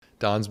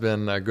Don's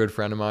been a good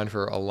friend of mine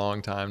for a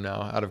long time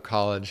now. Out of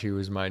college, he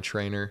was my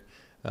trainer,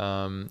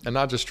 and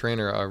not just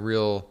trainer, a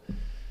real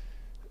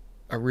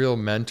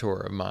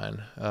mentor of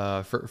mine,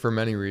 for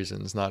many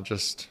reasons, not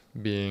just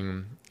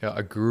being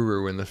a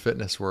guru in the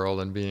fitness world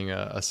and being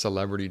a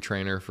celebrity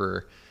trainer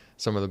for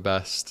some of the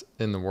best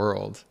in the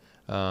world,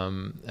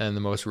 and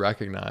the most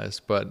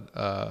recognized, but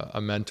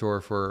a mentor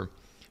for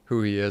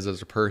who he is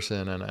as a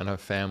person and a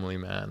family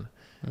man.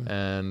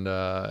 And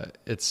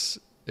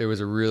it was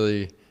a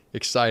really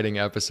exciting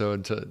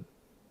episode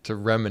to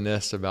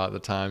reminisce about the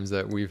times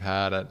that we've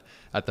had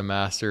at the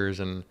Masters,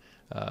 and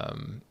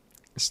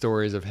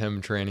stories of him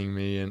training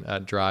me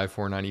at Drive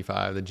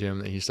 495, the gym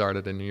that he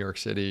started in New York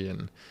City,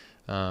 and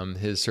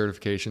his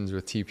certifications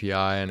with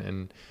TPI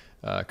and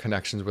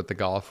connections with the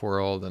golf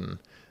world. And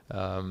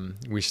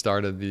we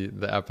started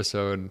the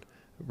episode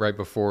right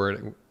before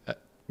it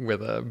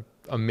with a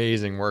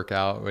amazing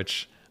workout,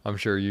 which I'm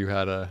sure you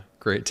had a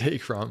great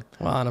take from.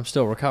 Well, and I'm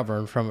still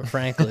recovering from it,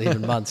 frankly,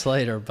 even months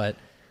later. But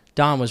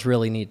Don was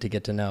really neat to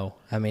get to know.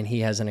 I mean, he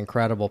has an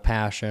incredible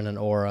passion and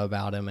aura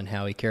about him, and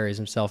how he carries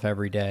himself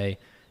every day,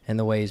 and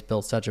the way he's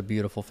built such a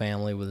beautiful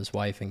family with his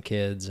wife and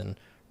kids, and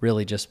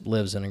really just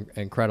lives in an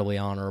incredibly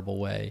honorable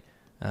way.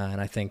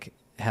 And I think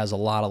has a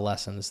lot of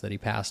lessons that he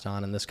passed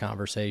on in this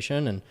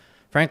conversation, and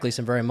frankly,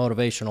 some very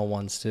motivational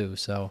ones too.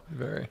 So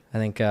I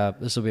think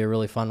this will be a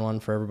really fun one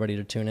for everybody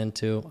to tune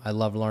into. I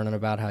love learning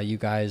about how you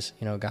guys,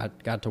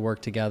 got to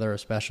work together,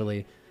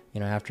 especially,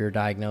 after your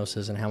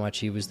diagnosis, and how much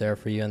he was there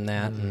for you in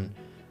that. Mm-hmm. And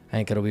I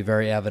think it'll be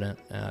very evident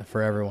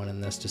for everyone in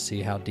this to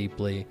see how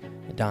deeply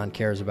Don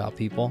cares about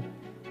people,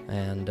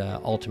 and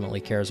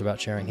ultimately cares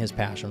about sharing his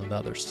passion with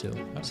others too.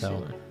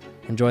 Absolutely. So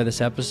enjoy this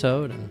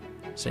episode and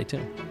stay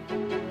tuned.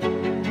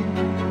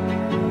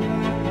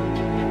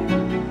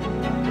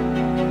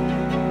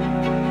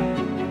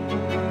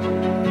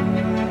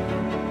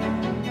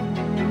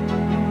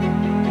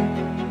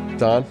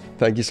 Don,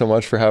 thank you so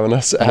much for having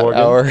us at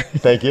Morgan, our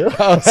thank you.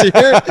 house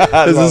here.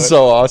 This is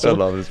so awesome.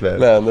 I love this, man.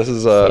 Man, this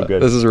is so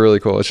good. This is really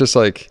cool. It's just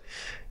like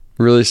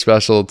really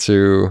special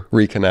to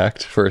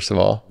reconnect, first of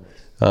all.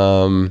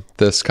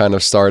 This kind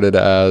of started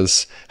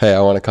as, hey, I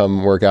want to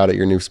come work out at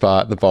your new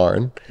spot, the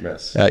barn,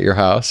 yes, at your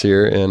house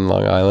here in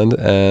Long Island,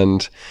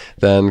 and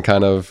then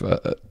kind of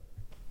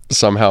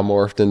somehow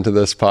morphed into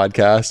this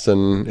podcast,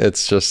 and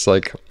it's just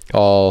like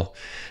all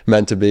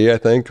meant to be. I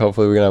think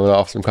hopefully we can have an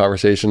awesome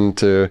conversation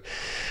to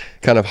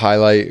kind of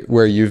highlight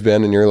where you've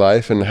been in your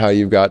life and how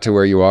you've got to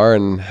where you are,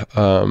 and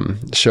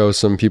show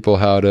some people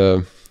how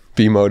to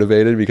be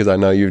motivated, because I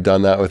know you've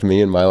done that with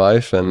me in my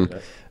life. And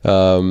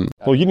well,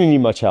 you didn't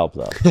need much help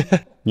though.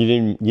 You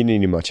didn't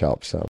need much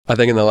help. So I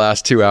think in the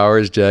last 2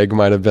 hours, Jeg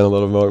might have been a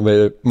little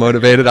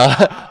motivated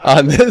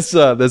on this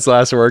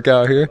last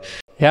workout here.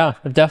 Yeah,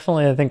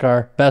 definitely. I think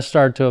our best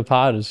start to a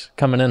pod is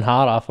coming in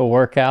hot off a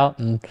workout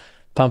and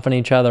pumping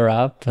each other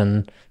up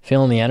and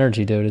feeling the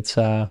energy, dude.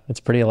 It's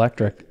pretty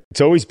electric. It's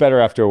always better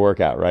after a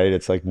workout, right?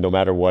 It's like no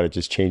matter what, it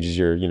just changes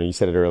your, you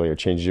said it earlier,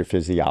 changes your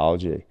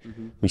physiology.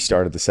 Mm-hmm. We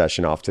started the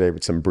session off today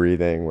with some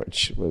breathing,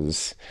 which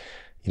was,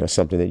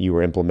 something that you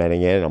were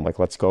implementing in. And I'm like,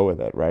 let's go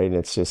with it, right? And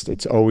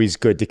it's always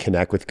good to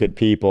connect with good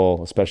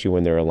people, especially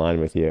when they're aligned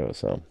with you.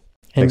 So,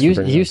 and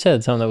you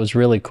said something that was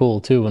really cool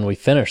too when we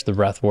finished the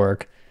breath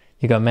work.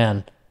 You go,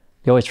 man,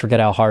 you always forget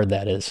how hard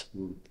that is.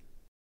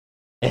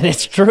 And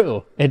it's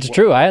true. It's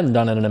true. I hadn't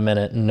done it in a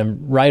minute, and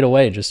then right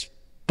away, just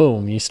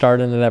boom, you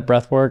start into that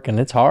breath work, and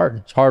it's hard.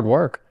 It's hard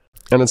work.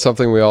 And it's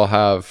something we all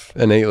have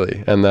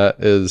innately, and that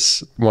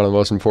is one of the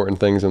most important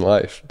things in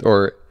life,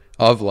 or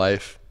of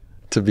life,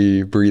 to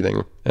be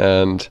breathing,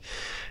 and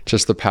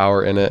just the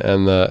power in it,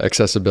 and the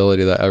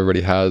accessibility that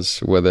everybody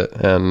has with it,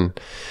 and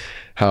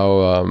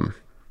how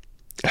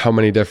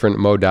many different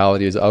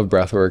modalities of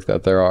breath work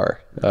that there are.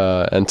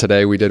 And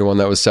today we did one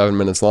that was 7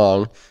 minutes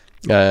long.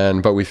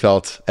 But we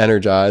felt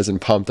energized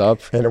and pumped up,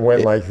 and it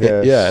went like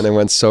this. Yeah, and it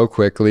went so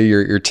quickly.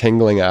 You're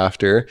tingling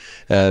after,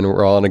 and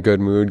we're all in a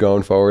good mood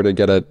going forward to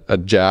get a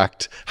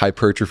jacked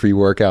hypertrophy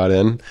workout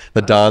in,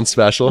 the Don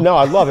special. No,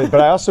 I love it, but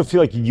I also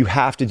feel like you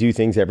have to do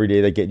things every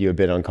day that get you a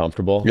bit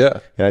uncomfortable. Yeah,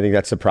 and I think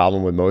that's the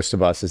problem with most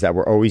of us, is that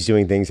we're always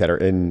doing things that are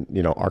in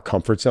our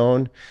comfort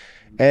zone,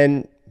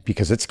 and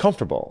because it's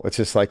comfortable, it's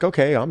just like,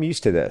 okay, I'm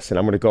used to this, and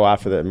I'm going to go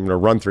out for that. I'm going to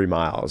run 3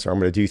 miles, or I'm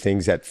going to do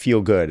things that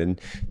feel good, and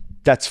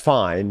that's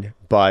fine,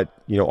 but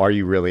are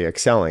you really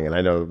excelling? And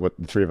I know what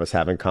the three of us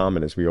have in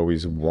common is we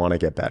always want to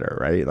get better,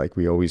 right? Like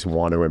we always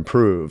want to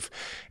improve.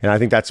 And I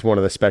think that's one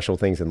of the special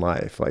things in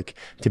life, like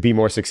to be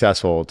more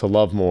successful, to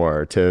love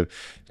more, to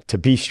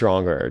be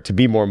stronger, to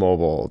be more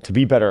mobile, to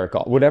be better at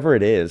golf, whatever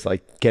it is.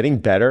 Like getting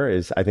better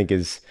is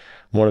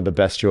one of the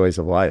best joys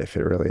of life.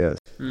 It really is.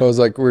 It was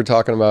like we were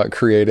talking about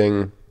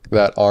creating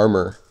that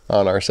armor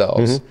on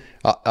ourselves.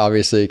 Mm-hmm.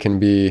 Obviously, it can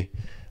be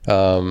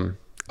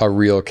a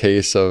real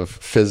case of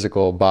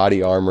physical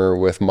body armor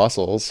with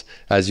muscles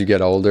as you get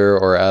older,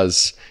 or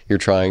as you're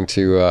trying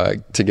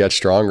to get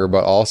stronger,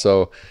 but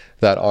also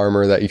that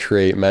armor that you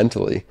create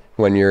mentally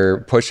when you're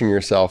pushing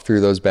yourself through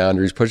those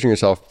boundaries, pushing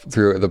yourself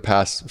through the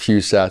past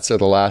few sets or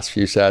the last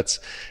few sets,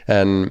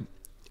 and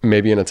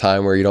maybe in a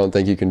time where you don't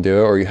think you can do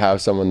it, or you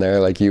have someone there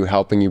like you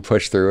helping you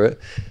push through it.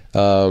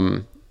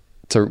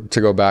 To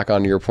go back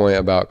onto your point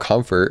about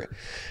comfort,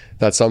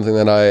 that's something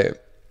that I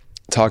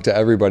talk to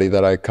everybody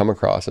that I come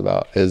across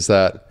about, is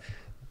that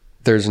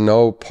there's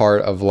no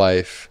part of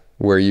life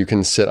where you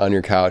can sit on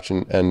your couch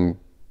and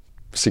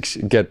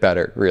get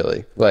better,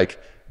 really.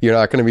 Like, you're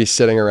not going to be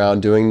sitting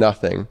around doing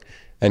nothing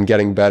and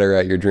getting better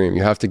at your dream.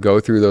 You have to go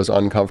through those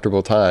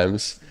uncomfortable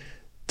times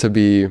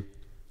to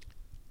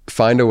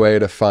find a way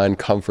to find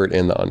comfort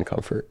in the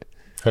uncomfort.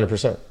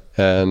 100%.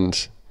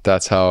 And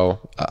that's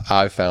how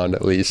I've found,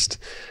 at least,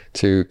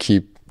 to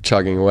keep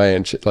chugging away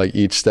and like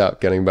each step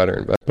getting better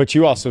and better. But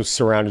you also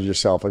surrounded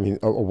yourself. I mean,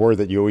 a word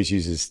that you always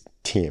use is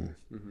team,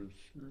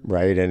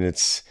 right? And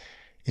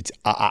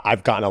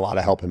I've gotten a lot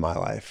of help in my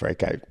life,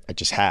 right? I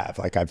just have.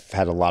 Like, I've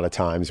had a lot of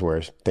times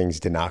where things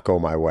did not go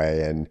my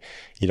way, and,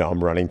 you know,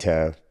 I'm running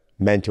to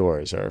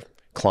mentors or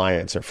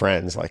clients or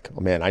friends like,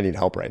 oh man, I need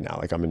help right now.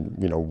 Like,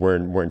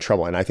 we're in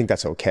trouble. And I think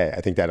that's okay.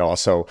 I think that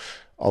also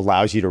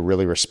allows you to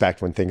really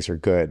respect when things are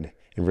good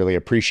and really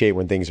appreciate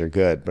when things are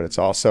good. But it's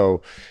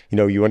also, you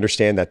know, you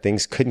understand that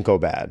things couldn't go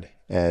bad.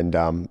 And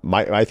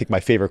I think my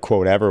favorite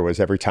quote ever was,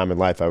 every time in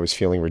life I was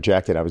feeling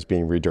rejected, I was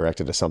being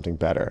redirected to something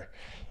better.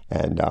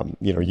 And,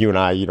 you know, you and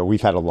I, you know,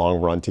 we've had a long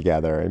run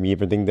together. I mean,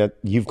 everything that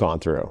you've gone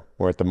through,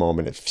 or at the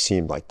moment it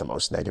seemed like the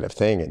most negative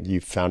thing, and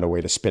you found a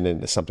way to spin it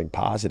into something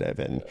positive.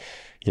 And,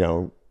 you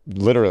know,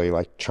 literally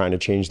like trying to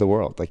change the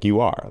world, like you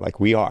are,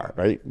 like we are,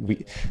 right?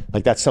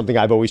 Like, that's something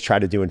I've always tried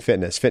to do in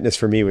fitness. Fitness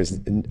for me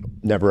was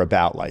never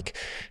about like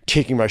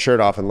taking my shirt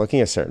off and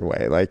looking a certain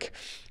way. Like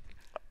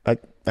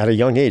at a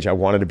young age, I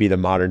wanted to be the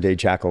modern day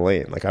Jack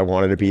LaLanne. Like, I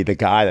wanted to be the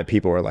guy that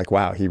people were like,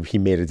 wow, he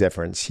made a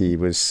difference. He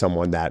was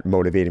someone that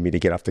motivated me to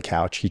get off the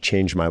couch. He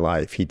changed my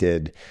life. He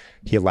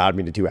allowed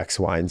me to do X,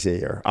 Y, and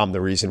Z, or I'm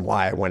the reason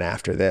why I went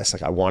after this.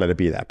 Like, I wanted to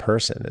be that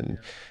person. And,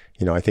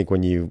 you know, I think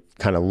when you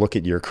kind of look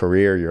at your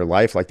career, your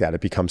life like that,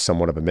 it becomes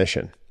somewhat of a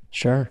mission.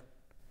 Sure.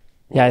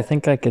 Yeah, I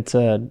think like it's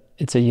a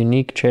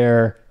unique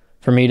chair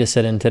for me to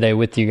sit in today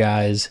with you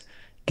guys,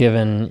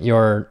 given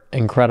your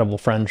incredible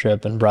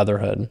friendship and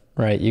brotherhood,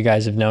 right? You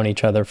guys have known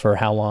each other for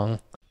how long?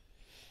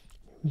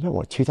 You know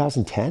what,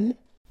 2010?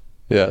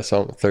 Yeah,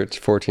 so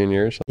 14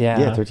 years.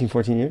 Yeah, 13,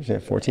 14 years. Yeah,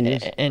 14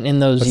 years. And in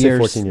those Let's say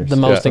 14 years. The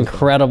most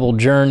incredible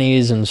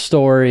journeys and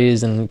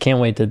stories, and can't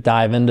wait to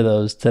dive into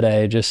those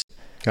today. Just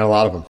got a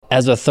lot of them.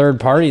 As a third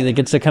party that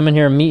gets to come in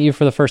here and meet you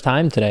for the first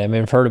time today. I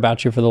mean, I've heard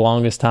about you for the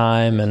longest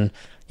time, and,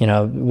 you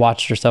know,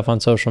 watched your stuff on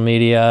social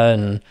media,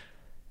 and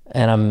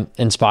I'm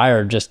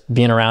inspired just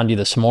being around you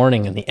this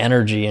morning, and the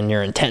energy and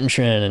your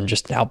intention, and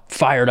just how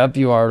fired up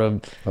you are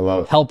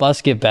to help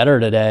us get better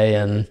today.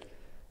 And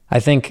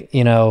I think,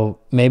 you know,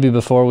 maybe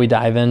before we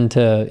dive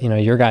into, you know,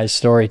 your guys'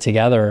 story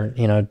together,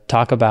 you know,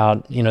 talk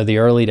about, you know, the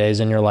early days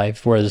in your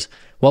life.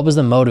 What was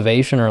the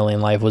motivation early in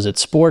life? Was it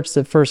sports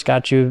that first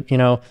got you, you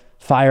know,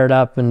 fired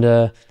up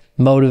and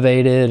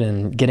motivated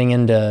and getting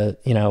into,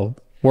 you know,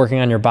 working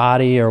on your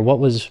body, or what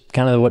was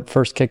kind of what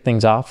first kicked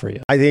things off for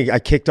you? I think I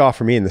kicked off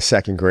for me in the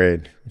second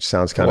grade, which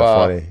sounds kind of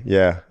funny.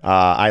 Yeah.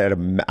 I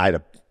had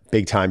a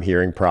big time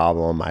hearing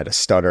problem. I had a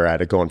stutter. I had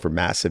to go in for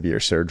massive ear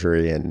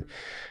surgery and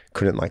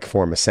couldn't like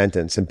form a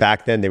sentence. And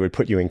back then they would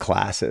put you in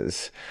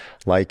classes,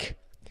 like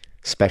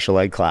special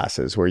ed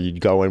classes, where you'd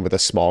go in with a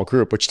small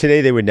group, which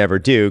today they would never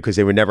do, because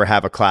they would never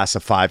have a class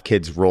of 5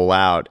 kids roll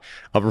out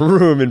of a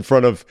room in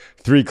front of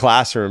 3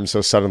 classrooms.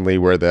 So suddenly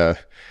we're the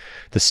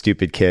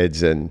stupid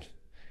kids, and,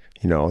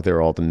 you know,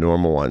 they're all the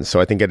normal ones. So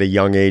I think at a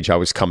young age, I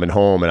was coming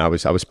home and I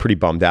was pretty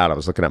bummed out. I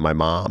was looking at my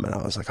mom and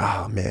I was like,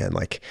 oh man,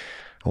 like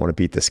I want to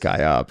beat this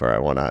guy up, or I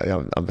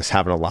was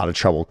having a lot of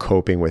trouble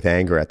coping with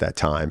anger at that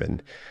time.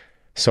 And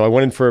so I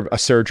went in for a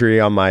surgery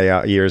on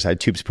my ears. I had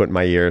tubes put in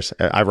my ears.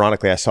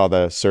 Ironically, I saw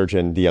the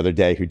surgeon the other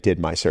day who did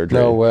my surgery.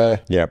 No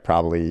way. Yeah,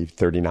 probably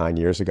 39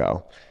 years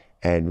ago.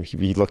 And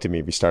he looked at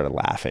me, we started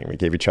laughing. We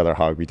gave each other a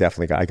hug.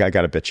 I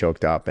got a bit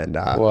choked up. And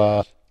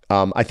wow.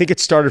 I think it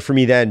started for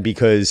me then,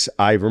 because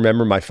I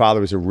remember my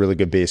father was a really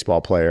good baseball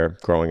player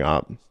growing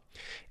up,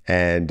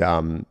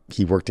 and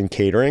he worked in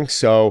catering.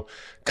 So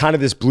kind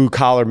of this blue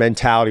collar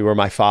mentality where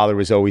my father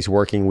was always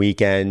working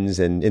weekends,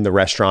 and in the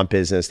restaurant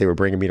business, they were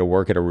bringing me to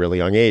work at a really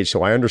young age.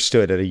 So I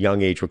understood at a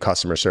young age what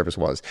customer service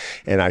was.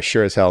 And I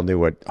sure as hell knew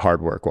what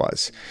hard work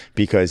was,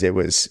 because it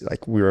was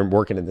like we were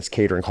working in this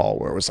catering hall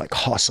where it was like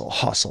hustle,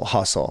 hustle,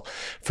 hustle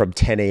from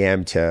 10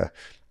 a.m. to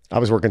I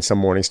was working some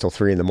mornings till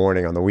 3 a.m.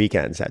 on the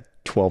weekends at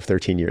 12,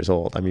 13 years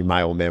old. I mean,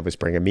 my old man was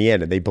bringing me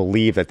in, and they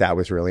believed that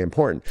was really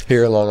important.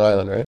 Here in Long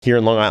Island, right? Here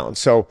in Long Island.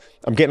 So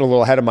I'm getting a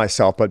little ahead of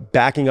myself, but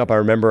backing up, I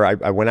remember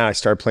I went out, I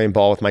started playing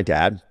ball with my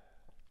dad,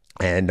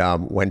 and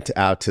went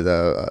out to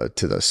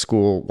the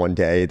school one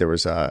day. There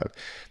was a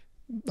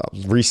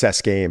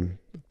recess game,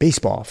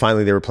 baseball.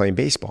 Finally, they were playing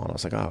baseball, and I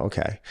was like, oh,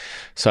 okay.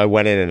 So I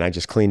went in and I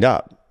just cleaned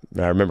up.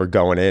 And I remember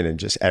going in and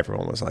just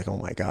everyone was like, oh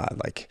my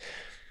God, like.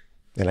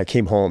 And I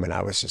came home and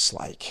I was just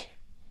like,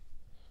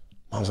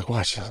 I was like,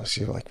 watch,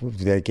 like,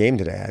 they had a game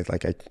today.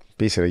 I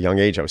basically at a young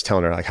age, I was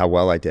telling her like how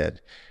well I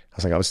did. I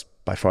was like, I was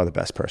by far the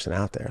best person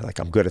out there. Like,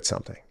 I'm good at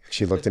something.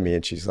 She looked at me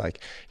and she's like,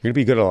 you're gonna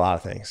be good at a lot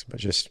of things, but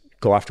just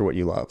go after what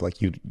you love. Like,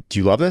 do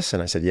you love this?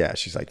 And I said, yeah.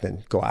 She's like,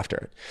 then go after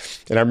it.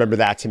 And I remember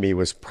that to me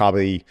was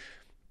probably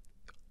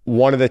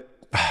one of the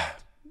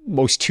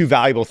most two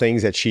valuable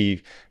things that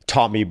she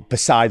taught me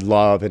beside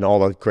love and all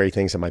the great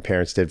things that my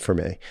parents did for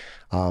me.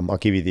 I'll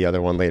give you the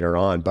other one later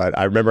on. But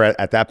I remember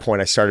at that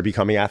point, I started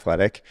becoming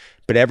athletic,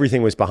 but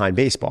everything was behind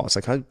baseball. It's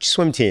like,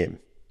 swim team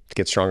to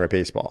get stronger at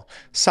baseball.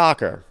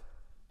 Soccer,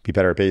 be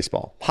better at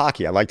baseball.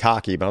 Hockey, I liked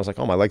hockey, but I was like,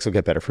 oh, my legs will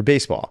get better for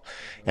baseball.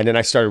 And then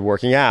I started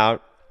working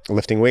out,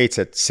 lifting weights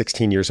at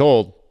 16 years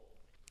old.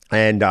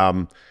 And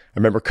I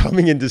remember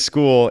coming into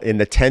school in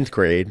the 10th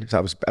grade, so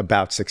I was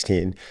about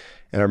 16.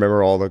 And I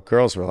remember all the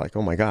girls were like,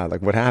 oh my God,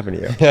 like, what happened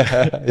to you?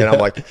 And I'm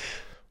like,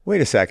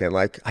 wait a second,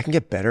 like, I can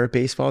get better at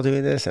baseball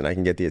doing this and I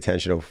can get the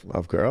attention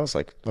of girls.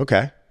 Like,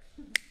 okay,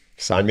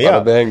 sign me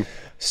up. Bang.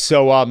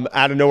 So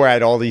out of nowhere, I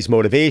had all these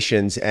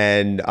motivations,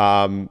 and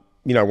I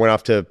went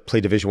off to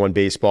play Division I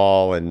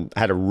baseball and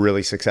had a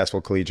really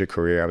successful collegiate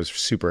career. I was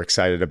super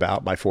excited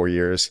about my 4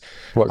 years.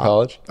 What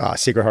college?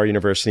 Sacred Heart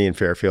University in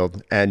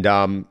Fairfield. And,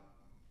 I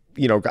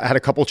had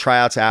a couple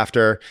tryouts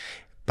after.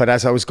 But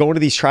as I was going to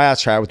these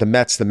tryouts, with the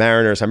Mets, the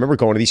Mariners, I remember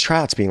going to these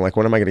tryouts being like,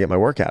 when am I going to get my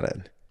workout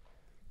in?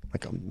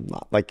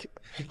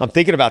 I'm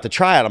thinking about the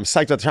tryout. I'm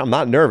psyched about the tryout. I'm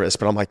not nervous,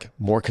 but I'm like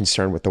more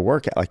concerned with the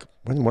workout. Like,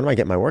 when am I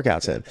getting my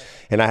workouts in?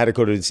 And I had to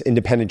go to this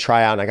independent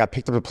tryout, and I got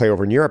picked up to play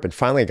over in Europe. And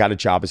finally I got a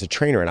job as a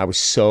trainer. And I was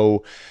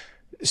so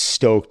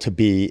stoked to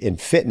be in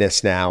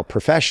fitness now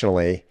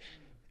professionally.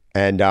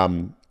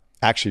 And,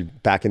 actually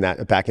backing that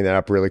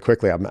up really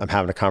quickly, I'm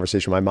having a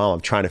conversation with my mom.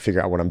 I'm trying to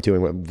figure out what I'm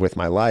doing with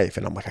my life.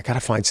 And I'm like, I got to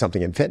find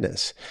something in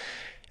fitness.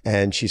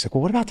 And she's like,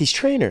 well, what about these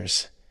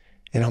trainers?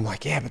 And I'm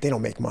like, yeah, but they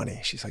don't make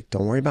money. She's like,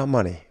 don't worry about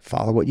money.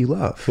 Follow what you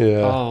love. Yeah.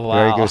 Oh, wow.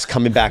 There he goes,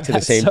 coming back to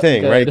the same so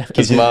thing, good. right?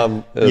 His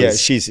mom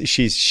is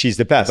she's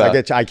the best.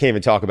 I can't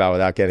even talk about it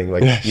without getting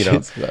like,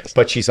 she's the best.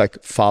 But she's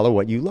like, follow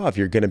what you love.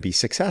 You're going to be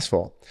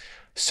successful.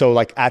 So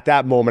like at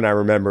that moment, I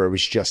remember it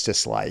was just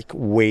this like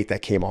weight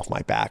that came off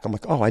my back. I'm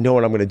like, oh, I know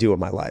what I'm going to do with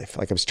my life.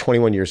 Like, I was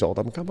 21 years old.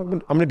 I'm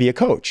going to be a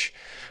coach.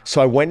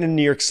 So I went into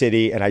New York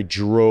City and I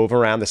drove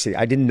around the city.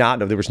 I did not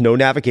know, there was no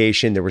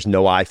navigation. There was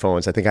no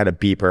iPhones. I think I had a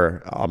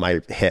beeper on my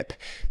hip,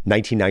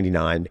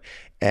 1999.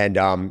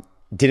 And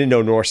didn't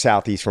know north,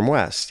 south, east from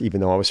west,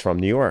 even though I was from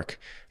New York.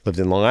 Lived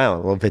in Long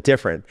Island, a little bit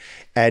different.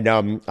 And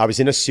I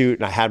was in a suit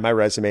and I had my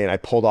resume, and I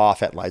pulled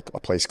off at like a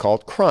place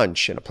called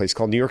Crunch and a place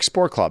called New York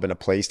Sport Club and a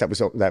place that was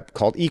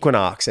called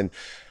Equinox. And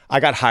I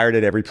got hired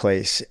at every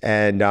place.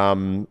 And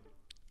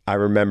I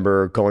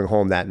remember going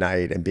home that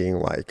night and being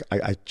like,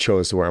 I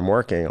chose where I'm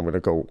working. I'm going to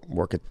go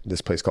work at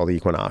this place called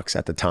Equinox.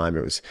 At the time,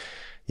 it was,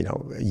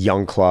 a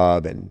young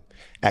club, and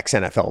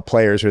ex-NFL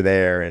players were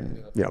there,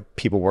 and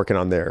people working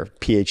on their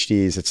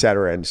PhDs, et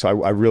cetera. And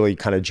so I really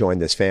kind of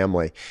joined this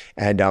family,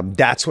 and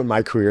that's when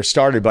my career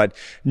started, but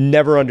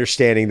never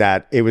understanding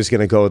that it was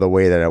going to go the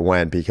way that it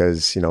went,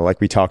 because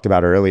like we talked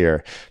about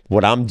earlier,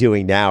 what I'm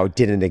doing now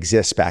didn't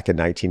exist back in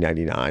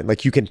 1999.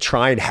 Like, you can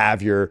try and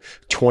have your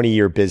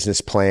 20-year business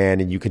plan,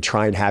 and you can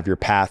try and have your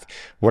path.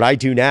 What I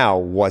do now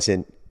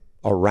wasn't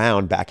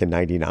around back in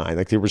 99.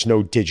 Like, there was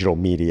no digital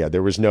media.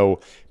 There was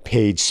no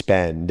paid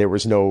spend. There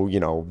was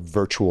no,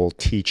 virtual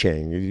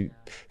teaching,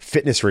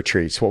 fitness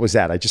retreats. What was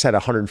that? I just had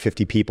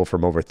 150 people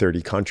from over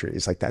 30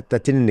 countries. Like, that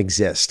didn't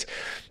exist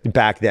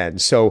back then.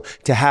 So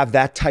to have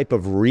that type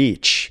of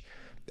reach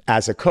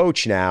as a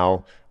coach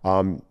now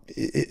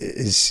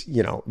is,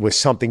 was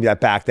something that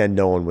back then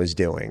no one was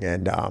doing.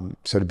 And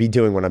so to be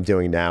doing what I'm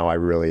doing now, I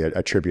really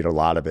attribute a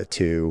lot of it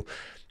to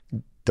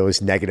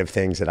those negative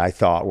things that I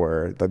thought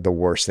were the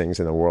worst things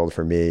in the world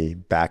for me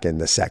back in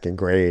the second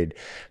grade.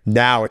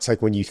 Now it's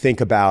like, when you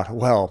think about,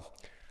 well,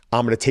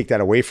 I'm going to take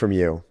that away from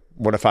you.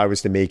 What if I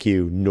was to make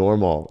you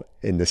normal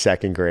in the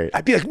second grade?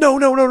 I'd be like, no.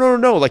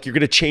 Like, you're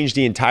going to change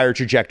the entire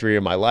trajectory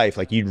of my life.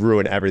 Like, you'd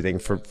ruin everything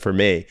for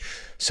me.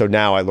 So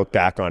now I look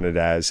back on it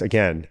as,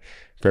 again,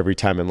 for every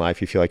time in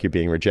life you feel like you're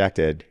being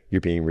rejected,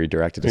 you're being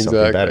redirected to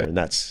something better. And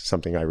that's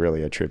something I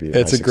really attribute.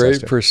 It's a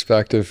great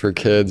perspective for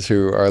kids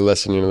who are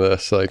listening to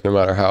this. Like, no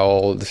matter how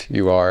old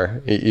you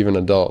are, even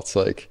adults,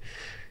 like,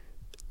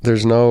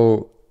 there's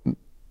no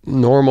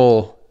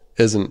normal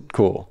isn't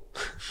cool.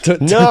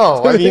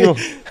 No, I mean,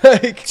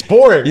 like, it's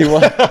boring.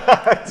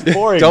 It's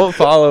boring. Don't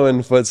follow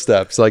in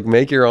footsteps. Like,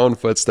 make your own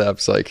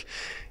footsteps. Like,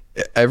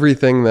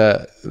 everything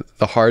the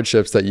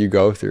hardships that you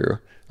go through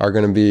are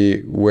going to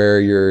be where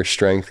your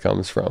strength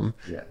comes from.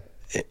 Yeah.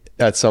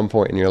 At some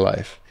point in your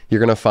life. You're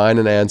going to find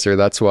an answer.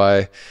 That's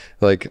why,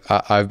 like,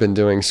 I've been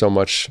doing so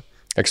much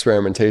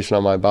experimentation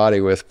on my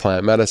body with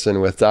plant medicine,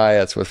 with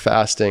diets, with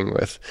fasting,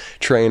 with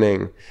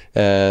training.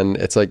 And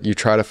it's like, you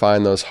try to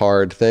find those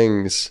hard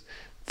things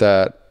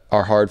that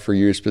are hard for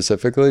you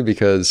specifically,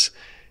 because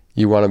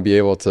you want to be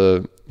able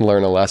to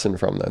learn a lesson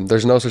from them.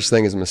 There's no such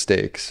thing as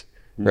mistakes,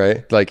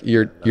 right? Like,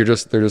 they're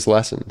just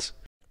lessons.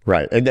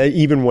 Right. And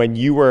even when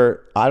you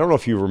were, I don't know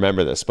if you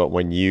remember this, but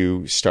when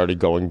you started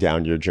going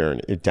down your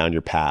journey, down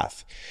your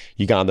path,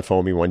 you got on the phone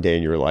with me one day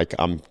and you were like,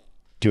 I'm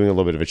doing a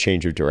little bit of a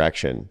change of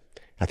direction.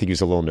 I think he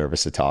was a little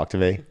nervous to talk to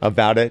me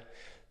about it,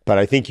 but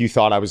I think you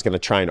thought I was going to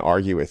try and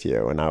argue with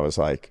you. And I was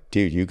like,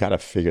 dude, you got to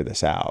figure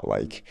this out.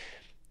 Like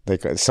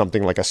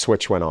something like a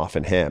switch went off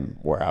in him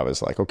where I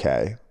was like,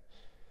 okay,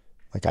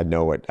 like I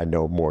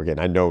know Morgan.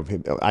 I know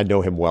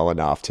him well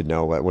enough to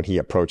know that when he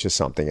approaches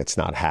something, it's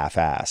not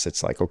half-ass.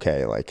 It's like,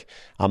 okay, like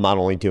I'm not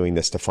only doing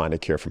this to find a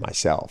cure for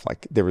myself.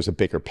 Like there was a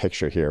bigger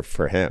picture here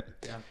for him.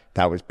 Yeah.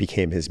 That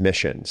became his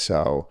mission.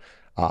 So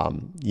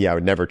I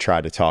would never try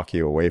to talk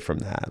you away from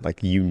that.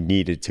 Like you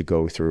needed to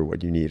go through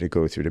what you needed to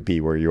go through to be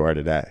where you are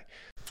today.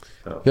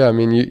 So. Yeah, I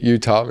mean, you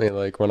taught me,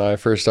 like when I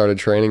first started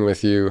training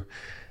with you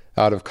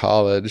out of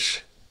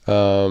college,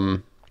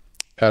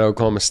 at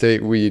Oklahoma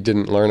State, we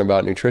didn't learn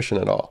about nutrition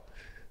at all.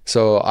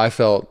 So I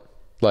felt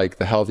like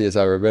the healthiest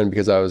I've ever been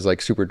because I was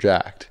like super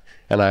jacked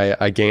and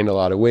I gained a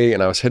lot of weight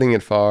and I was hitting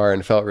it far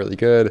and felt really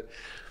good.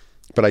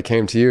 But I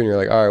came to you and you're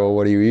like, all right, well,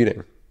 what are you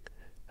eating?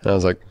 And I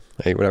was like,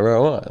 I eat whatever I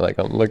want. Like,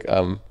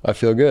 I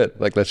feel good.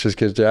 Like, let's just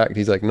get jacked.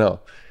 He's like, no,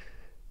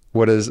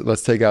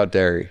 let's take out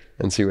dairy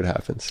and see what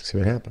happens. See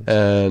what happens.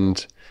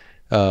 And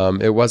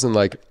it wasn't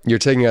like you're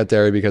taking out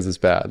dairy because it's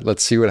bad.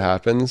 Let's see what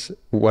happens.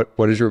 What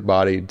does your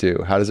body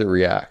do? How does it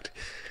react?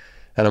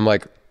 And I'm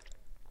like,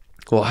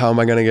 well, how am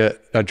I going to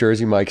get a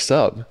Jersey Mike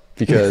sub?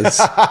 Because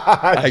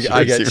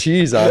I get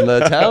cheese on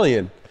the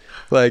Italian.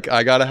 Like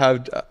I got to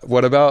have,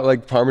 what about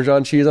like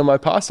Parmesan cheese on my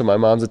pasta? My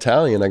mom's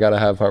Italian. I got to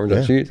have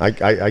Parmesan cheese.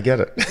 I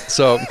get it.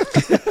 So,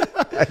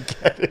 I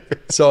get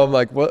it. So I'm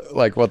like,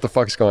 what the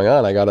fuck's going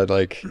on? I got to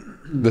like,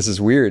 this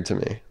is weird to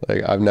me.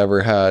 Like I've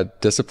never had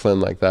discipline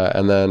like that.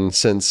 And then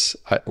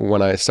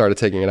when I started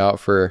taking it out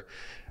for,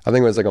 I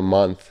think it was like a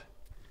month,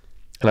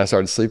 and I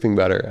started sleeping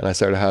better and I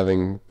started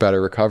having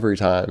better recovery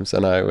times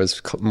and I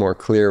was more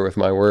clear with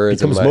my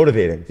words. It becomes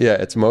motivating. Yeah,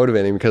 it's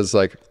motivating because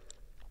like,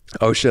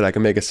 oh shit, I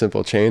can make a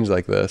simple change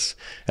like this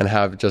and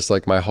have just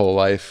like my whole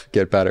life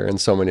get better in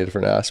so many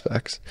different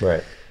aspects.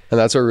 Right. And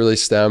that's what really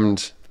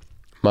stemmed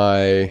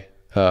my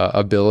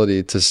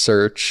ability to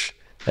search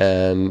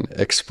and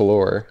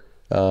explore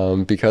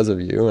because of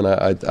you. And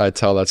I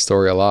tell that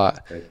story a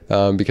lot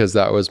because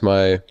that was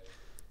my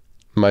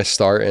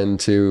start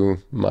into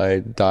my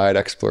diet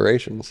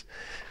explorations.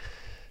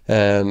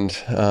 And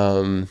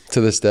to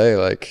this day,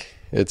 like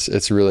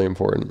it's really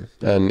important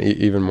and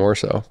even more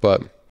so.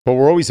 But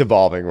we're always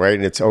evolving, right?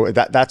 And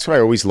that's what I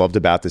always loved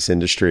about this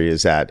industry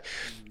is that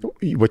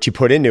what you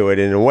put into it,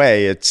 in a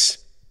way, it's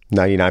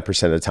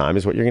 99% of the time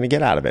is what you're going to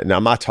get out of it. Now,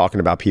 I'm not talking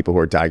about people who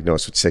are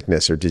diagnosed with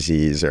sickness or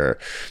disease or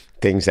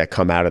things that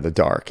come out of the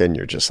dark and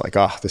you're just like,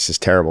 oh, this is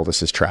terrible,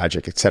 this is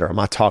tragic, et cetera. I'm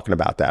not talking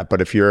about that. But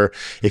if you're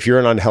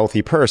an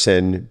unhealthy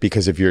person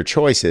because of your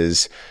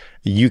choices,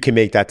 you can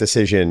make that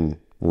decision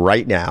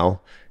right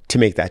now to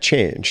make that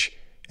change.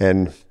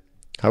 And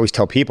I always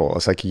tell people,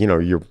 it's like,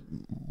 you're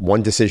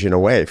one decision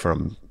away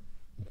from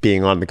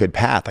being on the good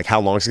path. Like, how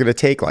long is it going to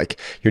take? Like,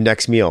 your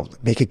next meal,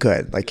 make it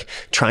good. Like,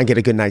 try and get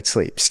a good night's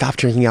sleep. Stop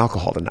drinking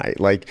alcohol tonight.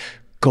 Like,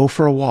 go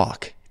for a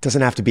walk. It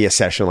doesn't have to be a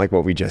session like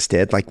what we just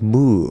did. Like,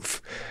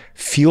 move,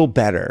 feel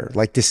better.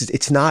 Like,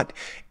 it's not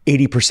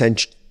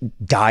 80%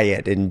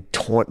 diet and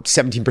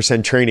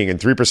 17% training and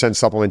 3%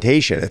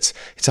 supplementation. It's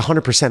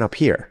 100% up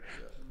here.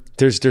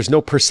 There's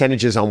no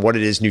percentages on what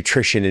it is,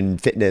 nutrition and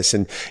fitness,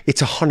 and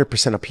it's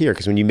 100% up here.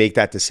 Because when you make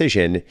that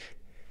decision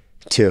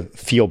to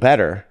feel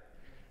better,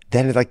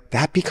 then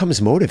that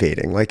becomes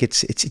motivating. Like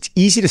it's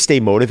easy to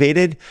stay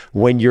motivated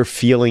when you're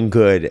feeling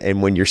good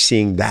and when you're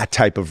seeing that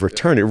type of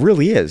return. It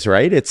really is,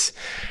 right? It's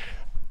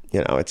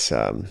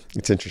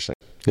interesting.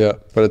 Yeah,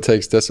 but it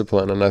takes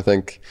discipline, and I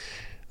think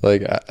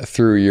like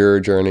through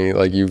your journey,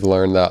 like you've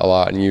learned that a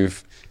lot, and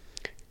what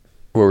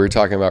we were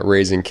talking about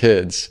raising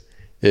kids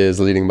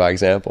is leading by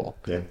example.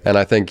 Yeah. And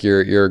I think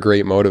you're a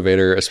great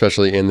motivator,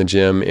 especially in the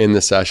gym, in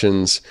the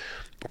sessions,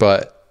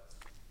 but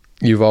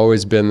you've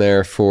always been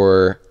there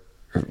for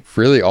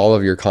really all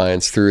of your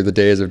clients through the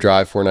days of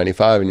Drive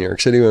 495 in New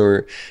York City when we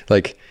were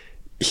like,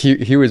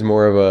 he was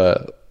more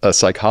of a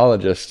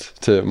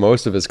psychologist to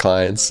most of his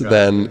clients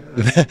than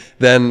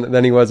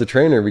he was a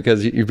trainer,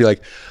 because you'd be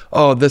like,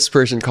 oh, this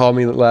person called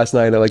me last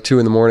night at like 2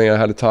 a.m. I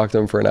had to talk to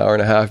them for an hour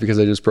and a half because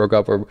I just broke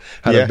up or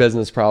had a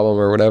business problem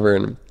or whatever.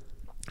 And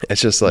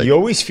it's just like, you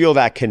always feel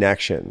that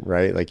connection,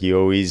 right? Like you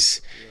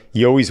always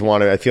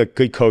want to, I feel like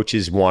good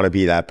coaches want to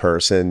be that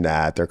person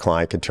that their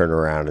client can turn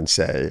around and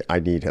say, I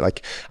need it.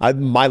 Like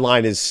my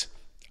line is,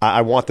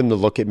 I want them to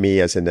look at me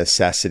as a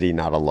necessity,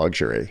 not a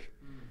luxury.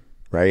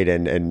 Right.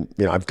 And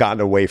I've gotten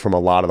away from a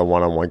lot of the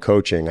one-on-one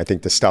coaching. I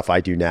think the stuff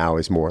I do now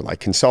is more like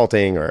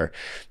consulting, or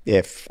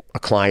if a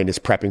client is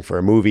prepping for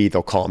a movie,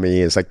 they'll call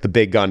me as like the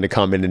big gun to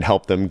come in and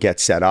help them get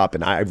set up.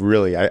 And I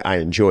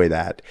enjoy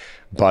that.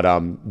 But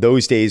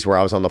those days where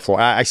I was on the floor,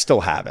 I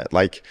still have it.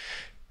 Like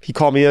he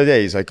called me the other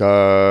day. He's like,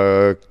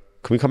 can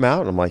we come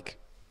out? And I'm like,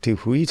 dude,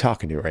 who are you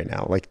talking to right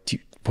now? Like,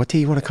 what day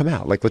you want to come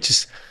out? Like, let's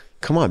just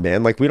come on,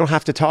 man. Like, we don't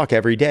have to talk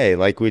every day.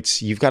 Like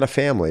you've got a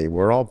family.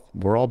 We're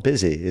all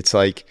busy. It's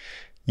like,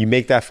 you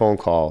make that phone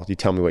call, you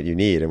tell me what you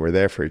need, and we're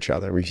there for each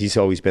other. He's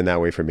always been that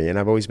way for me, and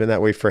I've always been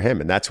that way for him.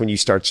 And that's when you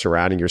start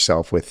surrounding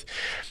yourself with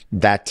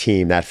that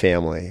team, that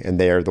family, and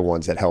they are the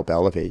ones that help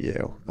elevate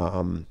you.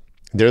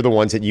 They're the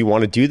ones that you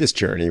want to do this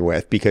journey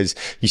with, because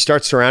you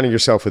start surrounding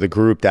yourself with a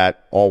group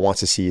that all wants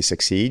to see you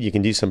succeed. You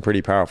can do some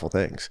pretty powerful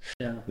things.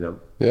 Yeah. You know?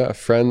 Yeah.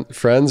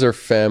 Friends or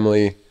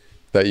family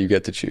that you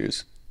get to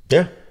choose.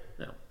 Yeah.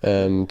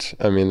 And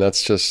I mean,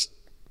 that's just,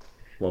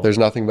 there's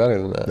nothing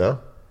better than that.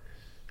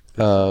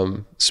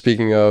 No.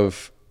 Speaking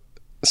of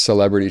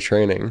celebrity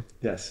training,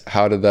 Yes.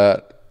 how did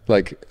that,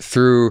 like,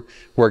 through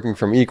working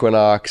from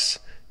Equinox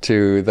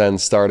to then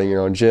starting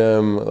your own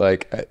gym,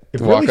 like,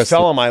 It really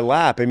fell on my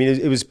lap. I mean,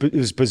 it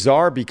was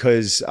bizarre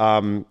because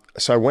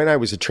so I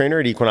was a trainer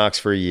at Equinox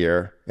for a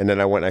year, and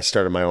then I went and I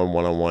started my own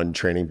one-on-one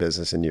training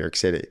business in New York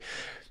City.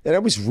 And I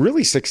was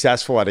really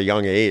successful at a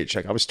young age.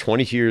 Like, I was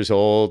 22 years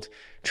old,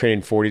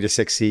 training 40 to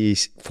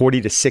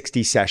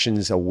 60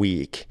 sessions a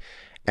week,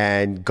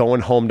 and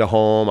going home to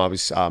home. I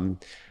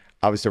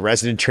was the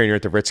resident trainer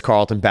at the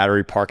Ritz-Carlton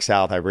Battery Park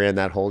South. I ran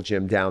that whole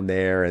gym down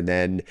there, and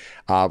then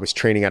I was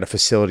training at a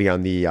facility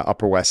on the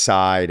Upper West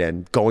Side,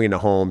 and going into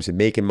homes and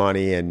making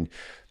money and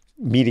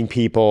meeting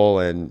people,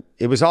 and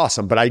it was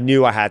awesome. But I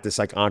knew I had this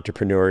like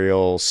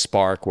entrepreneurial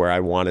spark where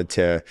I wanted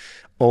to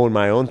own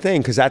my own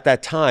thing, because at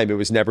that time it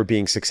was never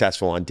being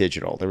successful on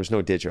digital. There was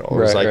no digital.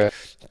 It was like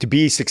to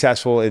be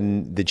successful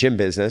in the gym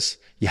business,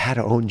 you had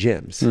to own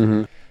gyms.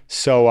 Mm-hmm.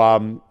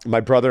 So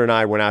my brother and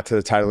I went out to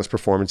the Titleist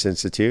Performance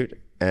Institute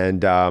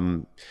and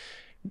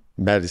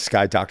met this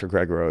guy, Dr.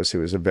 Greg Rose, who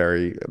was a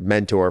very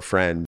mentor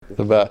friend.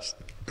 The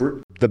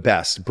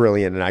best,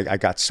 brilliant. And I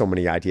got so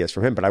many ideas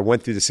from him. But I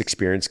went through this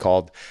experience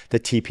called the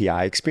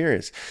TPI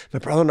experience. My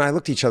brother and I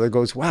looked at each other and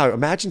goes, wow,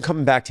 imagine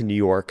coming back to New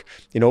York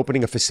and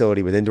opening a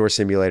facility with indoor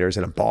simulators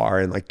and a bar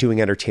and like doing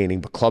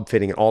entertaining, but club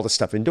fitting and all the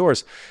stuff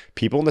indoors.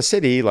 People in the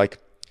city, like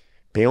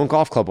Bayonne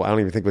Golf Club, I don't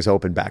even think was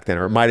open back then,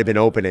 or it might have been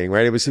opening,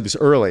 right? It was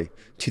early,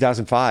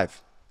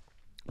 2005.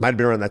 Might have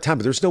been around that time,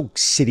 but there's no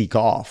city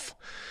golf.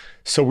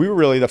 So we were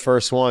really the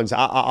first ones.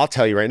 I'll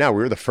tell you right now,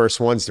 we were the first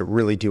ones to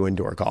really do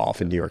indoor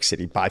golf in New York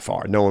City by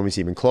far. No one was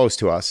even close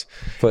to us.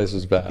 Place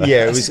was bad.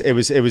 Yeah,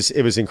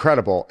 it was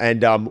incredible,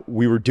 and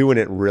we were doing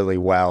it really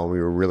well, and we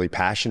were really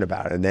passionate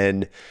about it. And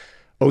then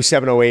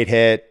 07, 08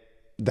 hit.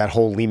 That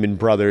whole Lehman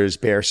Brothers,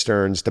 Bear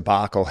Stearns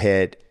debacle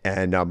hit,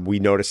 and we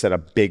noticed that a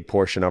big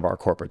portion of our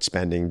corporate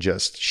spending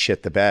just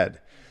shit the bed.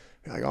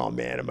 We're like, oh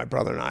man, and my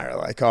brother and I are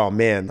like, oh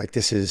man, like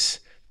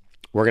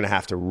we're gonna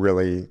have to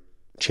really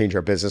change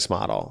our business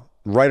model.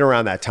 Right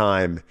around that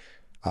time,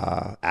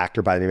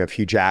 actor by the name of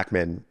Hugh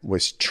Jackman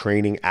was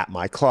training at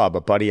my club.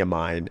 A buddy of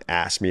mine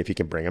asked me if he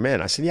could bring him in.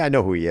 I said, yeah, I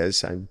know who he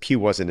is. Hugh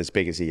wasn't as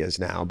big as he is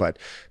now, but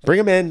bring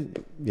him in.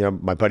 You know,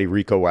 my buddy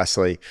Rico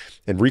Wesley,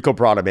 and Rico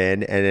brought him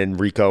in, and then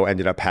Rico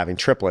ended up having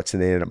triplets,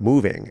 and they ended up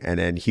moving. And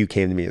then Hugh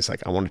came to me and was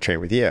like, I want to train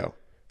with you.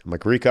 I'm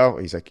like, Rico?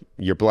 He's like,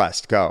 you're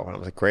blessed, go. And I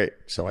was like, great.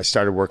 So I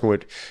started working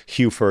with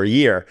Hugh for a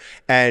year.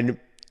 And,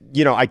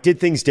 you know, I did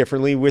things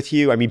differently with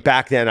Hugh. I mean,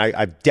 back then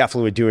I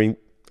definitely was doing,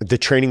 the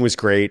training was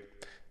great.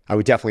 I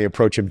would definitely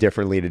approach him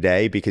differently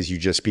today, because you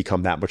just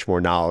become that much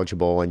more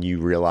knowledgeable and you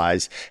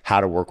realize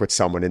how to work with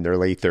someone in their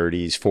late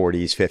 30s,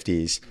 40s,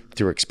 50s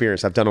through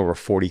experience. I've done over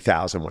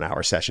 40,000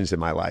 1-hour sessions in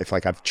my life.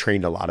 Like, I've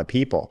trained a lot of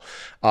people.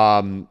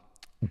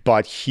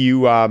 But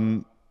Hugh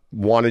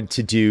wanted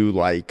to do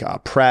like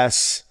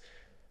press.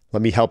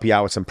 Let me help you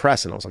out with some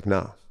press. And I was like,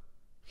 no.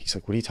 He's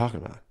like, what are you talking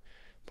about? I'm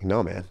like,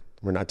 no, man,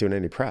 we're not doing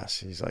any press.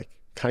 He's like,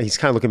 he's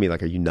kind of looking at me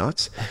like, are you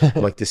nuts?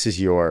 I'm like, this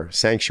is your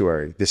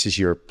sanctuary. This is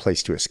your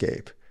place to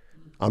escape.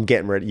 I'm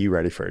getting you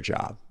ready for a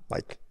job.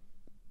 Like,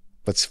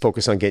 let's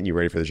focus on getting you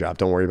ready for the job.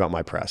 Don't worry about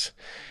my press.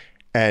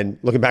 And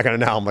looking back on it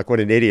now, I'm like, what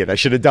an idiot. I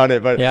should have done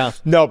it. But yeah.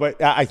 No,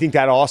 but I think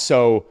that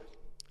also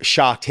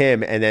shocked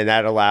him. And then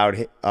that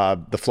allowed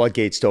the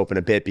floodgates to open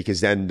a bit,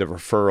 because then the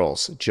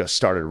referrals just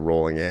started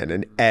rolling in.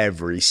 And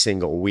every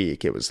single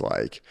week it was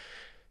like,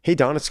 hey,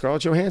 Don, it's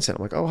Scarlett Johansson.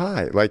 I'm like, oh,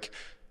 hi. Like,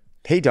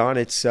 hey, Don,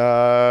 it's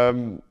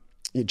Jennifer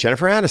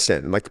Aniston.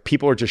 And like,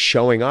 people are just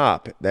showing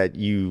up that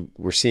you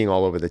were seeing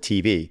all over the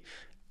TV.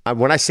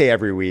 When I say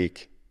every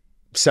week,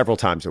 several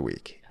times a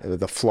week.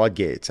 The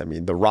floodgates. I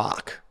mean, The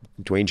Rock,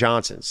 Dwayne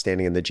Johnson,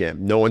 standing in the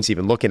gym. No one's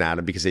even looking at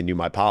him because they knew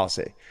my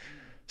policy.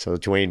 So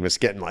Dwayne was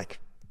getting like...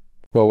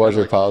 What was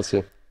your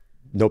policy?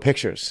 No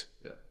pictures.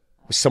 Yeah.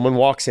 If someone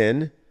walks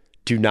in,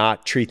 do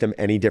not treat them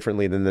any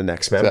differently than the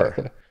next member.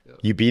 Exactly. Yeah.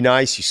 You be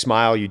nice, you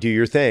smile, you do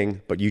your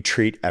thing, but you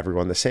treat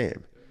everyone the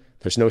same.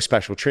 There's no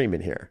special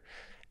treatment here.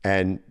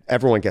 And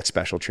everyone gets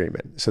special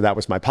treatment. So that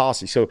was my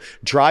policy. So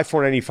Drive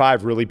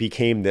 495 really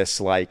became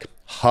this like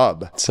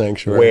hub.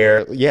 Sanctuary.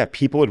 Where, yeah,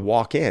 people would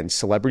walk in,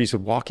 celebrities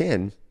would walk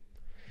in,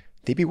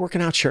 they'd be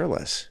working out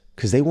shirtless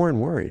because they weren't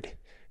worried.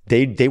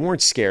 They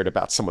weren't scared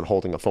about someone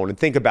holding a phone. And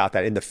think about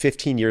that. In the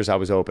 15 years I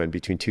was open,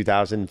 between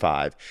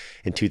 2005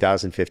 and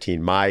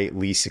 2015, my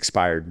lease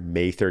expired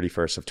May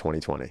 31st of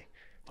 2020.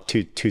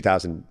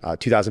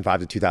 2005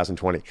 to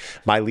 2020.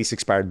 My lease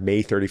expired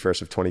May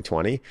 31st of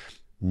 2020.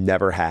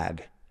 Never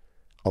had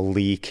a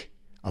leak,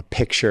 a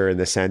picture in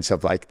the sense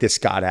of like this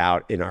got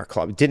out in our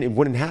club. It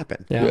wouldn't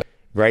happen. Yeah.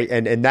 Right.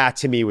 And that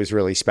to me was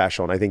really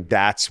special. And I think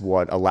that's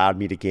what allowed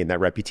me to gain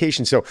that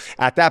reputation. So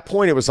at that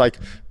point, it was like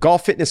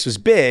golf fitness was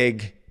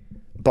big,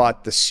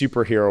 but the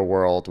superhero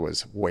world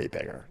was way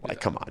bigger. Like,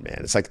 come on, man.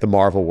 It's like the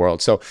Marvel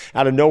world. So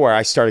out of nowhere,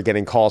 I started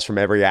getting calls from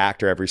every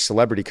actor, every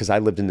celebrity, because I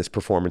lived in this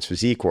performance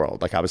physique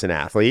world. Like I was an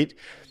athlete.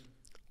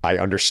 I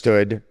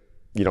understood,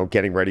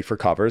 getting ready for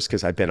covers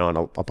because I've been on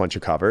a bunch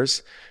of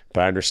covers,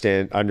 but I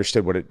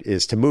understood what it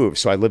is to move.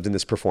 So I lived in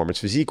this performance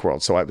physique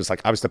world. So I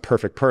was the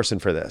perfect person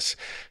for this.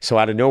 So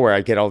out of nowhere,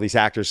 I get all these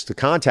actors to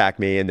contact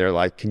me and they're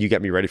like, can you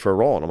get me ready for a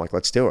role? And I'm like,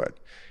 let's do it.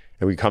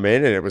 And we come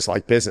in and it was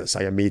like business.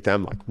 I meet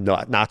them, like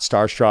not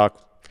starstruck,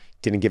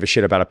 didn't give a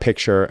shit about a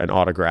picture, an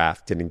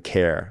autograph, didn't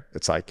care.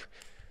 It's like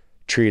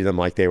treated them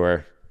like they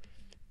were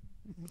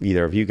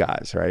either of you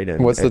guys, right?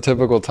 And what's the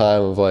typical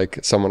time of like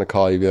someone to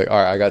call you, be like,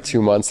 all right, I got 2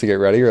 months to get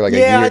ready, or like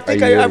I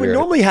think I would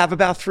normally have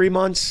about 3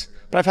 months,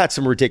 but I've had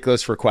some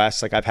ridiculous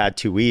requests. Like I've had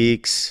 2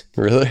 weeks.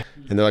 Really?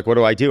 And they're like, what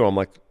do I do? I'm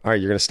like, all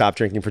right, you're going to stop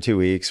drinking for 2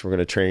 weeks. We're going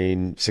to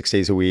train 6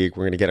 days a week.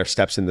 We're going to get our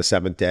steps in the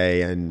 7th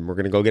day and we're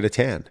going to go get a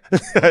tan.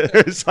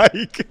 It's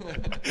like,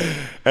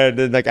 and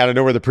then like out of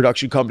nowhere, the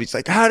production company's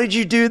like, how did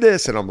you do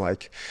this? And I'm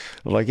like,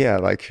 yeah,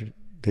 like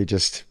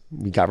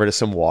we got rid of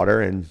some water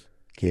and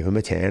gave him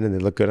a tan and they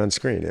look good on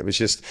screen. It was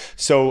just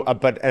so,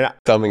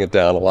 dumbing it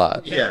down a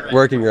lot. Yeah.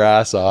 Working your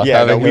ass off.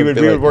 Yeah, no, we would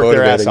work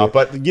their ass you. off.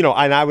 But,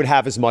 and I would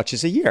have as much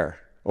as a year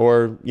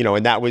or,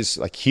 and that was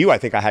like Hugh, I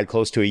think I had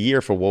close to a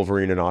year for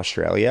Wolverine in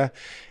Australia.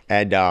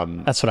 And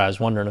that's what I was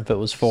wondering if it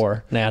was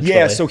for naturally.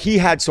 Yeah,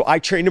 so I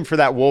trained him for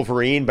that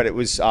Wolverine, but it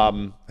was, I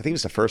think it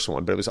was the first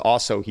one, but it was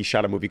also, he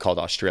shot a movie called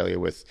Australia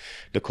with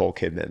Nicole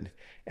Kidman.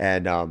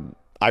 And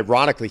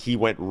ironically, he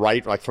went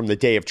right, like from the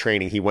day of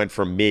training, he went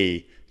from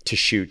me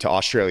to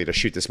Australia to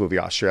shoot this movie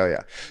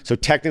Australia. So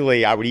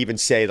technically I would even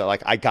say that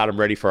like I got him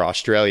ready for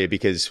Australia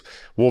because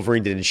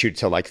Wolverine didn't shoot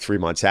till like 3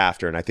 months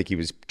after, and I think he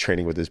was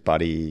training with his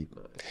buddy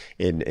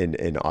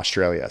in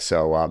Australia.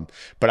 So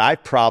but I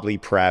probably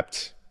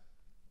prepped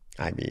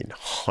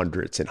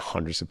hundreds and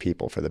hundreds of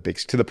people for the big,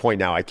 to the point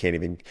now I can't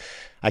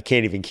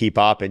even keep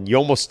up, and you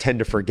almost tend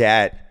to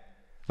forget.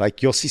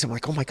 Like you'll see someone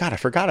like, oh my God, I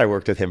forgot I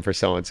worked with him for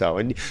so-and-so.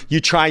 And you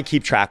try and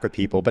keep track with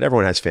people, but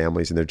everyone has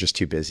families and they're just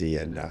too busy.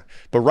 And,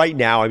 but right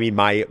now,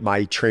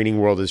 my training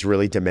world is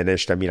really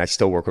diminished. I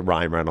still work with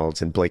Ryan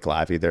Reynolds and Blake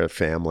Lively, their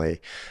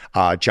family,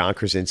 John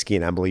Krasinski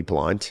and Emily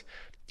Blunt,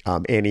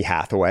 Annie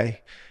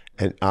Hathaway.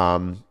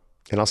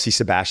 And I'll see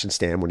Sebastian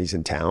Stan when he's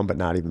in town, but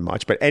not even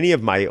much. But any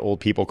of my old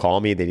people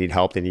call me, they need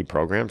help, they need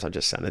programs, I'll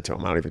just send it to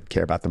them. I don't even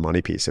care about the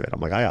money piece of it. I'm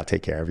like, I'll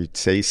take care of you.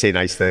 Say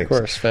nice things. Of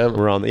course,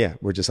 family.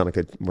 We're just on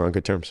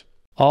good terms.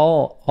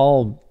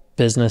 All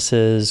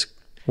businesses,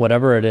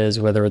 whatever it is,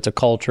 whether it's a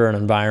culture, an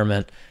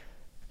environment,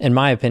 in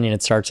my opinion,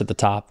 it starts at the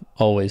top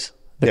always.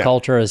 The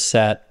culture is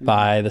set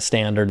by the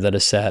standard that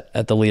is set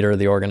at the leader of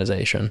the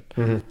organization.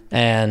 Mm-hmm.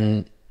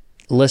 And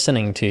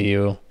listening to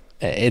you,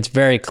 it's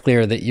very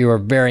clear that you are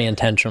very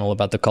intentional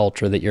about the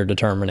culture that you're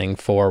determining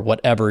for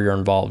whatever you're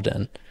involved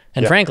in.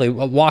 And frankly,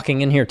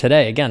 walking in here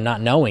today, again,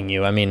 not knowing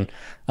you,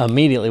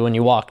 immediately when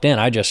you walked in,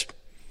 I just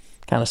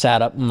kind of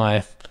sat up in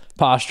my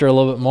posture a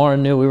little bit more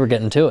and knew we were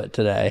getting to it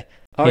today.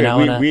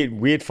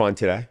 We had fun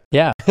today.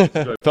 Yeah.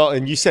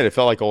 And you said it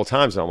felt like old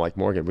times. And I'm like,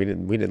 Morgan, we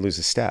didn't lose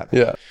a step.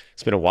 Yeah.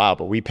 It's been a while,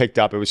 but we picked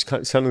up. It was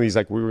suddenly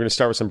like, we were going to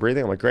start with some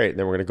breathing. I'm like, great. And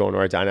then we're going to go into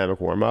our dynamic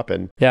warm up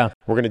and we're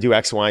going to do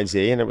X, Y, and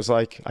Z. And it was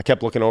like, I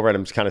kept looking over at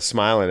him, kind of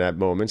smiling at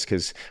moments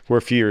because we're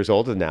a few years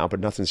older now, but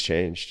nothing's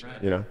changed,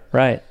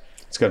 Right.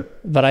 It's good.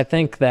 But I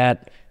think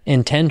that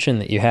intention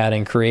that you had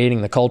in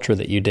creating the culture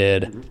that you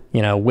did,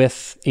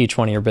 with each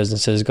one of your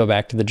businesses, go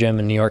back to the gym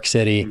in New York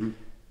City,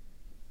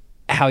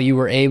 how you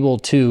were able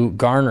to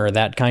garner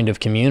that kind of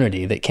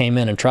community that came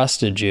in and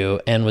trusted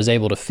you and was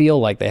able to feel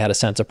like they had a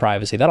sense of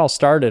privacy. That all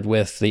started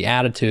with the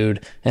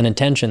attitude and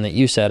intention that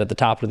you set at the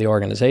top of the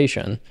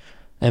organization.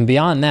 And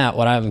beyond that,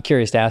 what I'm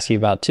curious to ask you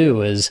about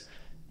too is,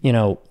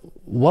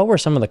 what were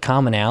some of the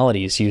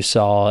commonalities you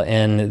saw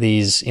in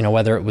these,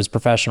 whether it was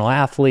professional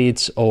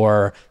athletes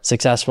or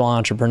successful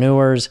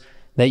entrepreneurs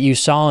that you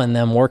saw in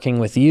them working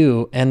with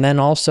you, and then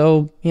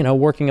also,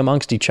 working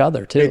amongst each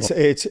other too?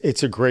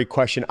 It's a great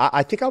question.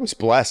 I think I was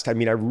blessed.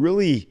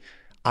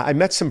 I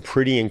met some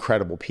pretty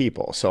incredible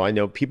people. So I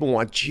know people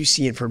want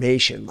juicy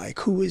information, like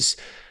who's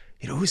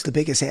the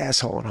biggest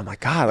asshole? And I'm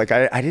like, God,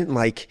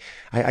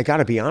 I got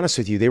to be honest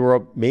with you. They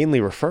were mainly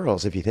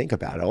referrals. If you think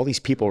about it, all these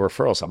people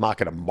referrals. I'm not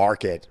going to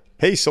market,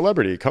 hey,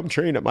 celebrity, come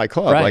train at my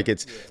club.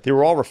 Right. They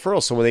were all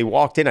referrals. So when they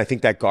walked in, I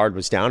think that guard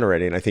was down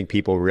already. And I think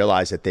people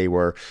realized that they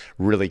were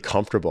really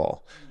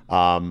comfortable,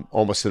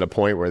 almost to the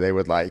point where they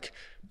would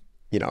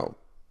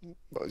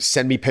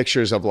send me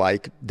pictures of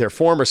their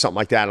form or something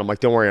like that. And I'm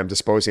like, don't worry, I'm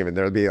disposing of it. And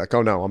they'll be like,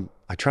 oh no,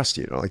 I trust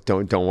you.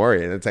 Don't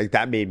worry. And it's like,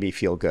 that made me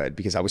feel good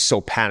because I was so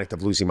panicked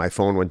of losing my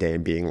phone one day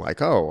and being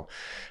like, oh,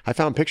 I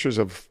found pictures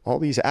of all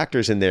these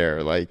actors in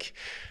there.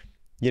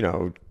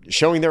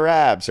 showing their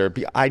abs,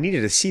 I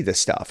needed to see this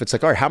stuff. It's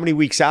like, all right, how many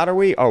weeks out are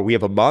we? Oh, we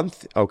have a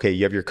month. Okay.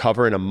 You have your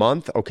cover in a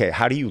month. Okay.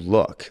 How do you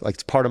look? Like,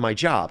 it's part of my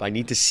job. I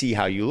need to see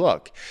how you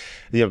look.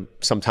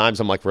 Sometimes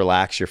I'm like,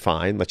 relax, you're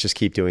fine. Let's just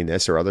keep doing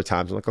this. Or other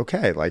times I'm like,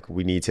 okay, like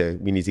we need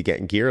to get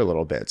in gear a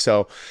little bit.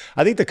 So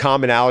I think the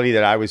commonality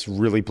that I was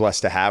really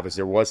blessed to have was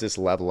there was this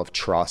level of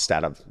trust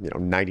out of,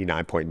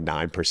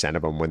 99.9%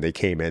 of them. When they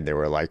came in, they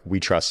were like, we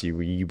trust you.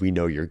 We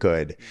know you're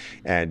good,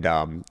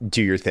 and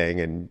do your thing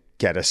and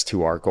get us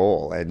to our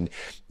goal. And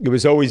it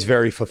was always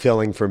very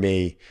fulfilling for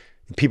me.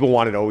 People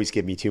wanted to always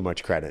give me too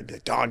much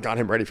credit. Don got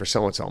him ready for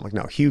so-and-so. I'm like,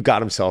 no, Hugh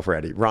got himself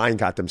ready. Ryan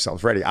got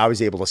themselves ready. I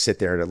was able to sit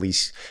there and at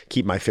least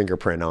keep my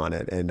fingerprint on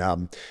it and,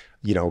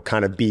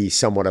 kind of be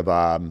somewhat of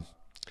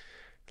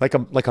like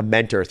a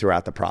mentor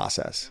throughout the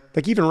process.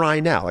 Like even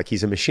Ryan now, like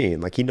he's a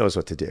machine, like he knows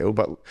what to do,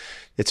 but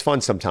it's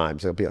fun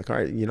sometimes. It'll be like, all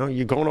right,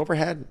 you're going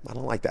overhead. I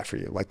don't like that for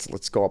you.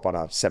 Let's go up on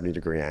a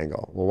 70-degree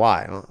angle. Well,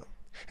 why?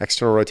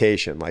 External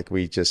rotation. Like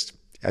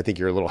I think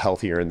you're a little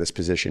healthier in this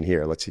position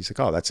here. He's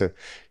like,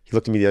 he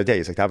looked at me the other day.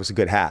 He's like, that was a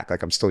good hack.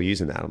 Like, I'm still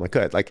using that. I'm like,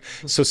 good. Like,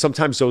 so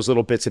sometimes those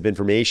little bits of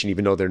information,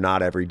 even though they're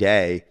not every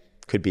day,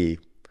 could be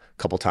a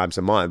couple times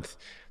a month.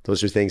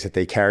 Those are things that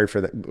they carry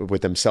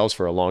with themselves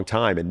for a long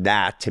time. And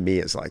that to me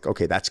is like,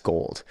 okay, that's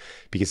gold,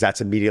 because that's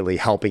immediately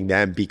helping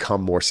them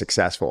become more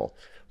successful,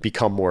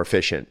 become more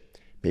efficient.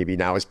 Maybe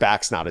now his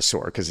back's not as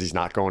sore because he's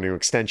not going to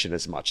extension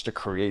as much to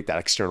create that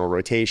external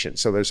rotation.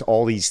 So there's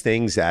all these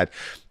things that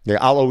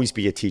I'll always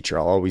be a teacher.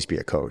 I'll always be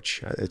a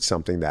coach. It's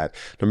something that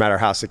no matter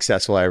how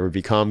successful I ever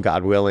become,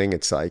 God willing,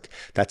 it's like,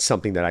 that's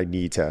something that I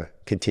need to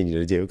continue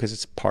to do because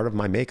it's part of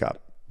my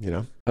makeup,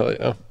 Oh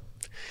yeah.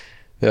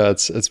 Yeah.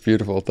 It's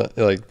beautiful.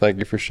 Thank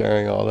you for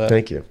sharing all that.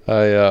 Thank you.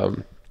 I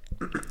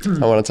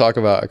want to talk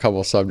about a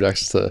couple of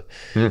subjects to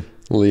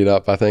lead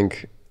up. I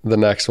think the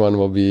next one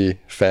will be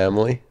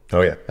family. Oh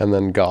yeah. And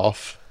then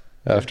golf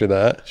after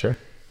that. Sure.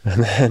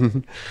 And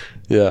then,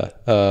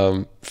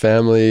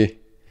 family.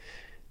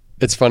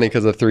 It's funny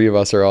because the three of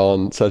us are all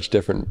in such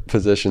different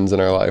positions in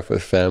our life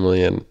with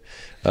family. And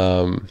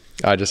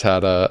I just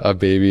had a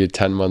baby, a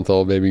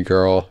 10-month-old baby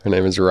girl. Her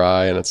name is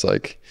Rye, and it's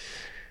like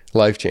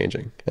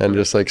life-changing. And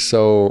just like,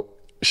 so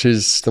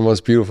she's the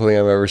most beautiful thing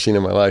I've ever seen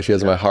in my life. She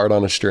has my heart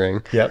on a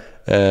string. Yep.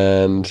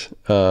 And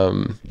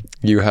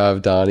you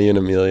have Donnie and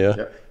Amelia.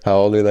 Yep. How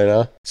old are they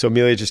now? So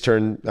Amelia just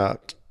turned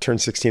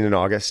 16 in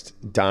August.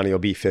 Donnie will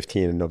be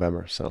 15 in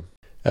November. So,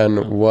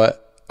 and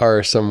what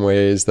are some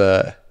ways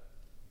what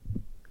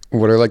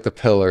are like the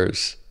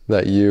pillars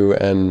that you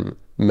and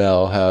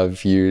Mel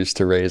have used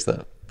to raise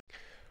them?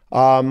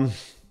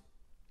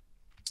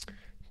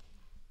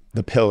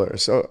 The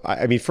pillars. So,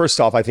 I mean, first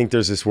off, I think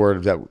there's this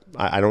word that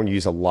I don't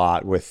use a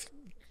lot with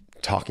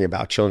talking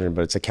about children,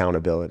 but it's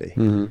accountability.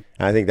 Mm-hmm. And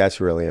I think that's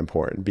really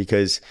important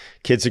because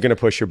kids are going to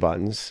push your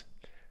buttons.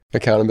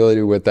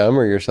 Accountability with them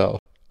or yourself?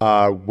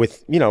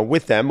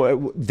 With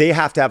them, they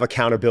have to have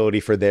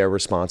accountability for their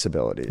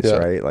responsibilities,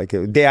 right? Like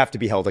they have to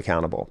be held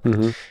accountable.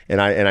 Mm-hmm.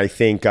 And I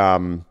think,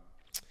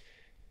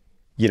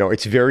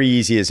 it's very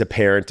easy as a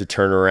parent to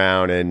turn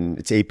around and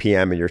it's 8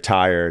 p.m. and you're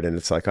tired and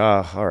it's like,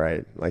 oh, all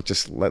right, like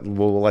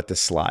we'll let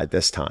this slide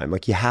this time.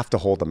 Like you have to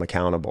hold them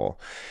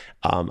accountable.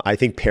 I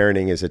think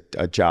parenting is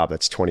a job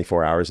that's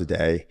 24 hours a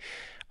day,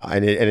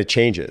 and it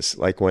changes.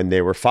 Like when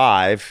they were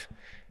 5,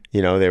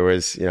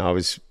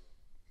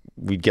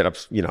 we'd get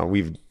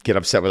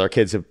upset with our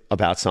kids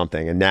about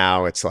something. And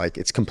now it's like,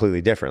 it's completely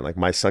different. Like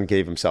my son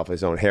gave himself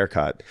his own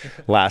haircut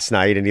last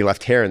night and he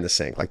left hair in the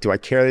sink. Like, do I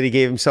care that he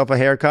gave himself a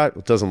haircut?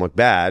 It doesn't look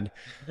bad.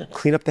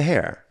 Clean up the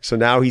hair. So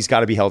now he's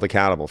got to be held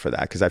accountable for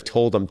that. Cause I've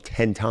told him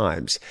 10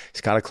 times,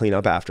 he's got to clean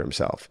up after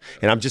himself.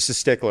 And I'm just a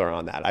stickler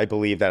on that. I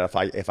believe that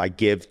if I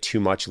give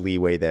too much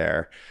leeway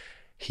there,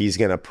 he's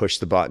going to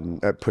push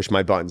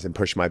my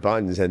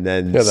buttons. And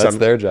then that's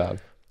their job.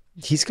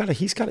 They've got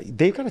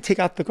to take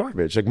out the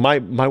garbage. Like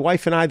my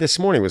wife and I this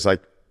morning was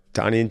like,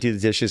 Donnie didn't do the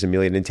dishes,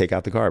 Amelia didn't take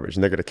out the garbage,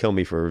 and they're going to kill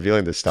me for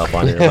revealing this stuff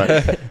on here.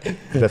 But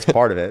that's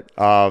part of it.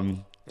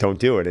 Don't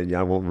do it, and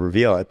I won't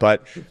reveal it.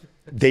 But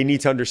they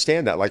need to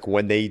understand that, like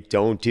when they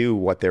don't do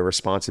what their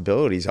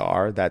responsibilities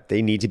are, that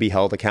they need to be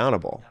held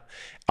accountable.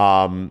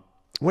 When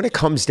it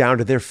comes down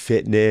to their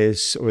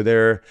fitness or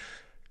their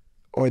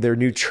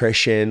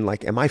nutrition,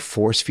 like, am I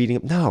force feeding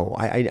them? No,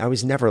 I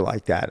was never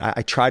like that.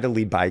 I try to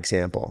lead by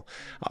example.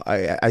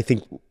 I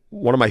think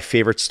one of my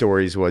favorite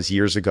stories was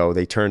years ago,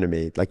 they turned to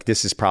me, like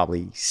this is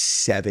probably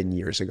 7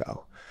 years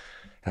ago.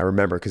 I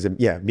remember because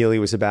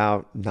Amelia was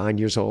about 9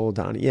 years old,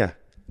 Donnie. Yeah.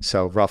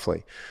 So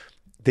roughly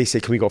they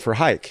said, can we go for a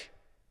hike?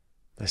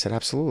 I said,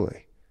 absolutely.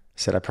 I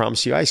said, I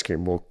promise you ice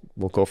cream. We'll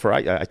go for,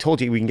 I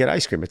told you we can get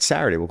ice cream. It's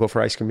Saturday. We'll go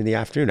for ice cream in the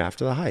afternoon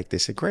after the hike. They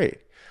said, great.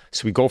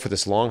 So we go for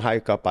this long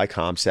hike up by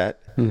Comset.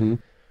 Mm-hmm.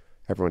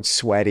 Everyone's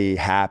sweaty,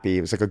 happy.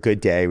 It was like a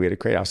good day. We had a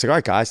great, I was like, all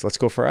right, guys, let's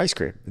go for ice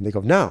cream. And they go,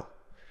 no,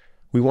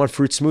 we want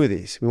fruit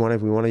smoothies. We want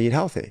to eat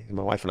healthy. And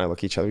my wife and I look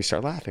at each other, we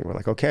start laughing. We're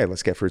like, okay,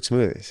 let's get fruit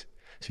smoothies.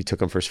 So we took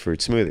them for fruit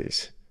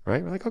smoothies,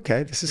 right? We're like,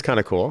 okay, this is kind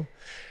of cool.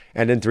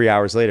 And then 3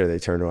 hours later, they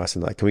turned to us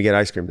and like, can we get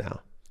ice cream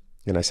now?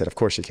 And I said, of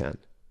course you can.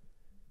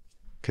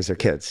 because they're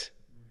kids.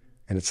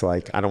 And it's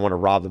like, I don't want to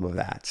rob them of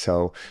that.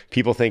 So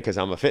people think because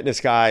I'm a fitness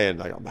guy and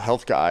like I'm a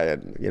health guy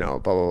and, you know,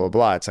 blah, blah, blah,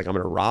 blah. It's like, I'm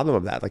going to rob them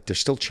of that. Like, they're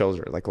still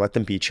children. Like, let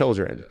them be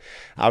children.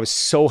 I was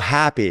so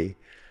happy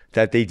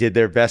that they did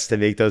their best to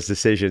make those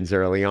decisions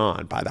early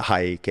on, by the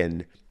hike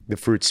and the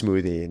fruit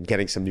smoothie and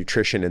getting some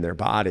nutrition in their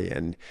body,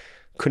 and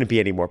couldn't be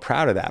any more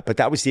proud of that. But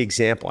that was the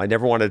example. I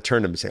never wanted to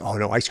turn to them and say, oh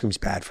no, ice cream's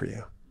bad for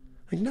you.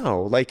 Like,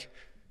 no, like,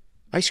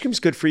 ice cream's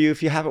good for you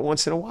if you have it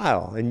once in a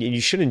while, and you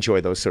should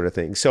enjoy those sort of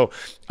things. So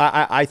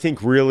I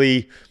think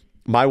really,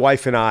 my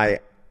wife and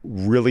I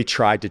really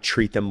tried to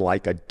treat them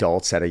like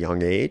adults at a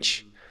young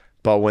age.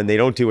 But when they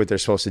don't do what they're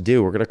supposed to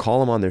do, we're going to call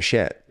them on their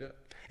shit. Yeah.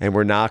 And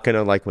we're not going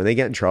to, like, when they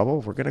get in trouble,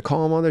 we're going to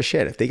call them on their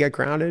shit. If they get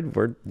grounded,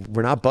 we're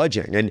not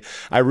budging. And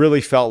I really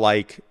felt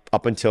like,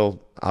 up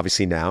until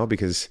obviously now,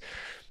 because,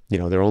 you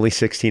know, they're only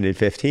 16 and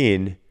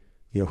 15,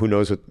 you know, who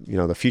knows what, you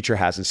know, the future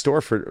has in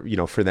store for, you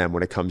know, for them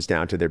when it comes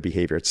down to their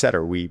behavior, et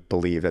cetera. We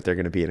believe that they're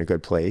going to be in a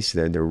good place.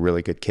 Then they're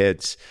really good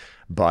kids.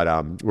 But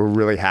we're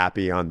really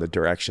happy on the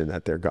direction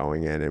that they're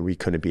going in, and we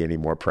couldn't be any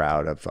more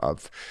proud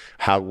of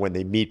how, when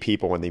they meet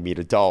people, when they meet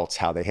adults,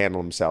 how they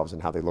handle themselves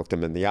and how they look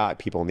them in the eye,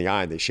 people in the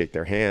eye, and they shake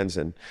their hands.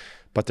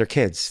 But they're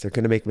kids. They're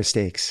going to make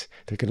mistakes.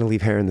 They're going to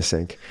leave hair in the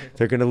sink.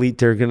 They're going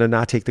to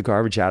not take the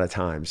garbage out at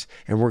times,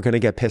 and we're going to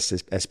get pissed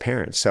as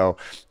parents. So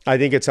I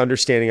think it's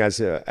understanding as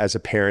a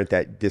parent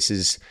that this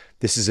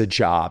is a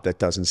job that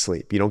doesn't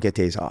sleep. You don't get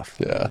days off.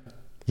 Yeah.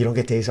 You don't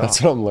get days off.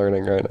 That's what I'm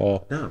learning right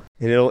now.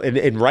 No.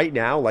 And right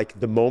now, like,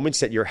 the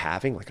moments that you're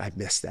having, like, I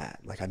miss that.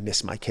 Like, I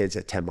miss my kids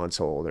at 10 months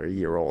old or a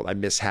year old. I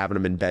miss having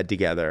them in bed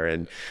together,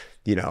 and,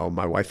 you know,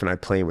 my wife and I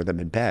playing with them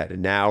in bed.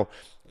 And now,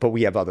 but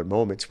we have other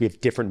moments. We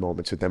have different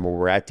moments with them when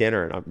we're at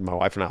dinner, and my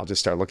wife and I will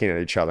just start looking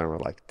at each other, and we're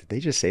like, did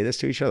they just say this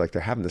to each other? Like,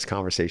 they're having this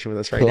conversation with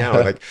us right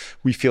now. Like,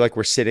 we feel like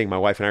my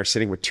wife and I are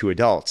sitting with two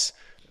adults.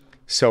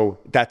 So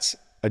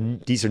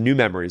these are new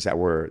memories that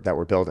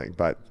we're building,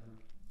 but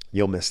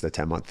you'll miss the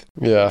 10-month.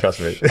 Yeah. Trust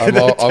me. I'm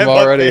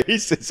already,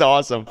 it's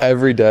awesome.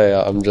 Every day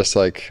I'm just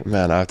like,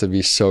 man, I have to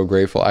be so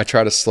grateful. I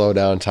try to slow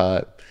down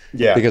time.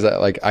 Yeah. Because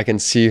I can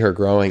see her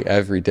growing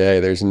every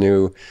day. There's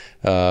new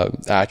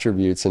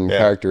attributes and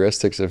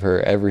characteristics of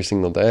her every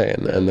single day,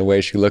 and the way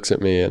she looks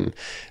at me, and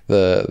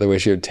the way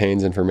she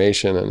obtains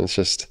information. And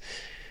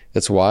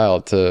it's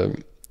wild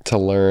to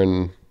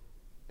learn,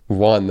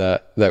 one,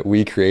 that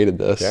we created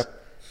this.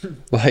 Yep.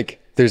 Like,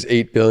 there's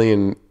 8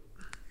 billion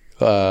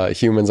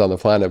humans on the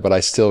planet, but I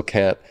still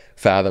can't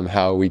fathom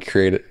how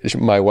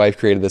my wife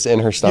created this in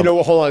her stomach. You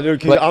know, hold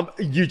on,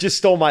 you just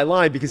stole my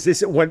line, because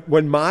this,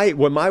 when my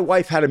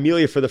wife had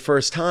Amelia for the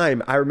first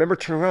time, I remember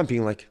turning around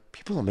being like,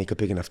 people don't make a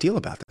big enough deal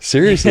about this.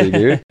 Seriously,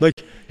 dude.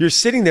 Like, you're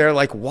sitting there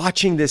like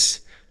watching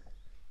this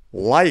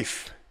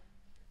life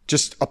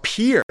just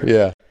appear.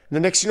 Yeah. And the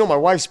next thing you know, my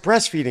wife's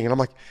breastfeeding, and I'm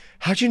like,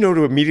 how'd you know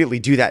to immediately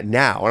do that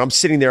now? And I'm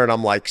sitting there and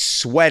I'm like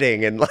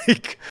sweating, and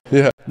like,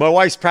 my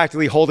wife's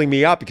practically holding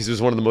me up, because it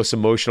was one of the most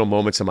emotional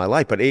moments of my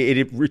life. But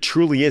it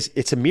truly is.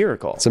 It's a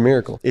miracle. It's a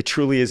miracle. It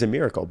truly is a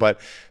miracle. But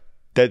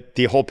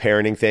the whole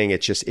parenting thing, it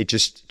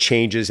just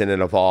changes and it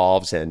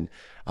evolves, and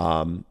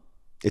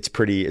it's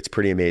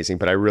pretty amazing.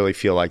 But I really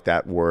feel like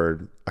that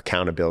word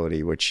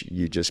accountability, which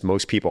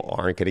most people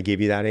aren't going to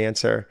give you that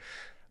answer.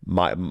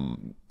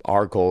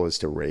 Our goal is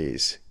to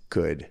raise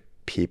good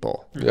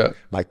people. Yeah.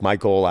 Like, my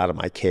goal out of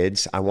my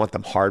kids, I want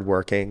them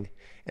hardworking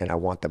and I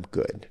want them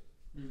good.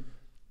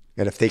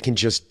 And if they can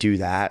just do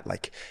that,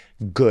 like,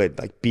 good,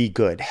 like, be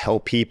good,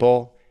 help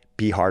people,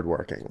 be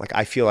hardworking. Like,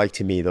 I feel like,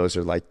 to me, those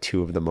are like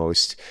two of the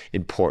most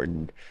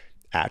important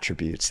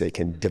attributes they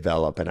can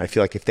develop. And I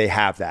feel like if they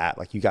have that,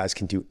 like, you guys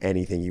can do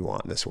anything you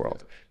want in this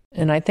world.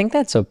 And I think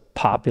that's a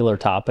popular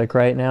topic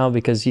right now,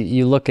 because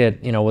you look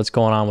at, you know, what's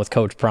going on with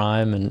Coach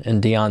Prime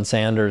and Deion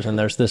Sanders, and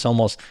there's this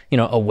almost, you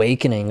know,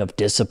 awakening of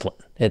discipline.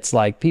 It's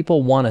like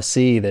people want to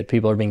see that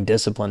people are being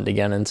disciplined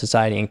again in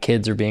society, and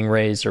kids are being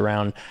raised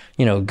around,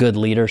 you know, good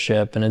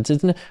leadership. And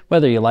it's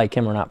whether you like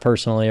him or not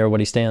personally, or what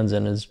he stands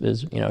in is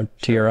you know,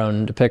 to your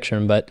own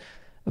depiction. But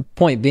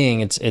point being,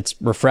 it's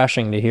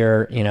refreshing to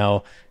hear, you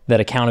know, that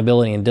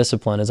accountability and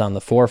discipline is on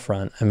the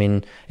forefront. I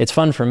mean, it's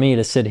fun for me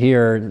to sit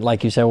here,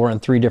 like you said, we're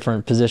in 3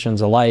 different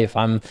positions of life.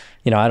 I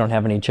don't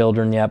have any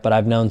children yet, but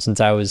I've known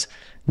since I was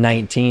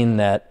 19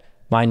 that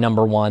my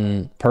number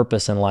one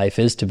purpose in life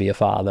is to be a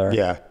father.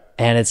 Yeah.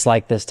 And it's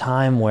like this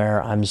time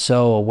where I'm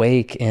so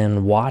awake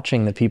in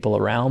watching the people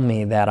around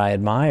me that I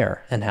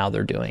admire and how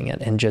they're doing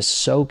it, and just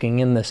soaking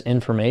in this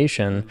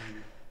information.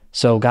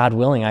 So God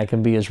willing, I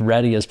can be as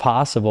ready as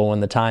possible when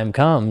the time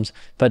comes.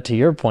 But to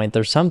your point,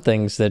 there's some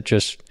things that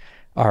just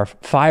are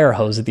fire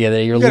hose at the end of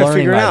the day. You're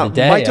learning by the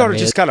day. My daughter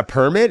just got a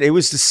permit. It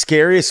was the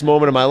scariest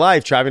moment of my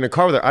life, driving a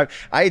car with her.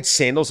 I had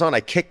sandals on. I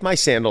kicked my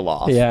sandal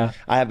off. Yeah.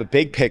 I have a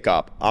big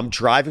pickup. I'm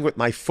driving with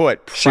my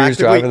foot. She was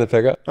driving the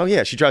pickup? Oh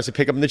yeah, she drives the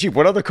pickup in the Jeep.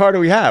 What other car do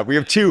we have? We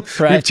have two.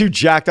 Right. We have 2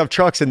 jacked up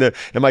trucks, and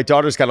my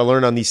daughter's got to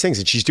learn on these things,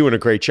 and she's doing a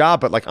great job.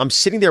 But like, I'm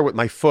sitting there with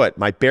my foot,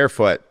 my bare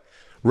foot,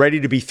 ready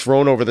to be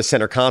thrown over the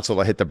center console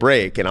to hit the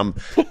brake, and I'm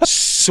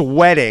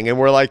sweating, and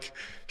we're like,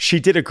 she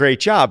did a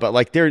great job, but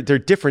like they're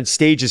different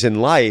stages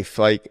in life.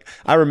 Like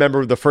I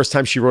remember the first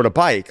time she rode a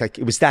bike, like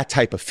it was that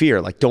type of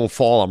fear, like don't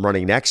fall, I'm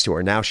running next to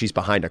her. Now she's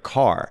behind a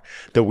car,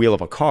 the wheel of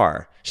a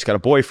car. She's got a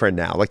boyfriend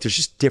now. Like there's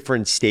just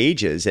different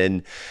stages,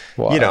 and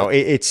Wow. you know,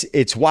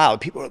 it's wild.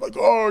 People are like,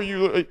 oh,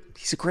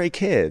 he's a great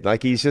kid.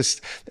 Like he's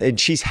just, and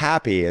she's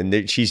happy,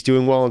 and she's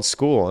doing well in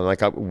school, and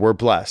like we're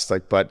blessed.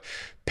 Like, but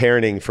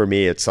parenting for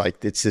me, it's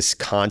like it's this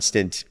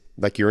constant.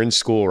 Like you're in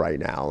school right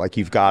now. Like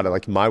you've got to,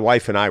 like my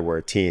wife and I were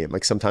a team.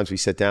 Like sometimes we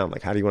sit down,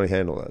 like, how do you want to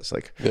handle this?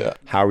 Like,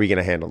 how are we going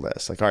to handle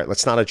this? Like, all right,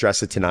 let's not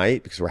address it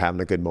tonight because we're having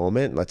a good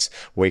moment. Let's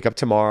wake up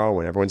tomorrow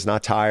when everyone's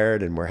not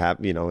tired and we're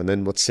happy, you know, and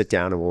then let's sit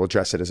down and we'll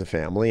address it as a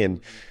family,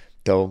 and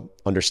they'll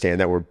understand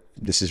that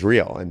this is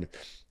real. And,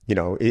 you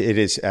know, it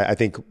is, I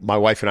think my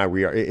wife and I,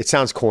 it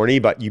sounds corny,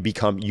 but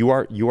you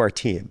are a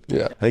team.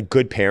 Yeah. I think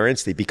good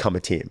parents, they become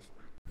a team.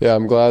 Yeah.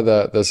 I'm glad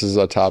that this is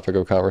a topic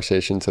of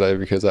conversation today,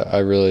 because I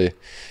really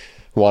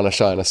want to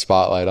shine a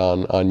spotlight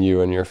on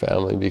you and your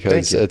family,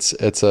 because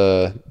it's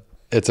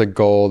a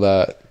goal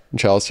that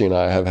Chelsea and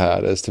I have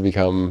had, is to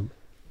become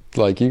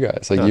like you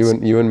guys. Like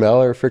you and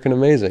Mel are freaking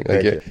amazing.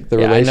 Like the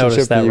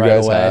relationship that you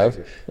guys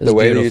have, the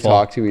way that you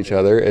talk to each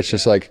other, it's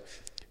just like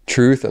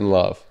truth and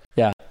love.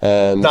 Yeah.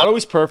 And not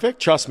always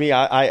perfect. Trust me.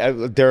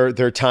 There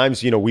are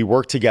times, you know, we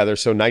work together.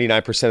 So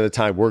 99% of the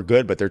time we're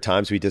good, but there are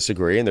times we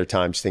disagree, and there are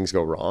times things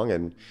go wrong,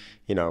 and,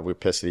 you know, we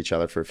piss at each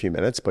other for a few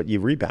minutes, but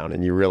you rebound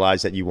and you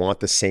realize that we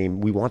want the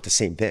same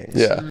things.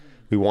 Yeah.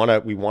 We want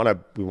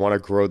to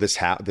grow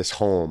this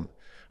home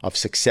of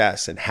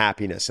success and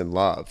happiness and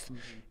love.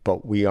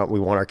 But we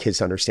want our kids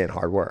to understand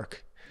hard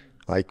work.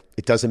 Like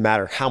it doesn't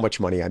matter how much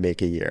money I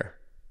make a year.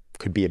 It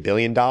could be $1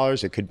 billion.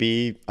 It could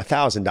be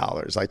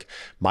 $1,000. Like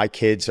my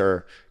kids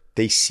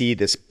they see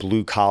this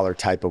blue collar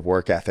type of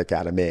work ethic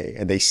out of me,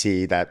 and they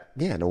see that,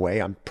 yeah, in a way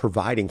I'm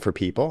providing for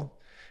people,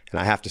 and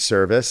I have to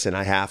service, and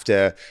I have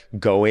to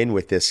go in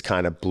with this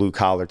kind of blue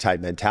collar type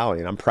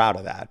mentality. And I'm proud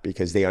of that,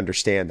 because they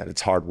understand that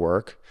it's hard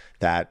work,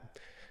 that,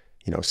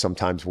 you know,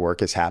 sometimes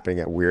work is happening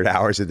at weird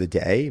hours of the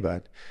day.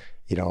 But,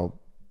 you know,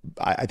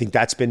 I think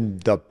that's been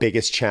the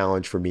biggest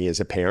challenge for me as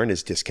a parent,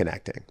 is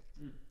disconnecting,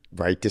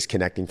 right?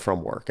 Disconnecting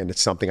from work. And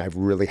it's something I've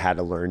really had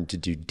to learn to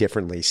do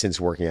differently since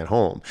working at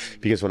home.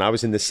 Because when I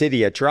was in the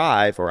city at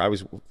Drive, or I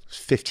was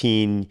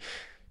 15,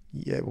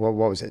 what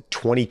was it?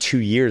 22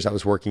 years I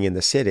was working in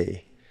the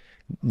city.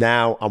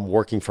 Now I'm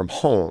working from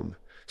home.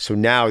 So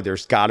now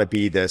there's got to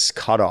be this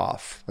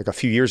cutoff. Like a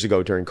few years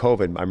ago during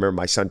COVID, I remember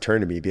my son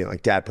turned to me being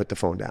like, Dad, put the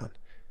phone down.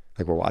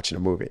 Like we're watching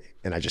a movie.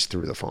 And I just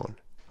threw the phone.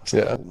 I was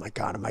like, oh my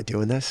God, am I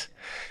doing this?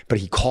 But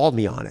he called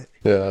me on it,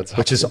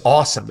 which is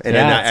awesome. And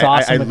it's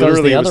awesome. I it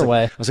goes the other was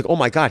way. I was like, oh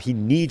my God, he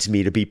needs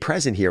me to be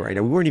present here right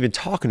now. We weren't even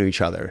talking to each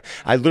other.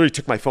 I literally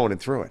took my phone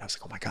and threw it. I was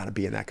like, oh my God, I'm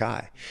being that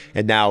guy.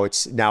 And now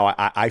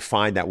I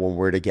find that when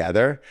we're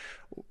together,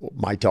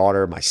 my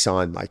daughter, my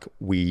son, like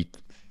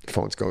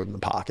phones go in the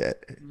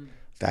pocket.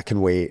 That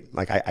can wait.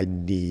 Like I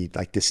need,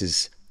 like this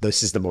is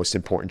the most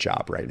important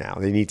job right now.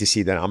 They need to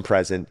see that I'm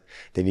present.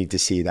 They need to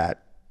see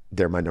that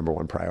they're my number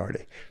one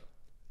priority.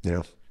 You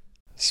know,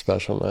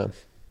 special,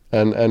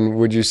 man. And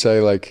would you say,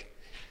 like,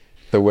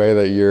 the way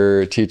that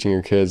you're teaching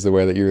your kids, the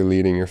way that you're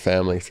leading your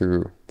family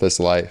through this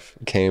life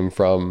came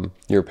from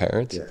your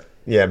parents?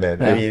 Yeah,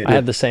 man. Yeah, I mean, I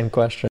had the same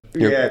question.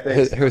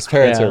 His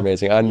parents are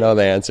amazing. I know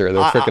the answer.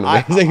 They're freaking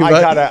amazing.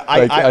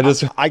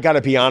 I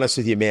gotta be honest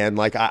with you, man.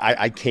 Like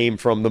I came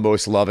from the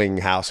most loving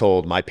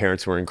household. My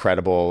parents were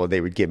incredible.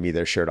 They would give me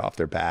their shirt off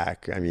their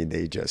back. I mean,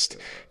 they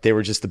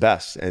were just the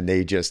best, and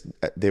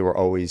they were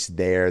always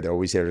there. They're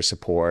always there to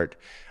support.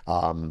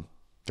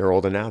 They're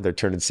older now. They're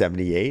turning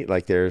 78.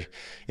 Like they're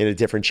in a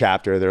different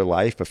chapter of their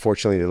life. But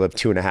fortunately, they live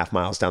 2.5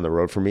 miles down the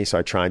road from me. So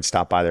I try and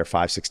stop by there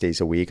 5-6 days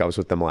a week. I was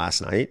with them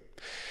last night.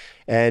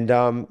 And,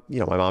 you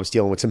know, my mom's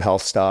dealing with some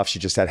health stuff. She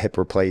just had hip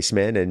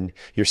replacement, and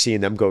you're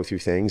seeing them go through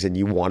things, and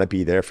you want to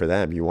be there for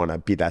them. You want to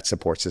be that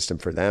support system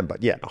for them.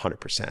 But yeah,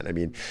 100%. I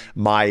mean,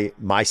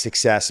 my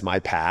success, my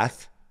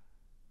path,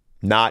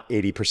 not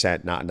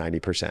 80%, not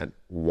 90%,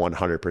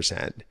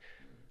 100%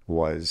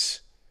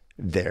 was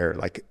there,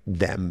 like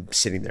them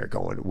sitting there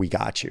going, we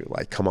got you.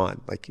 Like, come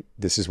on, like,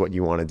 this is what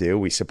you want to do.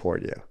 We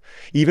support you.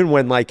 Even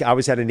when, like, I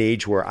was at an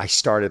age where I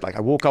started, like, I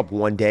woke up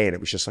one day and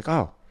it was just like,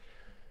 oh,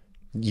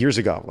 years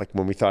ago, like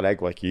when we thought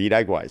like you eat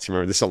egg whites.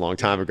 Remember, this is a long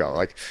time ago.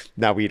 Like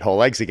now we eat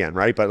whole eggs again,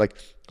 right? But like,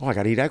 oh, I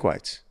got to eat egg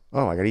whites.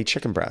 Oh, I got to eat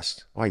chicken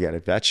breast. Oh, I got to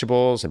eat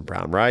vegetables and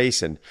brown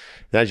rice. And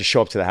then I just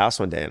show up to the house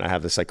one day and I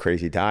have this like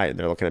crazy diet, and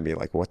they're looking at me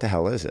like, what the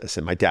hell is this?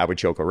 And my dad would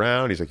joke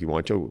around. He's like,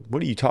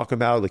 what are you talking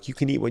about? Like, you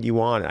can eat what you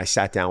want. And I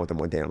sat down with them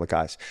one day and I'm like,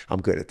 guys,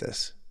 I'm good at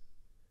this.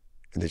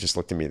 And they just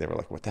looked at me and they were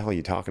like, what the hell are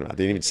you talking about?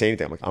 They didn't even say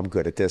anything. I'm like, I'm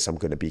good at this. I'm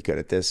going to be good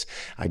at this.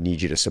 I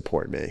need you to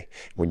support me.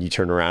 When you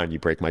turn around, you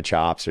break my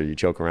chops, or you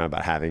joke around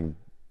about having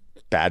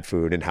bad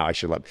food and how I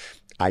should let,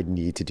 I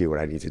need to do what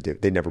I need to do.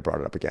 They never brought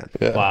it up again.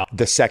 Yeah. Wow.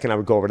 The second I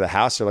would go over to the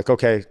house, they're like,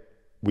 okay,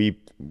 we're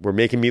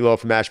making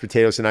meatloaf and mashed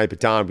potatoes tonight, but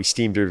Don, we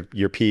steamed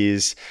your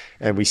peas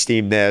and we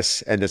steamed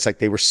this. And it's like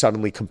they were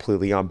suddenly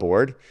completely on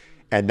board.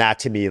 And that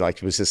to me,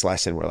 like, was this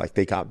lesson where like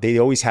they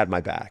always had my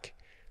back.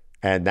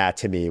 And that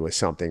to me was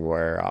something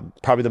where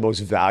probably the most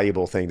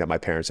valuable thing that my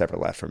parents ever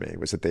left for me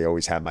was that they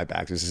always had my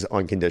back. This is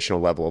unconditional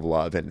level of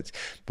love, and it's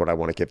what I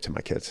want to give to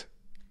my kids.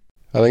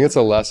 I think it's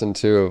a lesson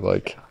too of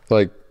like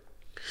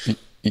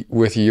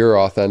with your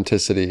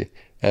authenticity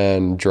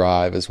and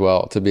drive as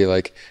well, to be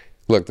like,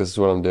 look, this is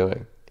what I'm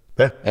doing.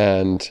 Yeah.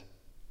 And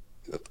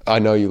I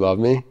know you love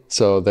me,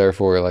 so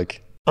therefore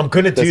like I'm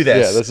gonna do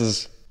this. Yeah, this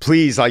is.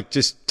 Please, like,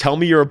 just tell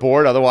me you're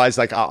aboard. Otherwise,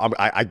 like,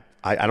 I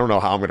don't know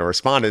how I'm going to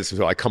respond to this.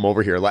 So I come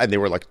over here, and they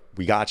were like,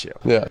 "We got you."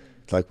 Yeah.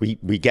 Like, we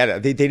get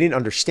it. They didn't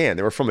understand.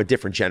 They were from a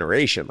different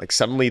generation. Like,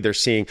 suddenly they're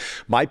seeing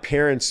my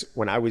parents.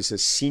 When I was a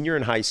senior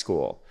in high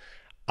school,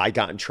 I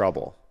got in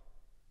trouble.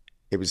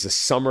 It was the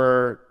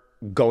summer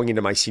going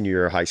into my senior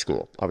year of high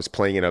school. I was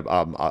playing in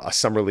a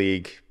summer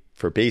league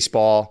for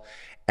baseball,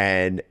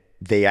 and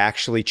they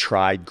actually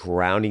tried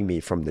grounding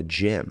me from the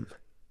gym.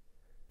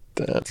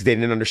 They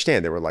didn't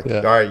understand. They were like,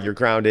 all right, you're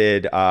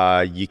grounded.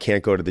 You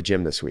can't go to the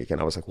gym this week. And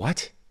I was like,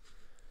 what?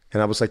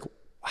 And I was like,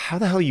 how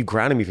the hell are you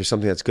grounding me for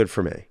something that's good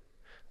for me?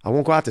 I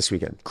won't go out this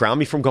weekend. Ground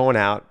me from going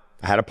out.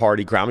 I had a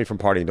party. Ground me from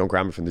partying. Don't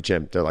ground me from the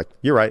gym. They're like,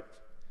 you're right.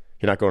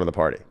 You're not going to the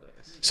party.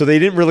 So they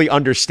didn't really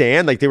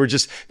understand. Like, they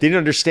didn't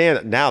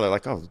understand. Now they're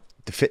like, oh,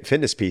 the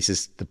fitness piece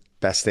is the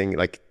best thing.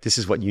 Like, this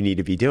is what you need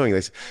to be doing.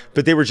 This,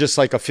 but they were just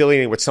like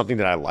affiliating with something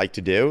that I like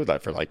to do,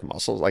 that for like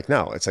muscles. Like,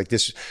 no, it's like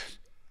this.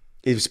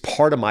 It was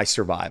part of my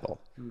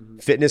survival. Mm-hmm.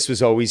 Fitness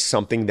was always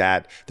something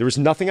that there was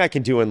nothing I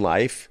can do in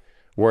life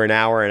where an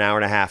hour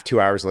and a half, 2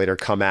 hours later,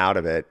 come out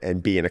of it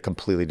and be in a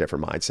completely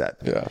different mindset.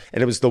 Yeah.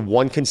 And it was the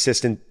one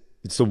consistent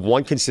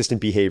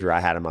behavior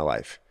I had in my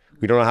life.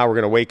 We don't know how we're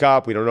going to wake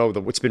up. We don't know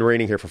it's been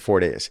raining here for 4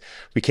 days.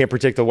 We can't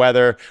predict the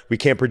weather. We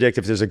can't predict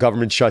if there's a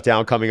government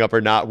shutdown coming up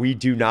or not. We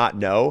do not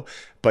know.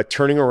 But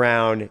turning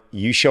around,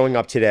 you showing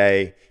up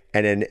today,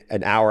 and then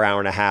an hour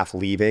and a half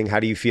leaving, how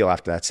do you feel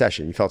after that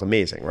session? You felt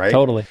amazing, right?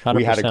 Totally. 100%.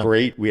 We had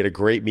a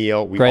great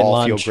meal. We great all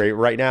lunch. feel great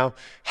right now.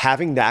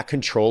 Having that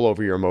control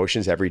over your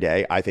emotions every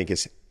day, I think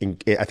it's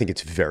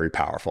very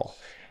powerful,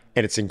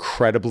 and it's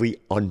incredibly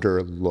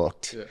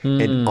underlooked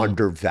and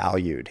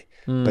undervalued.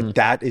 But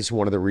that is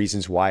one of the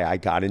reasons why I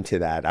got into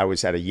that. I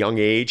was at a young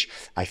age,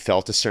 I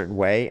felt a certain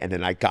way, and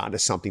then I got into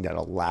something that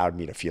allowed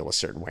me to feel a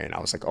certain way. And I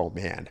was like, oh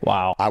man,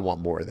 wow, I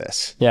want more of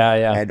this. Yeah,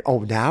 yeah. And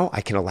now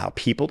I can allow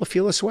people to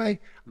feel this way.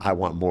 I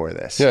want more of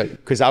this. Yeah.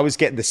 Because I was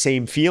getting the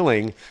same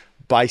feeling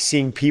by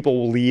seeing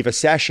people leave a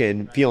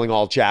session feeling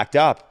all jacked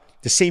up.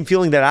 The same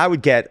feeling that I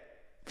would get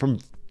from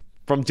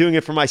doing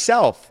it for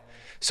myself.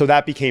 So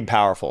that became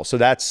powerful. So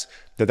that's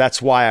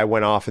why I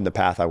went off in the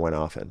path I went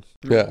off in.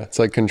 Yeah, it's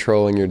like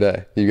controlling your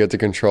day. You get to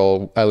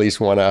control at least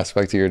one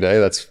aspect of your day.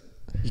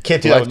 You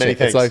can't do that with many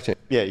things. It's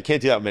life-changing. Yeah, you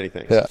can't do that with many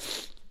things. Yeah,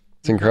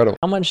 it's incredible.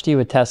 How much do you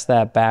attest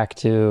that back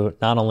to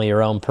not only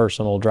your own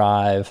personal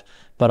drive,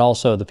 but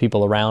also the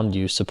people around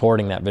you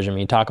supporting that vision? I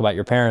mean, you talk about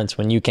your parents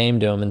when you came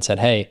to them and said,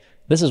 hey,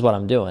 this is what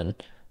I'm doing.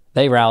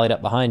 They rallied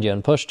up behind you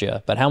and pushed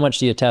you. But how much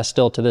do you attest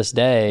still to this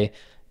day,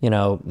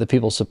 the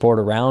people's support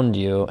around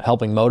you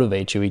helping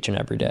motivate you each and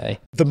every day?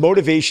 The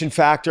motivation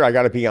factor, I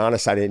got to be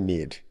honest, I didn't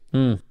need.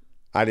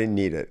 I didn't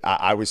need it.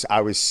 I was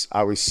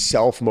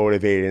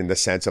self-motivated in the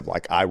sense of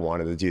like, I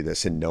wanted to do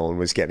this and no one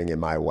was getting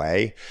in my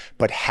way.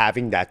 But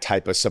having that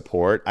type of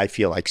support, I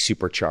feel like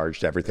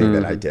supercharged everything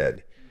that I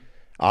did.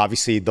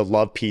 Obviously the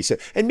love piece,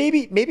 and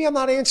maybe I'm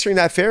not answering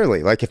that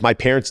fairly. Like, if my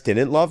parents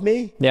didn't love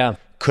me,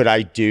 could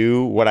I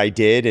do what I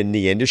did in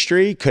the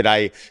industry? Could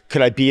I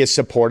be as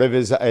supportive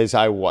as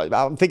I was?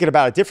 I'm thinking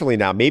about it differently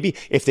now. Maybe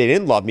if they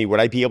didn't love me, would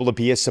I be able to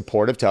be as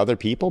supportive to other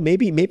people?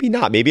 Maybe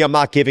not. Maybe I'm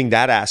not giving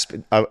that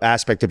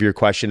aspect of your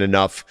question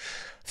enough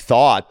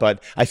thought,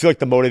 but I feel like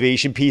the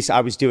motivation piece,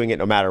 I was doing it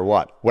no matter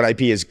what. Would I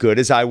be as good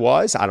as I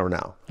was? I don't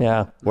know.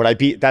 Yeah. Would I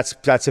be, that's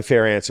a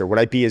fair answer. Would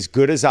I be as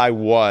good as I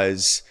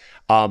was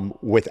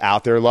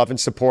without their love and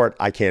support?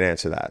 I can't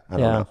answer that. I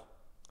don't know.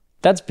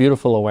 That's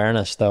beautiful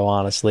awareness, though,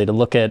 honestly, to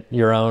look at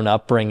your own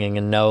upbringing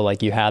and know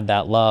like you had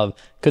that love.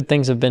 Could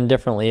things have been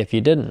differently if you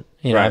didn't?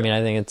 You know, Right. I mean,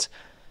 I think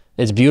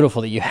it's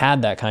beautiful that you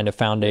had that kind of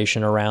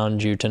foundation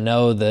around you to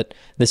know that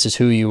this is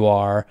who you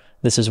are,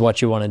 this is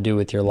what you want to do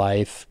with your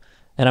life.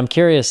 And I'm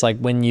curious, like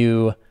when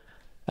you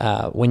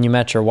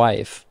met your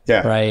wife,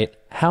 right?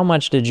 How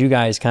much did you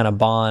guys kind of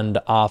bond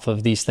off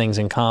of these things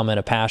in common,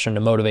 a passion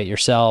to motivate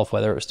yourself,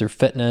 whether it was through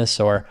fitness,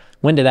 or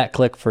when did that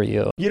click for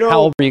you? How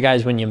old were you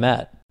guys when you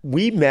met?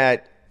 We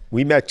met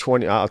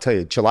I'll tell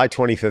you, July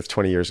 25th,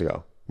 20 years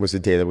ago was the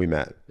day that we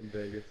met. In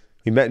Vegas.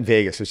 We met in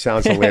Vegas, which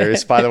sounds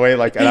hilarious, by the way.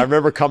 Like, and I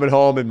remember coming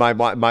home and my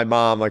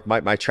mom, like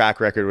my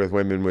track record with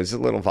women was a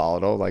little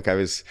volatile. Like, I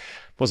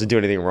wasn't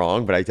doing anything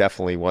wrong, but I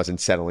definitely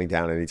wasn't settling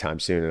down anytime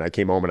soon. And I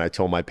came home and I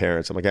told my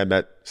parents, I'm like, I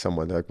met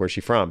someone. They're like, where's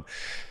she from?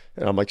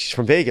 And I'm like, she's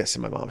from Vegas.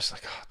 And my mom was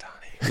like, oh, Donnie.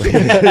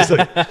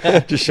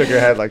 Just shook her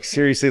head, like,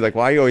 seriously, like,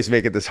 why are you always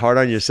making this hard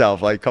on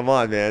yourself? Like, come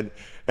on, man.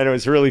 And it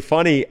was really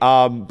funny.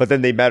 But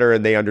then they met her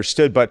and they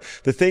understood. But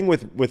the thing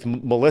with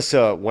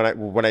Melissa,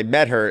 when I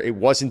met her, it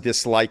wasn't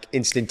this like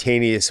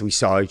instantaneous, we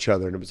saw each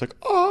other and it was like,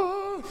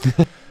 oh.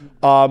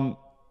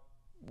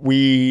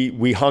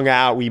 We hung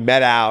out, we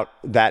met out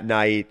that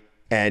night,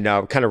 and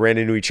kind of ran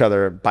into each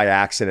other by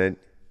accident,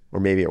 or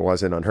maybe it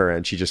wasn't on her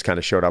end. She just kind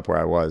of showed up where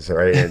I was,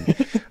 right?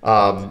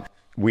 And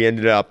we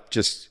ended up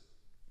just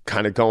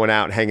kind of going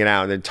out and hanging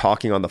out and then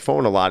talking on the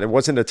phone a lot. It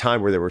wasn't a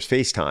time where there was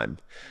FaceTime.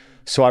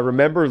 So I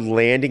remember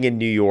landing in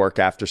New York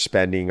after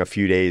spending a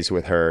few days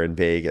with her in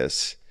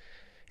Vegas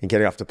and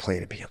getting off the plane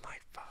and being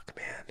like, fuck,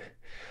 man,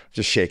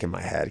 just shaking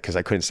my head because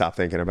I couldn't stop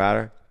thinking about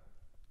her.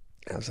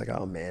 And I was like,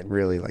 oh man,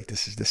 really? Like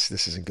this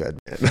isn't good,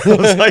 man. I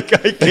was like,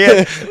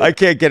 I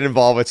can't get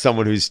involved with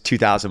someone who's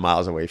 2,000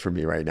 miles away from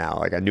me right now.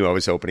 Like I knew I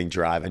was opening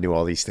drive. I knew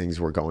all these things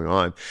were going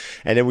on.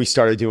 And then we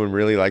started doing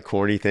really like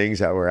corny things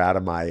that were out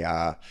of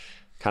my,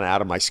 kind of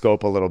out of my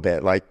scope a little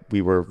bit. Like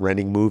we were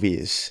renting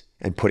movies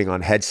and putting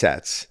on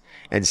headsets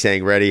and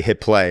saying, ready, hit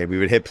play. And we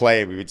would hit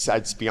play and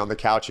I'd be on the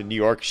couch in New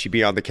York. She'd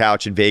be on the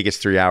couch in Vegas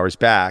 3 hours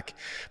back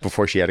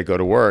before she had to go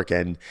to work.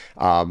 And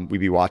we'd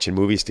be watching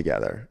movies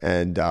together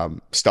and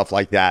stuff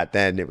like that.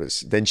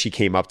 Then she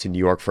came up to New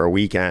York for a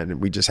weekend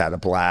and we just had a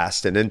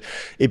blast. And then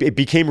it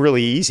became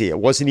really easy. It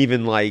wasn't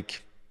even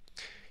like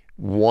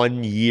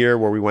 1 year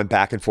where we went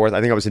back and forth. I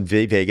think I was in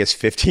Vegas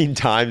 15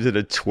 times in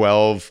a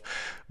 12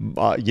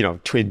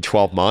 in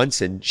 12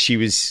 months. And she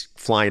was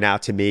flying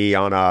out to me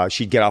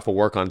she'd get off of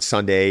work on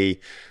Sunday.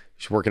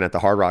 She's working at the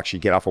Hard Rock.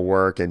 She'd get off of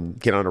work and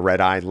get on a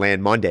red eye and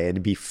land Monday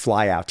and be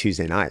fly out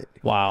Tuesday night.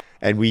 Wow.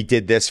 And we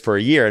did this for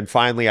a year. And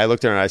finally I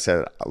looked at her and I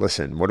said,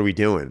 listen, what are we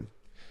doing?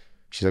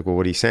 She's like, well,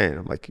 what are you saying?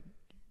 I'm like,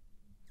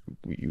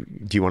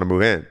 do you want to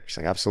move in? She's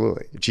like,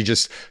 absolutely.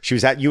 She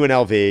was at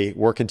UNLV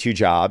working 2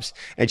 jobs.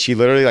 And she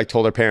literally like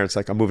told her parents,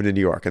 like, I'm moving to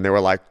New York. And they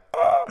were like,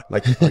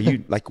 like, are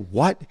you like,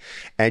 what?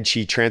 And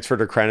she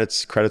transferred her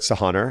credits to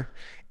Hunter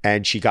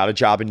and she got a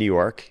job in New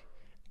York.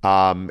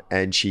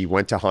 And she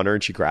went to Hunter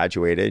and she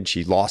graduated and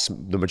she lost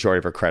the majority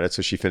of her credits.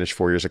 So she finished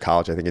 4 years of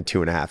college, I think in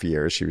 2.5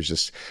 years. She was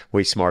just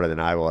way smarter than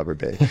I will ever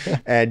be.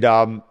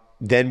 And,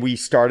 then we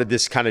started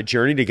this kind of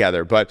journey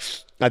together.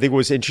 But I think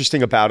what's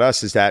interesting about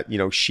us is that,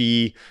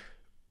 we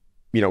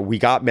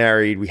got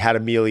married, we had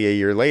Amelia a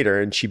year later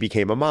and she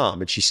became a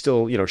mom and she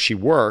still, she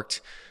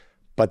worked.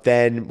 But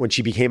then when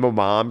she became a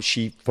mom,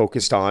 she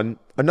focused on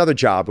another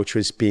job, which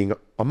was being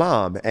a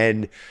mom.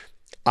 And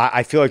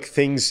I feel like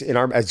things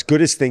as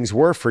good as things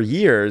were for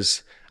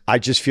years, I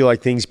just feel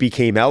like things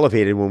became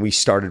elevated when we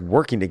started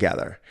working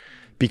together.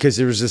 Because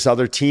there was this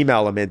other team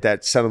element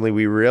that suddenly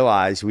we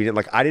realized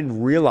I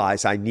didn't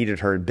realize I needed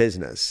her in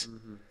business.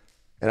 Mm-hmm.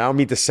 And I don't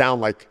mean to sound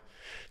like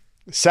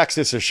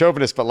sexist or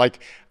chauvinist, but like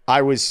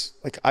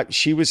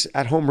she was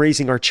at home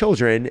raising our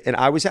children and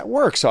I was at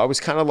work. So I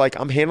was kind of like,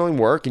 I'm handling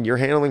work and you're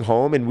handling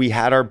home and we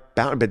had our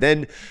bound. But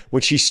then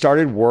when she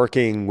started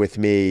working with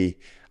me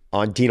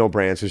on Dino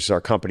Brands, which is our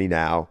company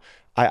now,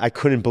 I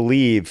couldn't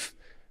believe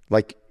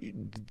like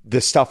the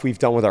stuff we've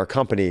done with our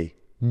company.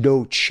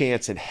 No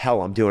chance in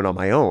hell I'm doing on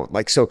my own.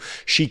 Like, so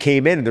she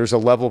came in and there's a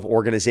level of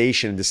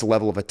organization, this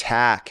level of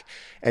attack.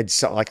 And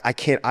so like,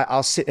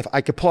 I'll sit, if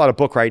I could pull out a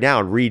book right now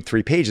and read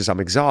 3 pages,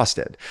 I'm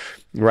exhausted,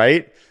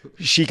 right?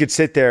 She could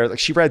sit there, like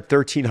she read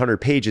 1,300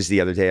 pages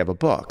the other day of a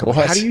book.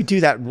 Like, how do you do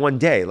that in one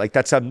day? Like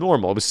that's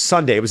abnormal. It was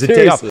Sunday. It was a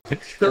Seriously. day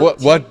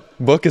off. What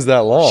book is that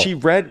long? She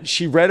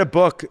read a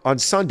book on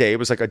Sunday. It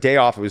was like a day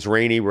off. It was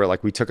rainy. Where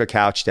like we took a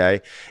couch day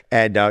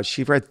and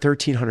she read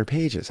 1,300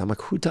 pages. I'm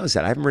like, who does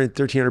that? I haven't read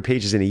 1,300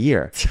 pages in a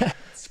year.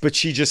 But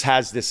she just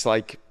has this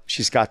like,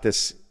 she's got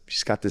this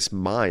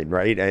mind,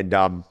 right?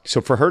 And so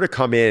for her to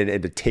come in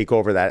and to take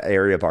over that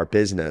area of our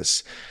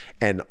business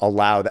and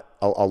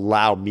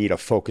allow me to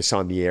focus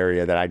on the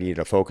area that I needed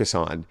to focus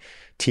on,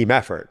 team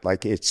effort.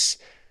 Like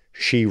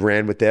she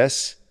ran with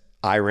this,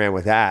 I ran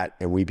with that,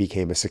 and we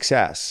became a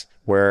success.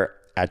 Where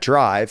at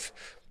Drive,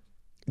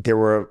 I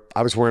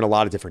was wearing a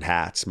lot of different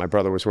hats. My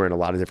brother was wearing a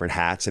lot of different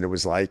hats, and it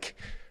was like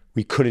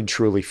we couldn't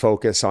truly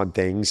focus on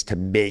things to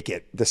make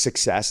it the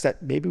success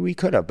that maybe we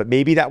could have. But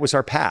maybe that was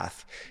our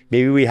path.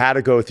 Maybe we had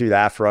to go through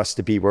that for us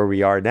to be where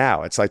we are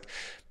now. It's like,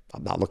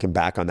 I'm not looking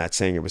back on that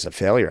saying it was a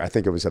failure. I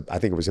think it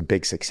was a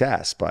big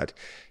success. But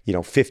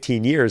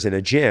 15 years in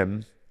a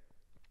gym,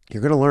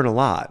 you're going to learn a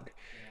lot.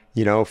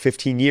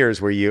 15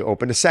 years where you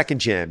open a second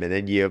gym and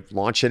then you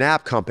launch an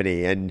app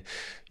company and,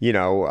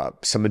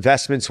 some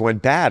investments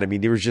went bad. I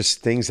mean, there were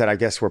just things that I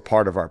guess were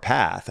part of our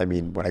path. I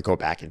mean, would I go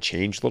back and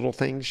change little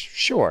things?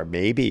 Sure,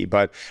 maybe.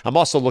 But I'm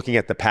also looking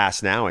at the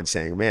past now and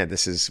saying, man,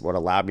 this is what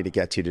allowed me to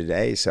get to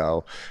today.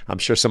 So I'm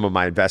sure some of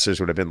my investors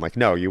would have been like,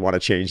 no, you want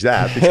to change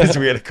that because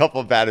we had a couple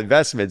of bad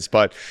investments.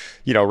 But,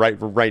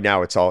 right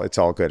now it's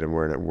all good and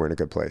we're in a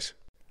good place.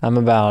 I'm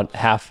about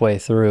halfway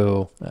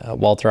through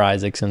Walter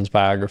Isaacson's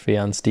biography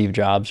on Steve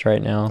Jobs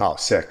right now. Oh,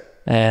 sick.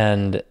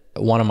 And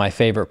one of my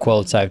favorite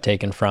quotes I've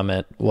taken from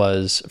it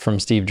was from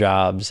Steve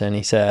Jobs. And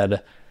he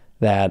said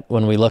that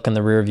when we look in the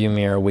rearview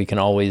mirror, we can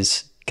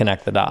always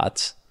connect the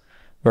dots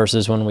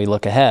versus when we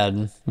look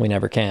ahead, we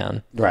never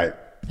can. Right.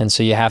 And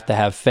so you have to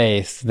have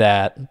faith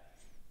that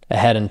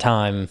ahead in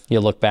time, you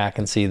look back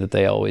and see that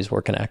they always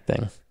were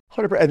connecting.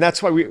 100%. And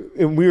that's why we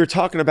were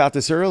talking about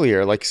this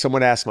earlier. Like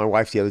someone asked my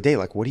wife the other day,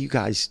 like, what do you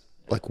guys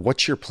like,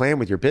 what's your plan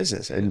with your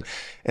business? And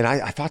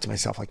I thought to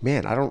myself, like,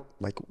 man, I don't,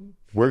 like,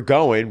 we're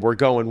going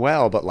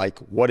well, but like,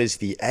 what is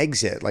the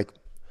exit? Like,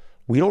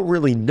 we don't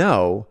really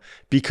know,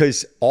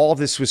 because all of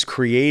this was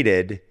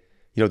created,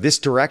 you know, this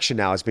direction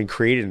now has been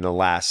created in the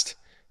last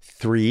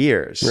 3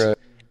 years. Right.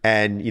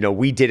 And, you know,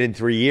 we did in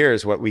 3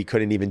 years what we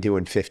couldn't even do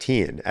in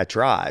 15 at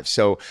Drive.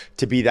 So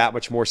to be that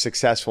much more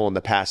successful in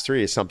the past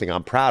 3 is something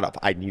I'm proud of.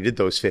 I needed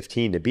those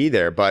 15 to be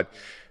there. But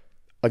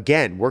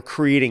again, we're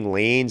creating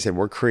lanes and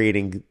we're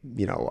creating,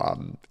 you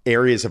know,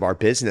 areas of our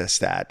business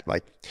that,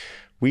 like,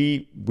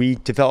 we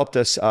developed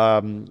us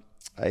an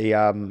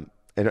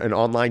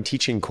online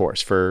teaching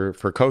course for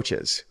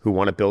coaches who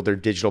want to build their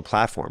digital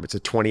platform. It's a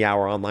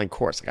 20-hour online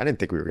course. Like, I didn't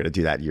think we were going to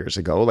do that years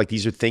ago. Like,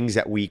 these are things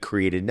that we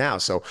created now.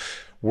 So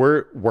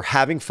we're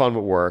having fun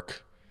with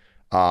work.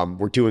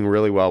 We're doing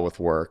really well with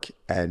work,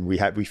 and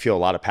we feel a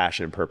lot of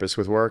passion and purpose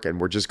with work,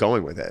 and we're just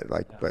going with it.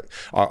 Like, but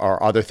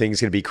are other things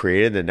going to be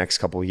created in the next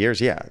couple of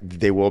years? Yeah,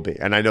 they will be.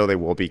 And I know they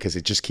will be, because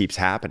it just keeps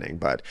happening.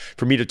 But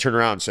for me to turn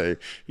around and say,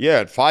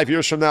 yeah, 5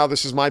 years from now,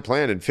 this is my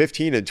plan. In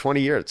 15 and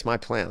 20 years, it's my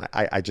plan.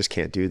 I just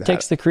can't do that. It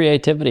takes the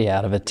creativity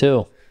out of it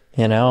too,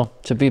 you know,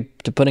 to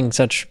putting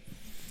such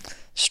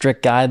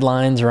strict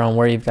guidelines around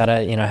where you've got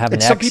to, you know, have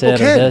an exit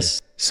or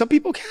this. Some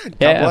people can.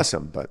 God bless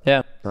them, but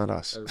not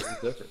us.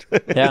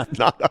 Yeah.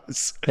 Not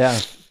us. Yeah.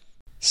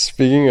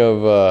 Speaking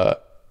of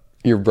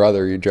your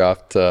brother, you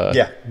dropped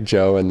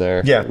Joe in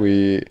there.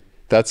 Yeah.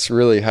 That's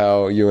really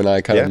how you and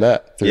I kind of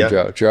met through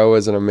Joe. Joe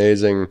was an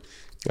amazing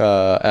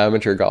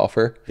amateur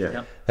golfer.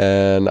 Yeah.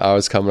 And I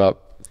was coming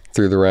up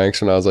through the ranks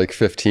when I was like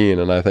 15,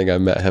 and I think I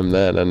met him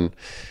then. And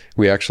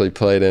we actually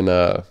played in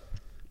a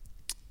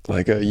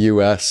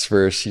US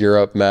versus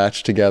Europe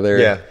match together.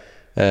 Yeah.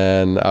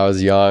 And I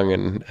was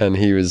young, and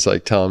he was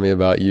like telling me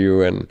about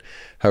you and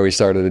how he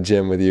started a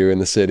gym with you in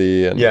the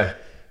city. And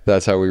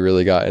that's how we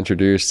really got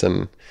introduced.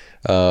 And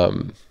I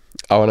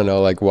want to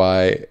know, like,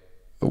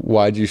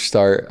 why'd you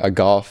start a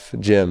golf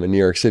gym in New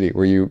York City?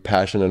 Were you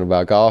passionate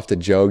about golf?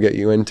 Did Joe get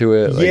you into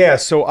it? Yeah.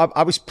 So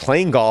I was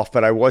playing golf,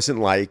 but I wasn't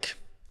a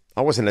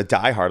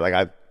diehard. Like,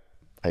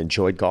 I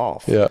enjoyed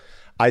golf. Yeah.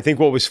 I think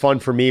what was fun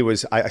for me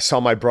was I saw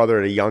my brother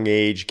at a young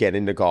age get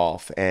into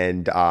golf,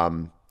 and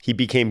he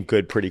became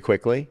good pretty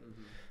quickly.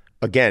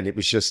 Again, it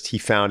was just, he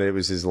found it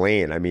was his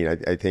lane. I mean,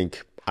 I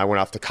think I went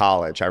off to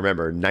college. I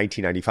remember in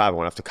 1995, I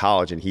went off to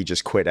college, and he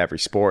just quit every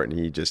sport, and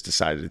he just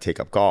decided to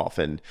take up golf.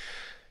 And,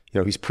 you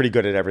know, he's pretty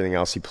good at everything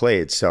else he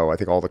played. So I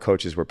think all the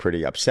coaches were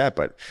pretty upset.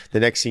 But the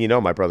next thing you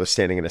know, my brother's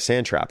standing in a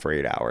sand trap for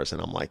 8 hours.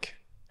 And I'm like,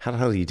 how the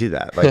hell do you do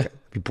that? Like, I'd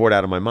be bored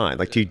out of my mind.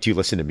 Like, do you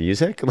listen to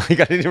music? Like,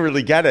 I didn't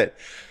really get it.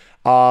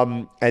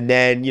 And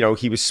then, you know,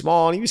 he was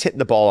small and he was hitting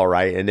the ball all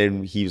right. And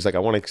then he was like, I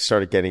want to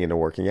start getting into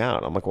working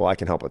out. I'm like, well, I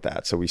can help with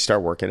that. So we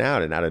start working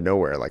out, and out of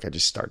nowhere, like, I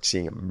just start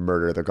seeing him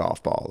murder the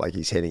golf ball. Like,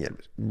 he's hitting it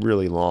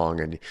really long.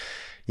 And,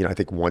 you know, I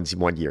think one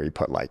year he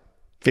put like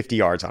 50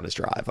 yards on his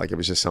drive. Like, it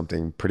was just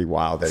something pretty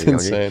wild. That's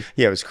insane.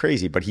 Yeah, it was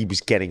crazy, but he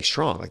was getting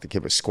strong. Like, the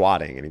kid was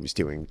squatting, and he was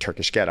doing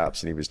Turkish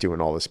get-ups, and he was doing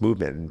all this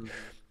movement. And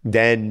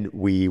then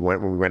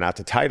when we went out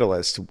to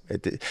Titleist,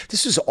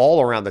 this was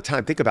all around the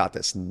time. Think about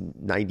this,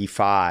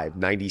 95,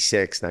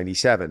 96,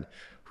 97.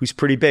 Who's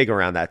pretty big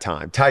around that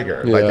time?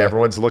 Tiger. Yeah. Like,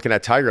 everyone's looking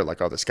at Tiger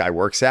like, oh, this guy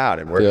works out.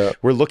 And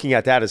we're looking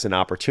at that as an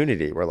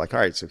opportunity. We're like,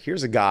 all right, so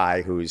here's a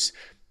guy who's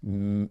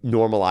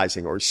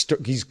normalizing, or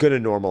he's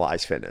going to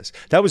normalize fitness.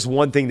 That was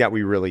one thing that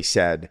we really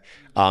said,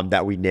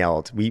 that we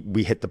nailed.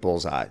 We hit the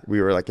bullseye. We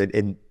were like,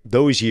 in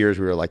those years,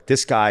 we were like,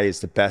 this guy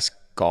is the best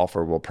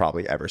golfer we'll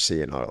probably ever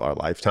see in our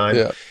lifetime.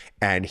 Yeah.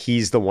 And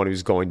he's the one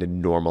who's going to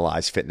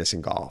normalize fitness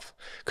in golf.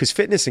 Because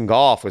fitness in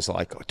golf was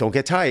like, oh, don't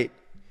get tight.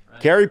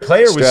 Gary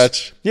Player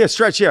was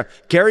stretch.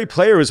 Gary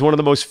Player was one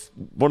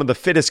of the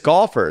fittest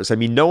golfers. I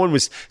mean, no one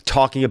was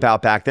talking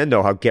about back then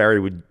though how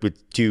Gary would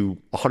do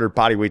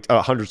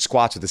 100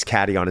 squats with his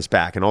caddy on his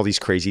back and all these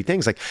crazy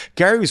things. Like,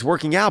 Gary was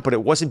working out, but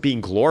it wasn't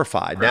being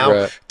glorified.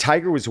 Now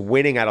Tiger was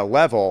winning at a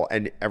level,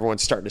 and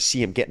everyone's starting to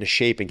see him get into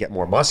shape and get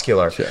more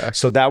muscular. Yeah.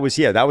 So that was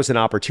an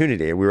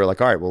opportunity. And we were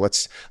like, all right, well,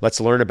 let's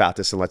learn about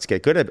this and let's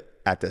get good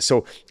at this.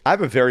 So I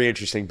have a very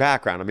interesting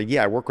background. I mean,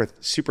 I work with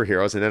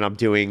superheroes, and then I'm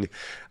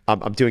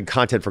doing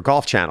content for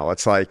Golf Channel.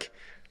 It's like,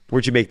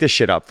 where'd you make this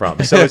shit up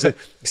from? So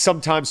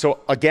sometimes, so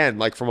again,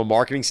 like, from a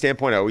marketing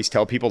standpoint, I always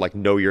tell people, like,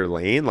 know your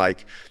lane.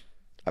 Like,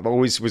 I've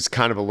always was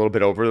kind of a little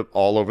bit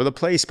all over the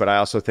place, but I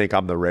also think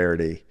I'm the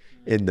rarity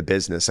in the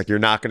business. Like, you're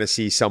not going to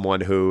see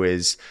someone who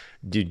is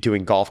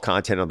doing golf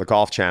content on the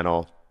Golf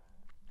Channel,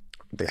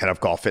 the head of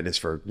Golf Fitness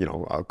for, you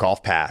know,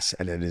 Golf Pass,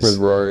 and then is with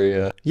Rory,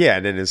 and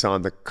then is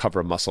on the cover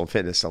of Muscle and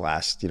Fitness the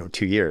last,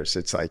 2 years.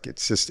 It's like,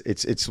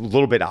 it's a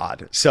little bit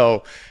odd.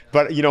 So,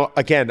 but, you know,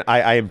 again,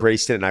 I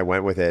embraced it and I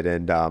went with it,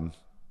 and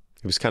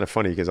it was kind of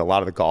funny because a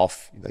lot of the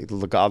golf,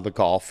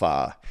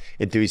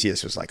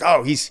 enthusiasts was like,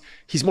 oh, he's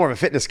more of a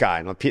fitness guy,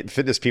 and the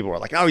fitness people were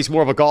like, oh, he's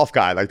more of a golf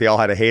guy. Like, they all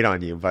had to hate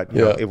on you, but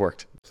you know, it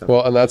worked. So.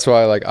 Well, and that's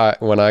why,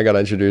 like, when I got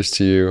introduced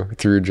to you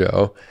through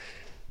Joe,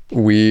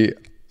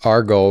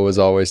 our goal was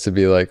always to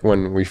be like,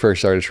 when we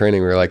first started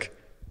training, we were like,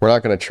 we're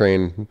not going to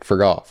train for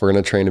golf. We're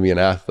going to train to be an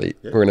athlete.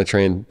 Yeah. We're going to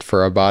train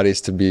for our bodies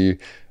to be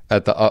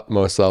at the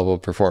utmost level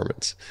of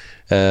performance.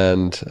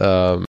 And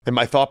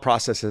my thought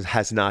process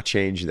has not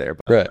changed there.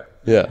 Right.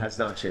 Yeah. It has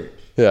not changed.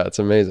 Yeah. It's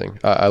amazing.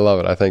 I love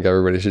it. I think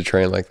everybody should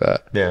train like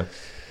that. Yeah.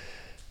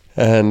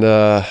 And,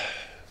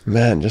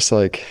 man, just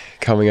like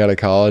coming out of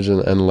college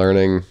and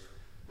learning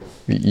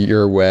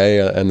your way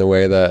and the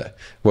way that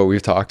what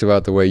we've talked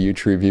about, the way you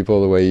treat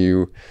people, the way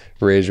you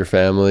raise your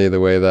family, the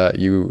way that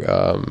you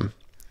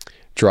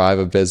drive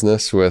a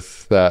business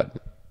with that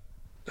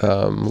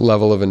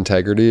level of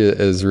integrity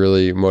is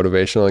really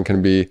motivational and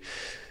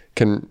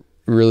can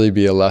really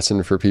be a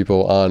lesson for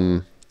people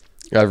on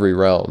every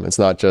realm. It's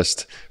not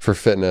just for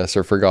fitness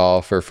or for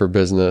golf or for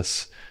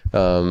business.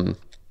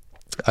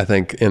 I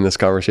think in this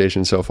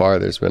conversation so far,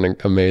 there's been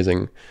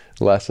amazing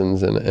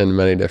lessons in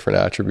many different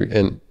attributes,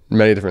 in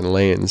many different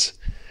lanes.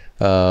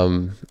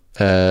 And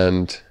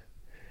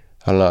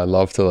I don't know, I'd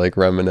love to like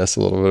reminisce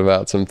a little bit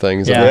about some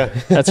things. Yeah,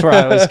 that's where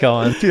I was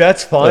going. Dude,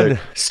 that's fun. Like,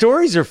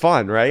 stories are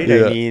fun, right?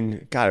 Yeah. I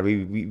mean, God,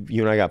 you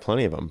and I got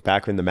plenty of them.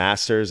 Back in the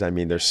Masters, I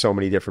mean, there's so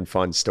many different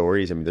fun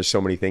stories. I mean, there's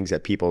so many things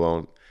that people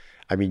don't.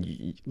 I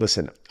mean,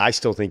 listen, I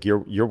still think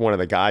you're one of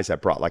the guys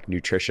that brought like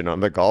nutrition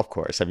on the golf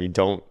course. I mean,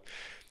 don't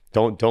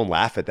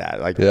laugh at that.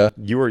 Like, yeah.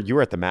 you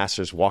were at the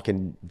Masters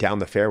walking down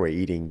the fairway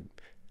eating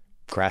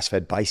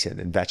grass-fed bison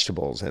and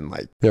vegetables and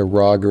like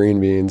raw green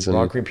beans and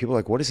raw green. People are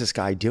like, what is this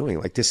guy doing?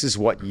 Like, this is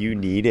what you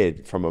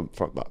needed from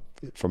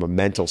a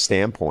mental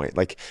standpoint.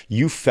 Like,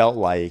 you felt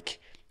like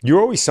you're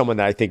always someone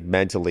that I think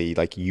mentally,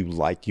 like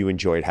you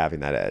enjoyed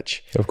having that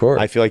edge. Of course.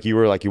 I feel like you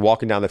were like, you're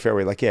walking down the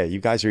fairway, like, yeah, you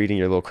guys are eating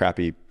your little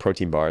crappy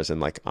protein bars and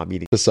like, I'm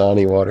eating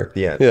Dasani water.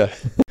 Yeah. Yeah.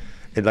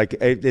 And like,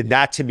 and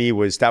that to me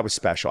was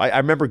special. I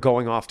remember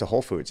going off to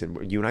Whole Foods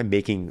and you and I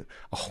making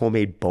a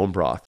homemade bone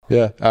broth.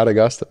 Yeah. At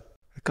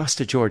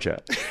Augusta,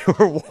 Georgia.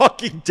 We're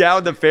walking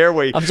down the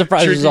fairway. I'm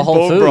surprised there's a drinking Whole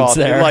bone Foods broth,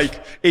 there. and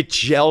like it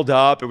gelled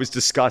up. It was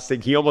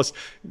disgusting. We almost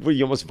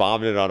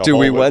vomited on a Dude, hole.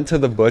 we went to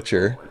the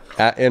butcher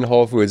in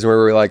Whole Foods where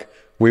we were like,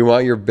 we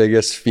want your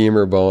biggest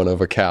femur bone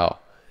of a cow.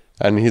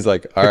 And he's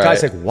like, all right. The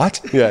guy's like,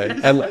 what? Yeah.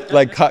 And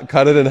like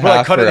cut it in half.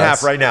 Like, cut it in for half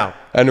us. right now.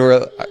 And we're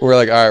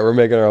like, all right, we're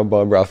making our own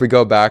bone broth. We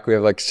go back. We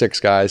have like 6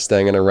 guys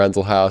staying in a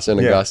rental house in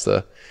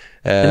Augusta.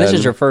 And this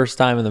is your first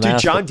time in the Dude,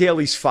 Masters. John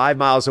Daly's 5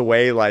 miles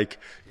away, like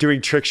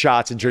doing trick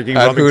shots and drinking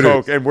rum and Hooters.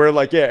 Coke. And we're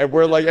like, at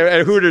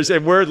Hooters.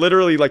 And we're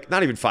literally like,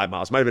 not even 5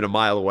 miles, might have been a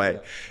mile away.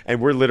 And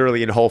we're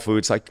literally in Whole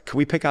Foods. Like, can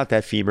we pick out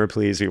that femur,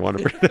 please? We want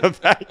to bring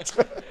it back.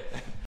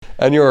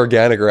 And your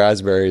organic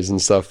raspberries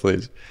and stuff,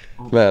 please.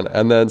 Man.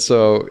 And then,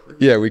 so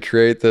yeah, we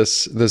create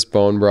this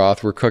bone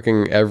broth. We're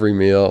cooking every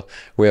meal.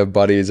 We have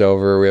buddies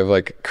over. We have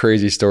like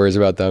crazy stories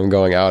about them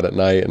going out at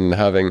night and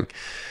having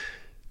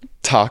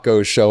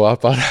tacos show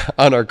up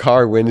on our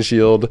car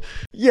windshield.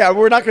 Yeah,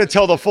 we're not going to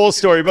tell the full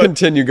story, but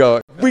Continue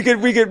going. we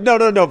could, no,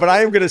 but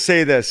I am going to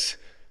say this.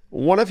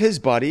 One of his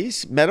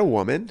buddies met a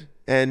woman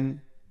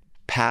and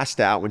passed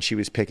out when she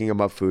was picking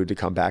him up food to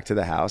come back to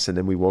the house. And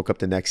then we woke up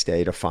the next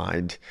day to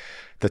find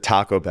the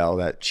Taco Bell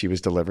that she was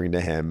delivering to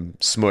him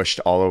smushed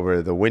all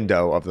over the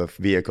window of the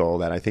vehicle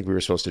that I think we were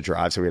supposed to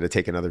drive. So we had to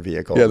take another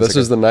vehicle. Yeah, this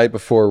was the night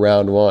before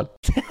round 1.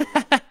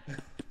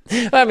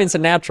 I mean, it's a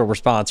natural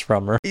response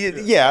from her.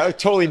 Yeah,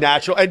 totally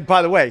natural. And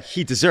by the way,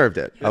 he deserved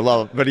it. I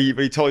love it. But he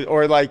totally,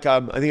 or like, I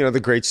think another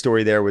great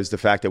story there was the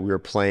fact that we were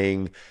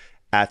playing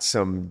at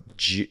some,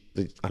 I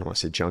don't want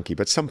to say junkie,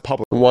 but some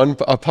public.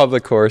 A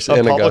public course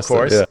in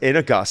Augusta. In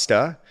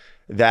Augusta.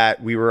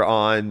 That we were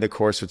on the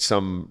course with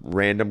some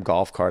random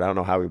golf cart. I don't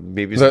know how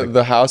maybe it was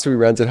The house we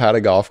rented had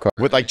a golf cart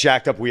with like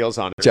jacked up wheels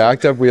on it.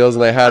 Jacked up wheels,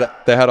 and they had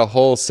a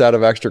whole set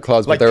of extra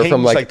clubs, Like but they were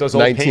from pings, like like those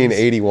old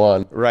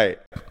 1981. Right.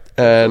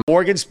 And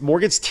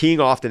Morgan's teeing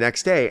off the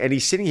next day, and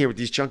he's sitting here with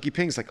these junky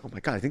pings, like, oh my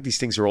God, I think these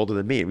things are older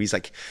than me. And he's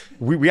like,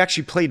 we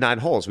actually played 9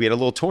 holes. We had a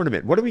little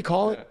tournament. What do we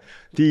call it?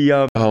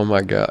 The oh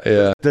my God,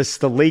 yeah,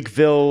 the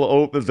Lakeville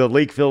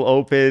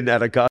Open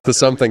at Augusta. the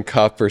something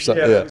cup or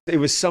something. Yeah. It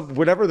was some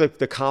whatever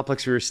the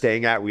complex we were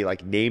staying at. We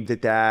like named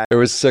it that. There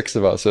was 6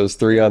 of us. So it was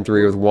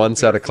 3-on-3 with 1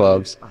 set of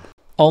clubs.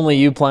 Only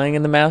you playing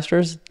in the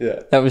Masters? Yeah.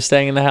 That was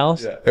staying in the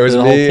house? Yeah. It was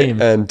the me whole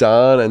team. and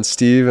Don and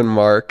Steve and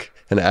Mark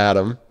and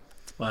Adam.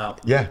 Wow.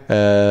 Yeah.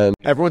 And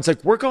Everyone's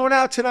like, we're going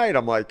out tonight.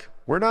 I'm like,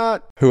 we're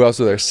not. who else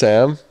was there?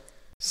 Sam.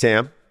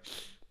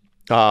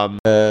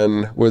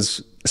 And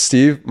was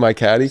Steve, my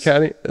caddy,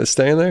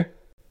 staying there?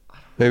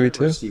 Maybe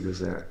too. Steve was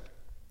there.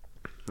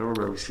 I don't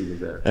remember Steve was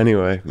there.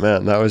 Anyway,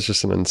 man, that was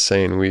just an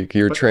insane week.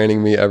 You were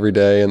training me every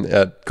day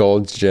at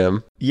Gold's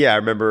Gym. Yeah, I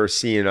remember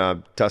seeing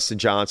Dustin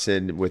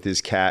Johnson with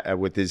his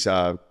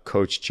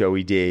coach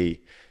Joey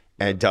D,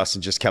 and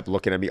Dustin just kept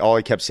looking at me. All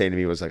he kept saying to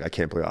me was like, "I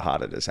can't believe how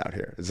hot it is out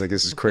here." It's like,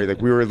 this is crazy.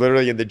 Like, we were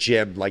literally in the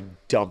gym, like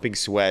dumping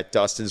sweat.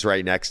 Dustin's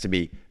right next to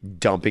me,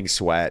 dumping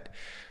sweat.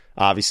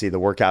 Obviously, the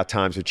workout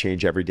times would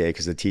change every day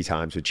because the tee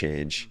times would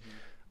change.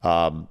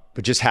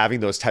 But just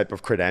having those type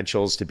of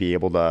credentials to be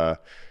able to,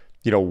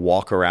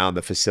 walk around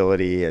the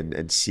facility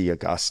and see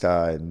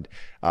Augusta, and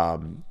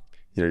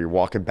you're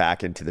walking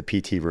back into the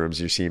PT rooms,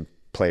 you're seeing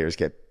players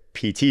get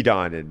PT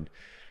done, and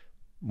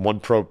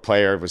one pro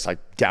player was like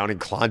down in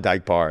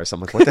Klondike bars.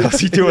 I'm like, what the hell is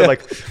he doing?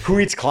 Like, who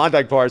eats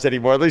Klondike bars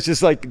anymore? There's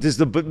just like, just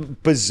the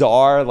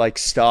bizarre like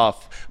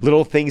stuff,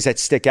 little things that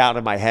stick out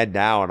in my head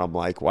now. And I'm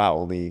like,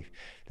 wow,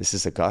 this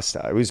is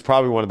Augusta. It was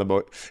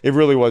probably it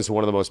really was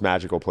one of the most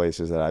magical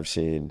places that I've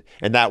seen.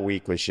 And that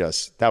week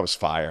was that was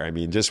fire. I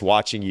mean, just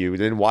watching you,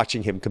 then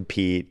watching him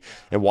compete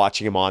and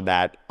watching him on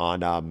that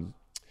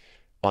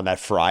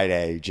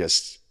Friday,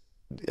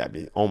 I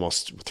mean,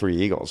 almost 3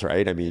 eagles,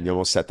 right? I mean, you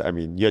almost set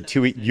you had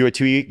two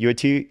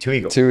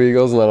eagles. 2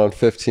 eagles, and then on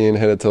 15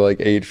 hit it to like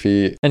 8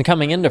 feet. And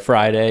coming into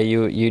Friday,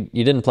 you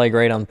didn't play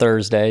great on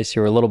Thursday, so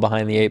you were a little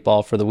behind the 8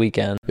 ball for the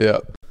weekend. Yeah.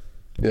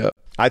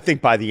 I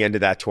think by the end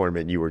of that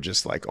tournament, you were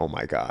just like, oh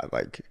my God,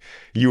 like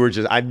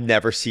I've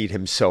never seen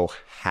him so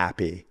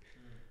happy.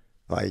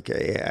 Like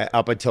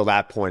up until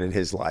that point in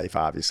his life,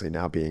 obviously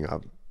now being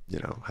a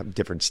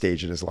different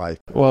stage in his life.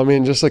 Well, I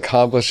mean, just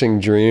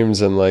accomplishing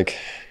dreams, and like,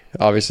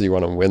 obviously you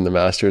want to win the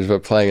Masters,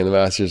 but playing in the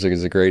Masters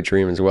is a great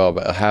dream as well.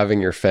 But having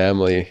your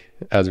family,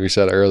 as we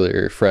said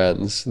earlier,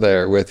 friends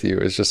there with you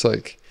is just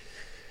like,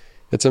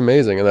 it's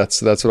amazing. And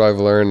that's what I've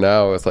learned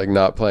now with like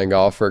not playing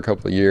golf for a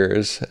couple of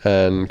years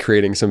and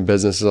creating some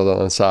businesses on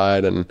the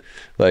side, and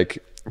like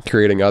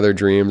creating other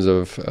dreams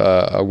of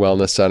a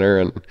wellness center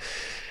and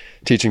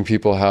teaching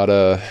people how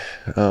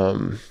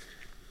to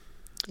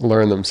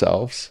learn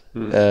themselves.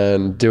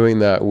 And doing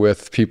that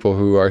with people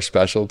who are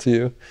special to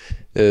you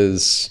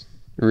is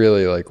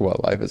really like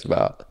what life is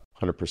about.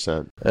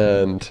 100%.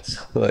 And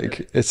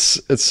like,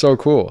 it's so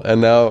cool.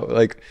 And now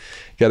like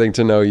getting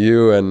to know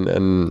you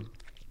and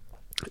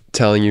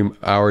telling you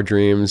our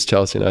dreams,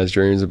 Chelsea and I's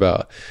dreams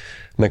about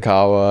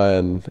Nakawa,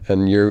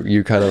 and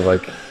you kind of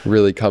like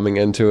really coming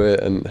into it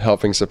and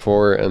helping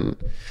support and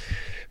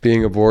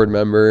being a board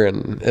member,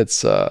 and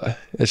it's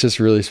just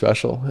really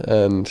special.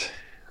 And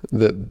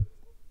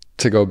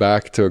to go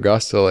back to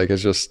Augusta, like,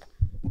 it's just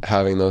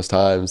having those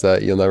times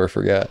that you'll never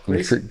forget.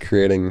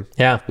 Creating.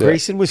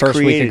 Grayson was First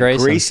created.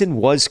 Grayson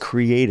was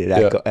created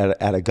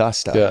at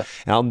Augusta. Yeah.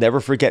 And I'll never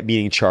forget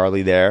meeting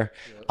Charlie there.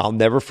 I'll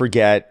never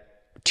forget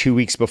 2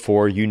 weeks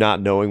before, you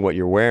not knowing what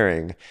you're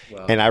wearing.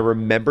 Wow. And I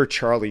remember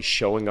Charlie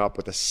showing up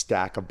with a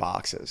stack of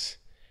boxes,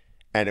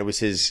 and it was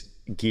his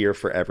gear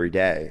for every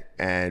day.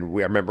 And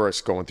I remember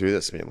us going through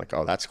this being like,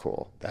 oh, that's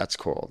cool. That's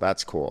cool.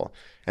 That's cool.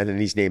 And then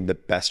he's named the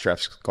best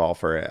dressed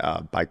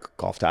golfer by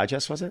Golf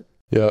Digest, was it?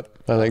 Yeah,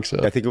 I think so.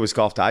 I think it was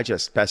Golf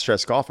Digest, best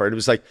dressed golfer. And it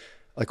was like,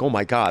 oh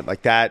my God,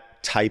 like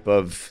that type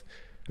of,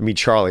 I mean,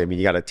 Charlie, I mean,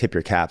 you got to tip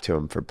your cap to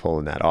him for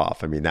pulling that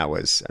off. I mean,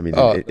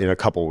 in a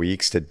couple of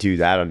weeks to do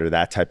that under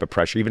that type of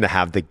pressure, even to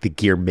have the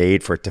gear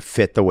made for it to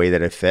fit the way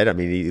that it fit. I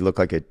mean, he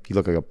looked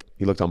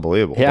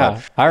unbelievable. Yeah.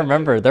 But I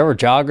remember there were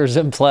joggers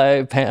in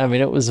play. I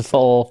mean, it was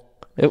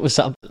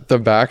something. The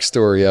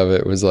backstory of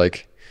it was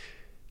like,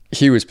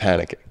 he was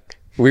panicking.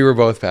 We were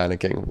both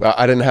panicking.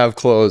 I didn't have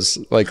clothes,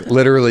 like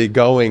literally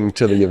going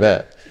to the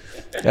event.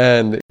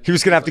 And he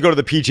was going to have to go to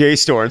the PGA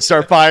store and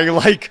start buying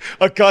like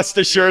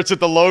Augusta shirts with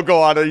the logo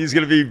on it. He's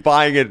going to be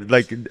buying it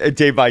like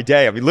day by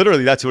day. I mean,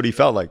 literally, that's what he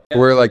felt like.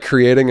 We're like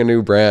creating a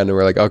new brand, and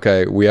we're like,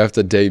 okay, we have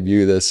to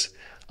debut this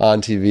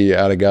on TV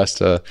at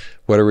Augusta.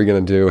 What are we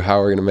going to do?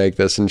 How are we going to make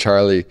this? And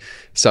Charlie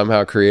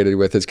somehow created,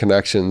 with his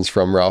connections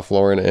from Ralph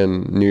Lauren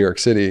in New York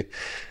City,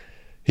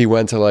 he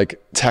went to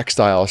like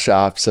textile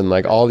shops and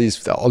like all these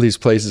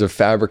places of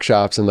fabric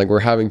shops, and like we're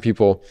having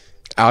people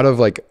out of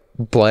like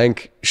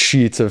blank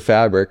sheets of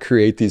fabric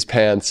create these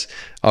pants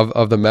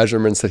of the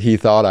measurements that he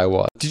thought I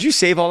was. Did you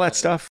save all that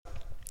stuff?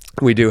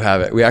 We do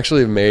have it. We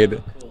actually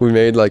made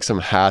like some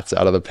hats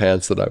out of the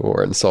pants that I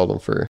wore and sold them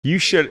for. You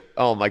should,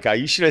 oh my God,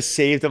 you should have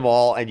saved them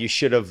all, and you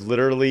should have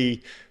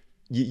literally,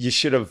 you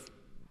should have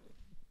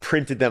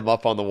printed them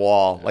up on the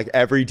wall like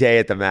every day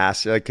at the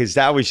Master, like, because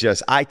that was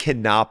just, I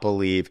cannot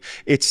believe,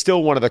 it's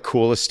still one of the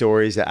coolest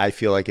stories that I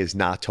feel like is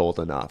not told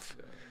enough.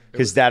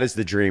 Because that is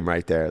the dream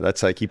right there.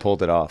 That's like, he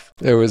pulled it off.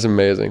 It was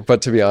amazing.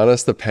 But to be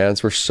honest, the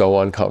pants were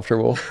so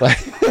uncomfortable.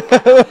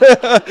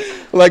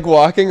 Like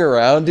walking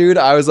around, dude,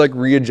 I was like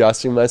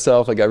readjusting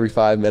myself like every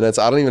 5 minutes.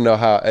 I don't even know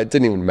how, it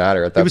didn't even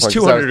matter at that point. It was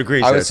 200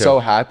 degrees. I was so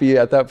happy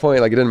at that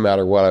point. Like, it didn't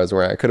matter what I was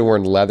wearing. I could have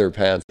worn leather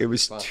pants. It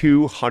was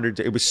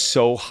 200. It was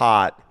so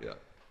hot. Yeah.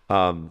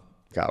 God,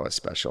 it was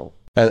special.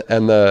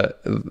 And the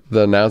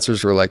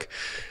announcers were like,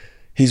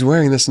 he's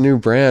wearing this new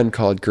brand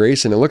called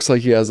Grayson. It looks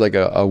like he has like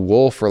a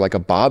wolf or like a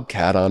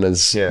bobcat on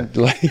his. Yeah.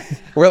 Like,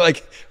 we're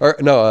like, or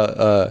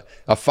no,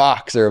 a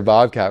fox or a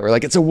bobcat. We're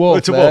like, it's a wolf,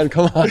 it's a man. Wolf.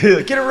 Come on,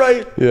 get it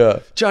right. Yeah,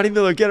 Johnny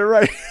Miller, get it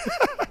right.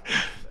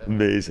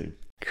 Amazing,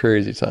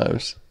 crazy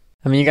times.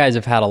 I mean, you guys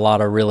have had a lot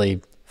of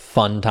really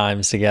fun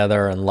times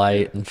together and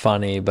light and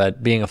funny,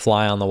 but being a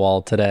fly on the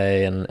wall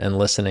today and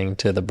listening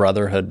to the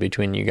brotherhood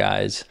between you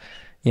guys,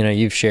 you know,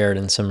 you've shared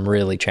in some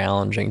really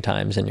challenging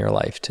times in your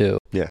life too.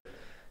 Yeah.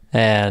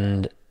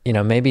 And, you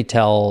know, maybe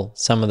tell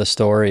some of the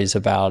stories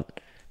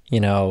about, you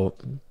know,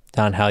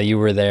 Don, how you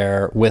were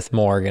there with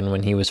Morgan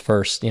when he was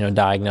first, you know,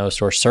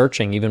 diagnosed, or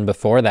searching even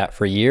before that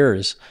for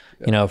years,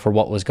 you know, for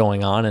what was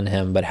going on in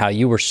him, but how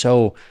you were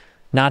so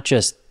not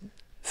just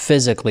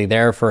physically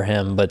there for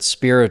him, but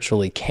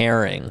spiritually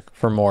caring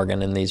for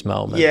Morgan in these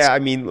moments. Yeah, I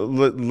mean,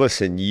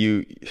 listen,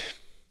 you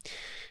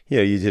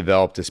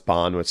develop this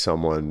bond with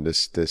someone,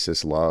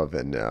 this love,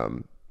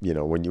 and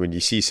when you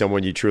see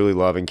someone you truly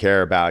love and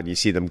care about, and you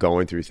see them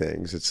going through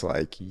things, it's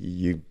like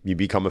you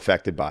become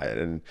affected by it.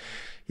 And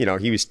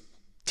he was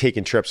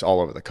taking trips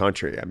all over the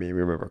country. I mean,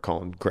 we remember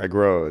calling Greg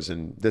Rose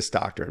and this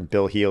doctor and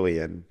Bill Healy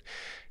and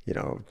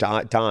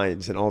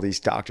Dines and all these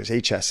doctors,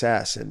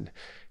 HSS, and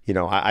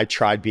I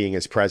tried being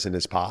as present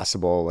as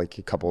possible. Like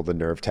a couple of the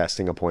nerve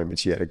testing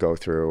appointments you had to go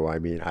through. I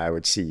mean, I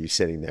would see you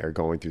sitting there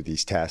going through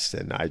these tests,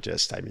 and I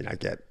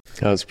get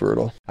That's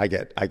brutal. I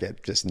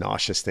get just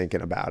nauseous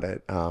thinking about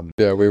it.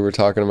 Yeah, we were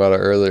talking about it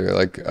earlier.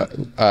 Like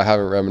I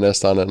haven't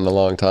reminisced on it in a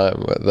long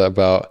time, but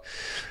about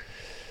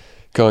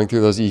going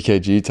through those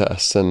EKG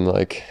tests and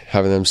like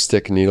having them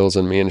stick needles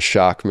in me and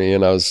shock me,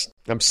 and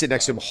I'm sitting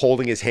next to him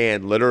holding his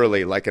hand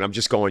literally, like, and I'm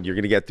just going, you're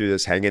going to get through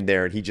this, hang in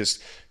there. And he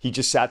just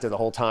sat there the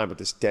whole time with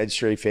this dead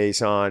straight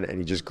face on, and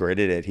he just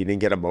gritted it. He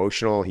didn't get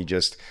emotional.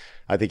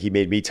 I think he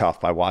made me tough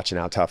by watching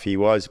how tough he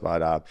was.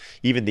 But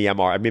even the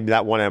MRI, I mean,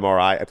 that one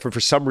MRI, for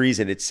some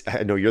reason,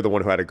 I know you're the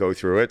one who had to go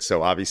through it.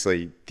 So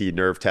obviously the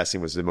nerve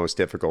testing was the most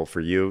difficult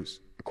for you,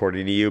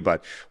 according to you.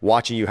 But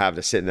watching you have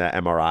to sit in that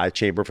MRI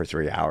chamber for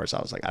 3 hours,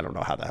 I was like, I don't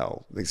know how the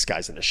hell this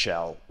guy's in a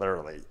shell,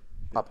 literally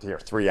up to here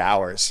 3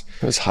 hours.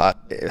 It was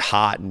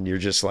hot. And you're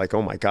just like,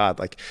 oh my God,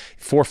 like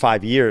 4 or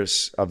 5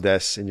 years of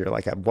this. And you're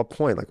like, at what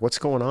point, like, what's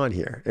going on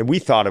here? And we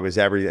thought it was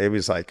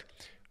like,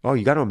 oh,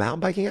 you got into a mountain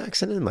biking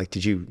accident? Like,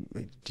 did you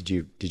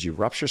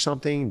rupture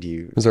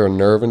something? Was there a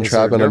nerve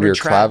entrapment under your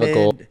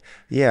clavicle?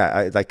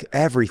 Yeah. Like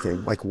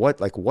everything, like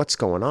what's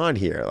going on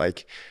here?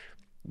 Like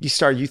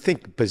you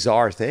think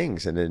bizarre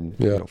things, and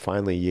then,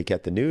 finally you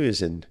get the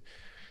news, and,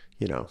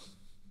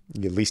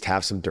 you at least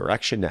have some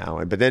direction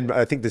now. But then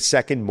I think the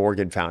second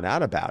Morgan found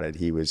out about it,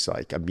 he was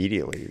like,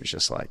 immediately, he was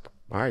just like,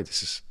 all right,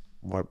 this is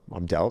what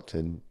I'm dealt,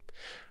 and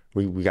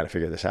we got to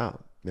figure this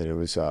out. And it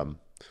was,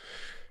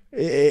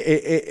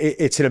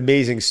 it's an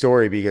amazing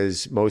story,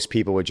 because most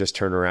people would just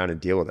turn around and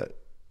deal with it.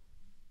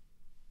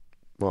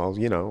 Well,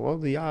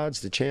 the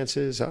odds, the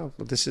chances,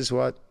 this is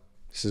what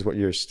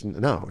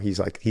no,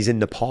 he's in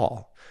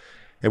Nepal.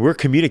 And we're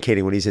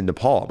communicating when he's in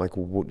Nepal.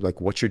 I'm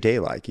like, what's your day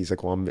like? He's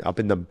like, well, I'm up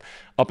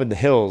in the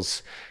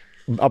hills,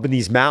 up in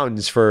these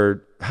mountains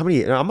for how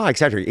many? I'm not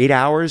exaggerating. 8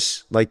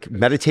 hours, like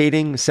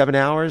meditating 7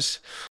 hours.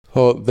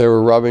 Well, they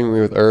were rubbing me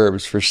with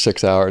herbs for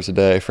 6 hours a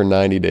day for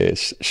 90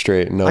 days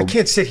straight. No, I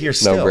can't sit here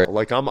still. No break.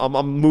 Like I'm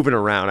moving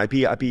around.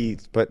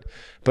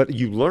 But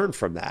you learn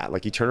from that.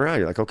 Like you turn around,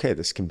 you're like, okay,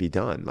 this can be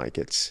done. Like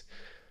it's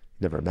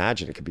never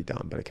imagined it could be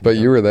done, but it can. But be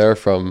you done. were there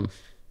from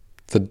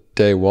the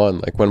day one,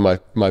 like when my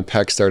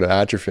pec started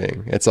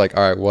atrophying. It's like,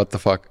 all right, what the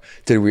fuck?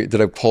 Did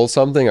I pull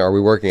something? Are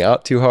we working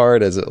out too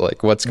hard? Is it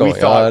like, what's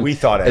going on? We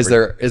thought is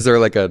there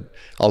like a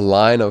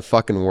line of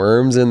fucking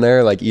worms in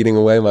there, like eating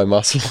away my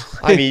muscle?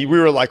 I mean, we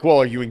were like, well,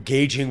 are you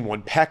engaging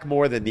one pec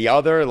more than the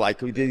other?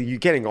 Like you're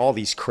getting all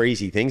these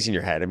crazy things in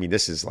your head. I mean,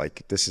 this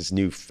is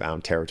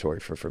newfound territory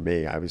for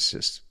me. I was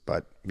just,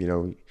 but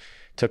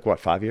took what,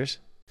 5 years?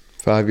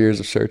 5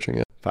 years of searching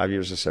it. 5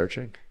 years of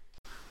searching.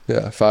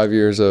 Yeah. 5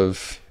 years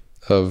of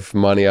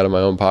money out of my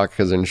own pocket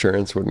because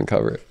insurance wouldn't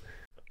cover it.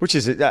 Which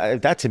is,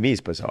 that to me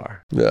is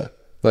bizarre. Yeah.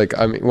 Like,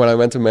 I mean, when I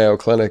went to Mayo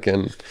Clinic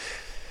in,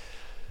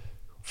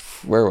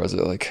 where was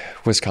it? Like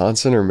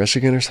Wisconsin or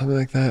Michigan or something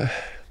like that.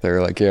 They were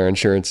like, yeah,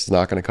 insurance is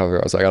not going to cover it.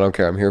 I was like, I don't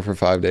care. I'm here for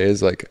 5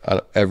 days. Like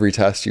every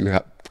test you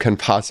can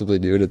possibly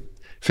do to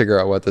figure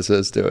out what this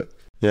is, do it.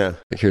 Yeah.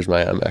 Like, here's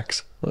my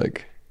Amex.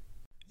 Like,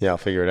 yeah, I'll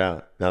figure it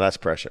out. Now that's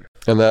pressure.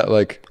 And that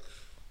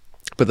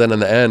but then in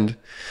the end,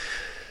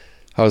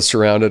 I was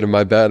surrounded in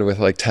my bed with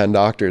like 10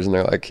 doctors, and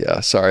they're like, yeah,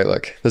 sorry,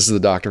 like this is the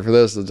doctor for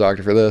this, the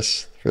doctor for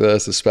this, the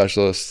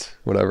specialist,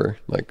 whatever.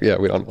 Like, yeah,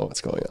 we don't know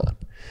what's going on.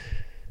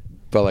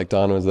 But like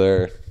Don was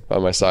there by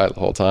my side the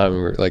whole time. And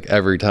we were like,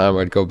 every time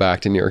I'd go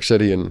back to New York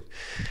City, and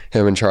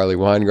him and Charlie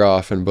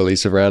Weingroff and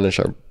Belisa Vranish,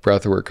 our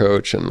breathwork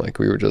coach, and like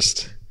we were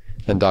just,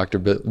 and Dr.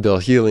 Bill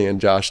Healy and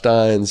Josh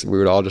Dines, we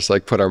would all just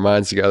like put our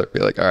minds together,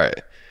 be like, all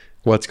right,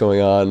 what's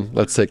going on?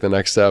 Let's take the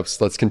next steps.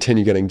 Let's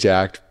continue getting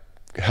jacked.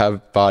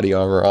 Have body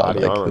armor on.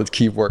 Let's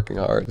keep working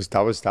hard. That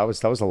was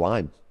the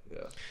line. Yeah.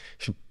 You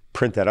should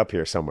print that up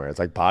here somewhere. It's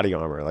like body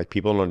armor. Like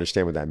people don't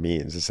understand what that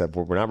means. It's that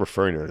we're not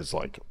referring to it as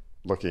like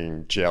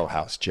looking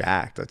jailhouse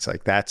jacked. It's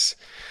like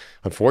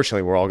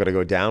unfortunately, we're all going to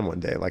go down one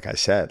day. Like I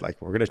said, like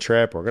we're going to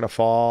trip, we're going to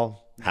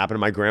fall. Happened to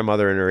my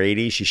grandmother in her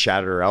 80s. She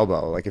shattered her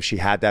elbow. Like if she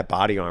had that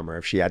body armor,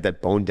 if she had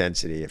that bone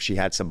density, if she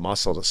had some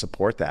muscle to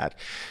support that,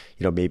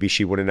 maybe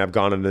she wouldn't have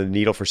gone under the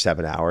needle for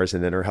 7 hours,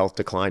 and then her health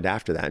declined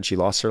after that and she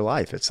lost her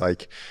life. It's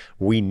like,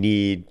 we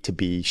need to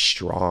be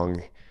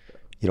strong,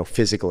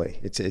 physically.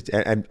 It's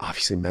and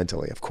obviously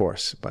mentally, of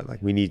course, but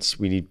like we need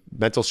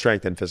mental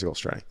strength and physical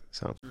strength.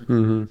 So,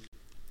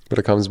 But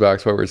it comes back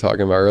to what we were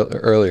talking about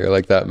earlier,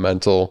 like that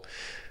mental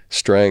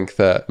strength,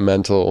 that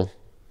mental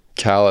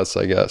callous,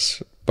 I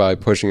guess, by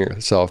pushing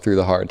yourself through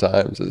the hard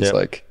times is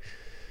like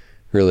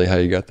really how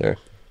you get there.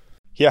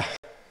 Yeah.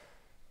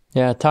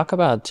 Yeah, talk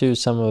about too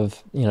some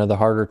of, the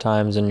harder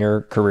times in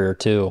your career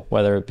too,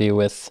 whether it be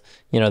with,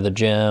 the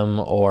gym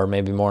or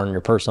maybe more in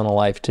your personal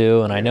life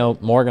too. And I know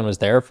Morgan was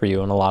there for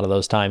you in a lot of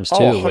those times too,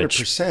 Oh,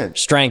 which 100%.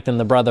 strengthened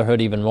the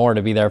brotherhood even more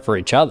to be there for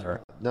each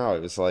other. No,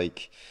 it was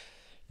like,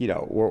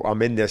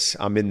 I'm in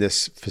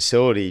this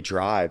facility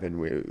drive,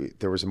 and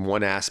there was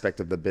one aspect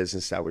of the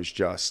business that was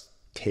just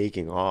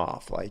taking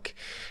off, like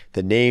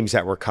the names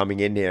that were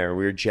coming in there.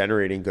 We were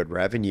generating good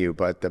revenue,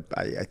 but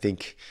I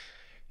think,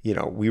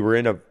 we were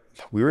in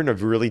a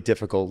really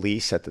difficult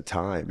lease at the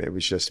time. It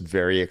was just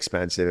very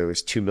expensive. It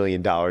was $2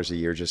 million a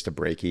year just to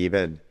break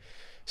even.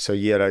 So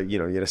you had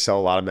to sell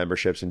a lot of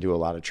memberships and do a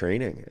lot of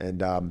training.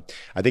 And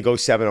I think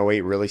 07,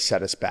 08 really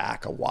set us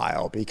back a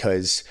while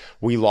because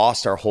we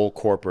lost our whole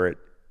corporate,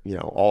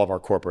 all of our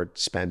corporate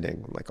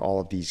spending, like all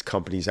of these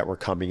companies that were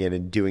coming in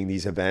and doing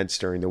these events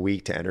during the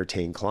week to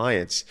entertain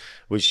clients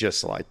was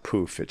just like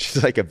poof. It's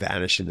just like a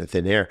vanished into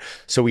thin air.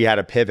 So we had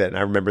to pivot. And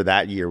I remember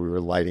that year we were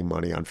lighting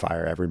money on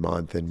fire every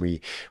month, and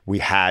we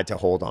had to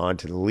hold on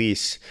to the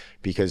lease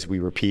because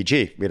we were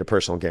PG. We had a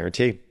personal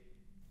guarantee.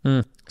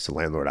 So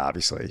landlord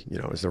obviously,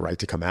 has the right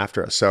to come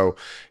after us. So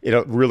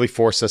it really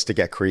forced us to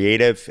get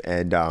creative.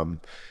 And,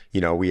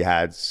 we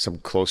had some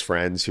close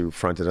friends who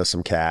fronted us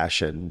some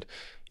cash, and,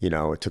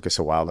 it took us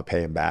a while to pay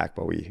them back,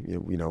 but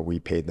we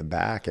paid them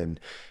back. And,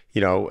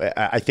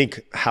 I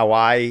think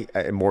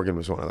and Morgan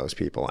was one of those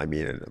people. I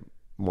mean, and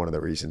one of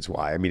the reasons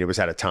why, it was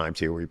at a time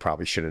too, where we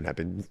probably shouldn't have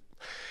been,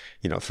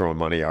 throwing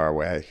money our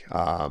way.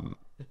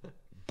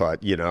 But,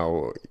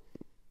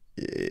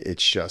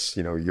 it's just,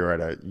 you're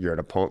at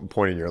a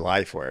point in your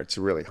life where it's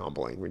really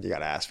humbling when you got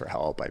to ask for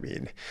help. I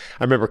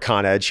remember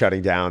Con Ed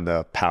shutting down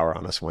the power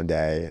on us one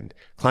day, and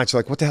clients are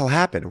like, what the hell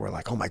happened? And we're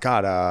like, oh my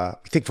God,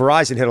 we think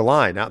Verizon hit a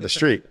line out in the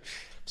street. I'm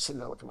sitting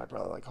there looking at my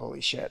brother like,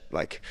 holy shit.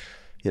 Like,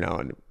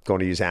 and going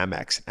to use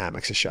Amex.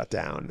 Amex is shut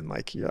down. And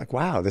like, you're like,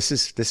 wow, this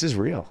is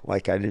real.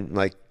 Like, I didn't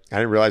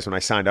realize when I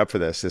signed up for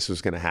this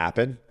was going to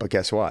happen, but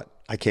guess what?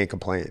 I can't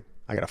complain.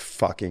 I got to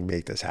fucking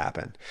make this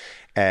happen.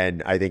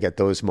 And I think at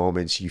those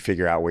moments, you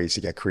figure out ways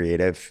to get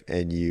creative,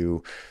 and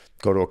you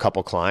go to a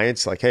couple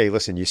clients like, hey,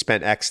 listen, you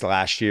spent X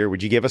last year.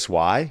 Would you give us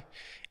Y?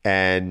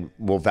 And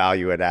we'll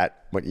value it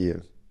at what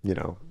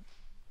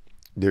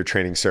their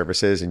training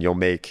services, and you'll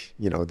make,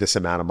 this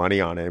amount of money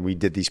on it. And we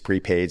did these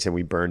prepaids and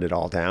we burned it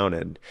all down.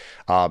 And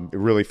it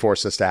really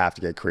forced us to have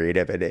to get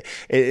creative. And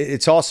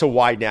it's also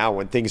why now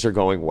when things are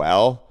going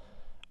well,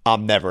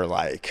 I'm never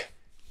like,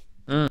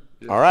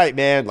 all right,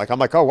 man. Like, I'm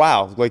like, oh,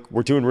 wow. Like,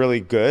 we're doing really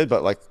good,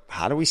 but like,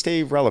 how do we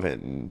stay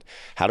relevant and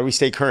how do we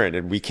stay current?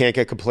 And we can't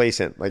get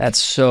complacent. Like, that's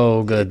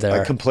so good there.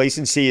 Like,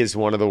 complacency is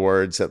one of the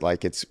words that,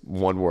 like, it's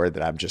one word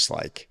that I'm just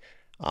like,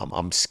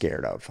 I'm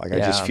scared of. Like, I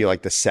just feel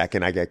like the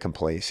second I get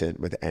complacent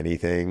with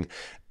anything,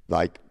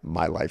 like,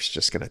 my life's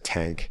just going to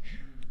tank.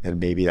 And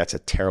maybe that's a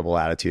terrible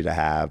attitude to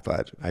have,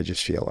 but I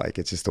just feel like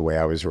it's just the way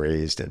I was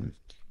raised. And,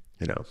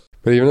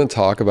 But even to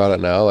talk about it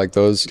now, like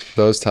those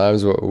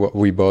times what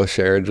we both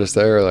shared just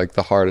there are like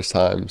the hardest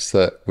times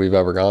that we've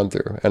ever gone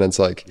through. And it's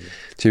like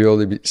to be able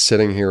to be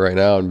sitting here right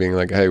now and being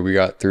like, hey, we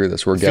got through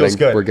this. We're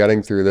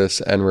getting through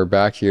this, and we're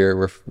back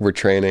here. We're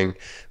training,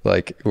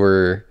 like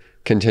we're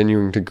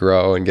continuing to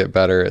grow and get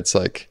better. It's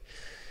like,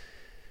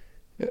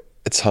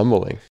 it's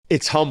humbling.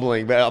 It's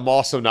humbling, but I'm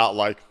also not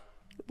like,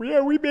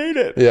 yeah, we made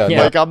it. Yeah.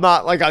 Like, I'm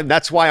not like,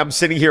 that's why I'm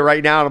sitting here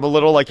right now. And I'm a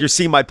little like, you're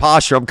seeing my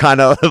posture. I'm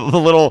kind of a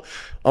little,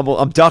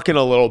 I'm ducking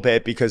a little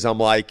bit because I'm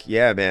like,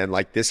 yeah, man,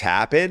 like this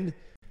happened.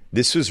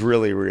 This was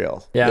really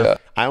real. Yeah.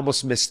 I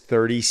almost missed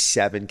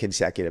 37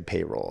 consecutive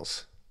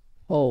payrolls.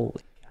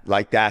 Holy.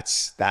 Like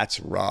that's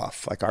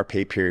rough. Like our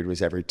pay period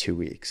was every 2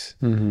 weeks.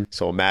 Mm-hmm.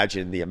 So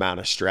imagine the amount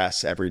of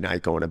stress every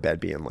night going to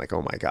bed being like,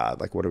 oh my God,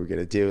 like what are we going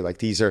to do? Like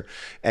these are,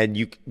 and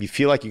you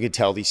feel like you can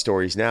tell these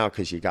stories now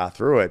because you got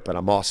through it. But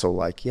I'm also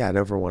like, yeah, I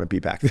never want to be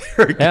back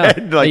there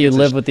again. Yeah, like you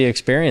live with the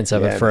experience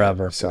of it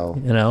forever. Man.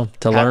 So,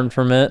 to learn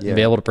from it and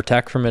be able to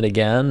protect from it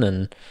again.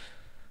 And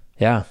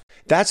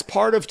that's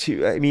part of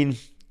too. I mean,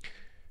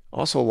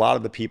 also a lot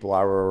of the people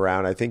I were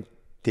around, I think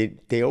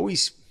they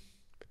always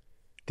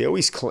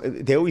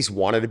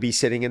wanted to be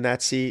sitting in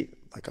that seat.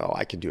 Like, oh,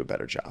 I can do a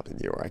better job than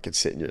you, or I could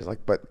sit in yours.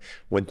 Like, but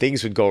when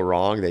things would go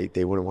wrong,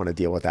 they wouldn't want to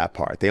deal with that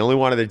part. They only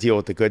wanted to deal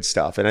with the good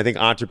stuff. And I think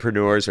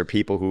entrepreneurs are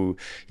people who,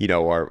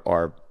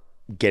 are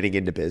getting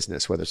into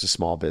business, whether it's a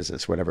small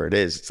business, whatever it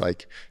is. It's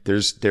like,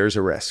 there's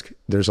a risk.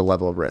 There's a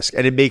level of risk.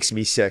 And it makes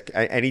me sick.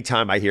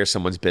 Anytime I hear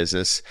someone's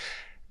business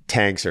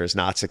tanks or is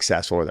not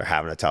successful or they're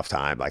having a tough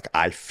time, like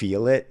I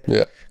feel it.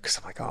 Yeah. Cause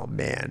I'm like, oh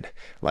man,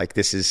 like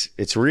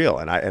it's real.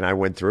 And I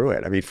went through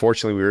it. I mean,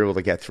 fortunately we were able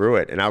to get through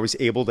it, and I was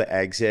able to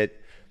exit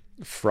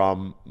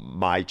from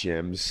my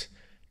gyms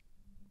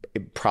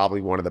in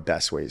probably one of the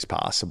best ways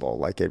possible.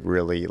 Like it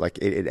really, like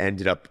it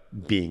ended up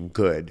being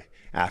good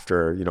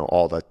after,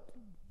 all the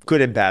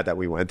good and bad that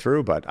we went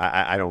through, but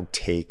I don't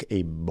take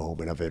a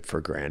moment of it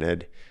for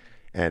granted.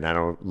 And I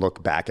don't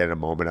look back at a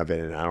moment of it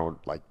and I don't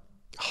like,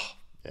 oh,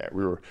 yeah,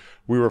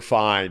 we were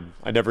fine.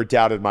 I never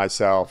doubted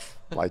myself.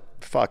 Like,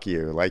 fuck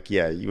you. Like,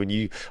 yeah, when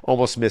you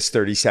almost missed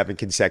 37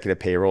 consecutive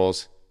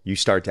payrolls, you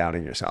start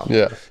doubting yourself.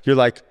 Yeah. You're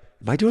like,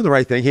 am I doing the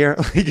right thing here?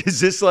 Like, is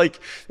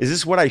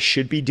this what I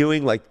should be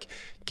doing? Like,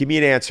 give me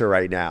an answer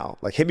right now.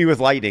 Like, hit me with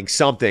lightning,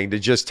 something to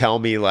just tell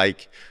me,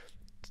 like,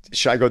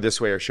 should I go this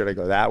way or should I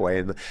go that way?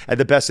 And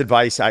the best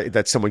advice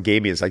that someone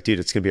gave me is like, dude,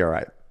 it's going to be all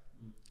right.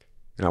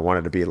 And I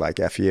wanted to be like,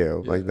 F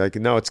you. Like,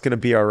 no, it's going to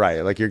be all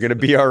right. Like, you're going to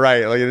be all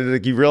right.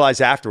 Like, you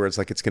realize afterwards,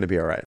 like, it's going to be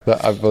all right.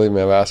 I believe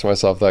me, I've asked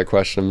myself that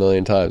question a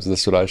million times.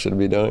 This is what I should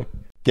be doing.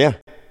 Yeah.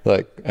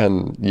 Like,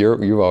 and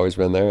you've always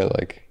been there.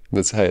 Like,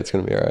 hey, it's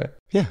going to be all right.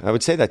 Yeah. I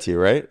would say that to you,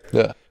 right?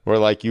 Yeah. Or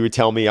like, you would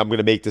tell me I'm going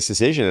to make this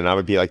decision and I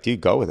would be like,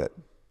 dude, go with it.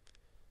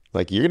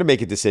 Like, you're going to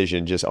make a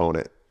decision, just own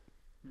it.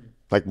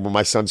 Like, when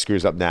my son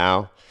screws up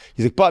now,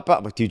 he's like, but,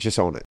 I'm like, dude, just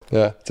own it.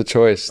 Yeah. It's a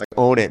choice. Like,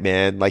 own it,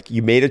 man. Like,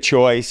 you made a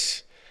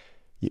choice.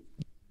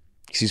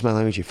 Excuse my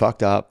language, you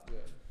fucked up.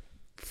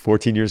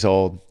 14 years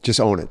old, just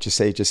own it. Just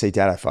say,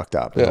 Dad, I fucked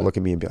up. And he'll look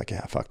at me and be like,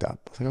 yeah, I fucked up.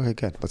 I was like, okay,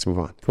 good. Let's move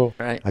on. Cool.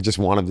 Right. I just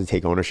want him to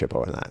take ownership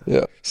over that.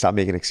 Yeah. Stop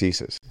making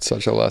excuses. It's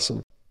such a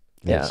lesson.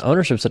 Yeah,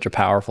 ownership's such a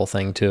powerful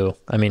thing too.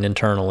 I mean,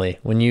 internally,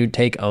 when you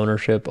take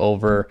ownership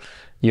over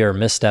your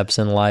missteps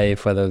in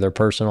life, whether they're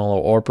personal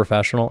or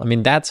professional, I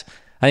mean,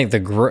 I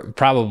think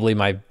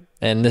probably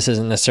and this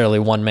isn't necessarily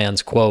one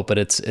man's quote, but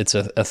it's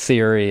a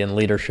theory in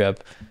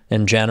leadership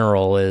in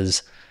general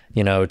is,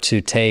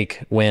 to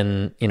take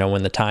when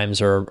the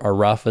times are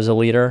rough as a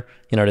leader,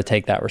 to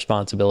take that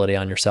responsibility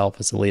on yourself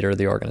as the leader of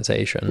the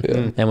organization.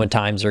 Yeah. And when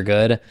times are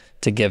good,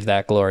 to give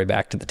that glory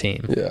back to the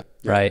team. Yeah.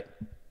 Right.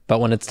 But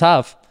when it's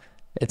tough,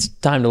 it's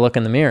time to look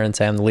in the mirror and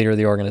say, I'm the leader of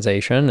the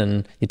organization,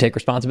 and you take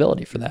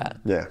responsibility for that.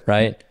 Yeah.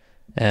 Right.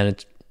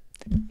 And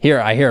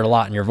I hear it a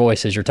lot in your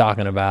voice as you're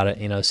talking about it,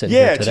 sitting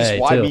here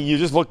today. I mean, you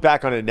just look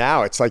back on it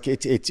now. It's like,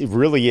 it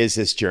really is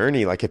this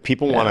journey. Like, if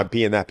people want to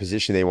be in that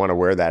position, they want to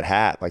wear that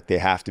hat. Like, they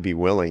have to be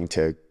willing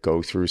to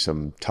go through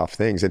some tough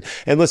things.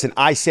 And listen,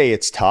 I say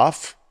it's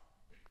tough.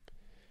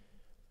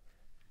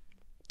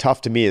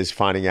 Tough to me is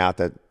finding out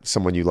that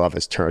someone you love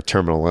has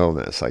terminal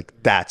illness. Like,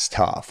 that's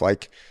tough.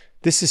 Like,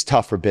 this is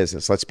tough for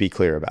business. Let's be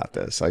clear about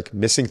this. Like,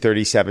 missing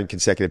 37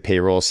 consecutive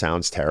payrolls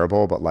sounds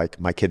terrible, but like,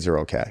 my kids are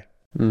okay.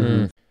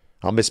 Mm-hmm.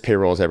 I'll miss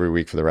payrolls every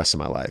week for the rest of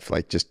my life.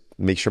 Like, just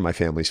make sure my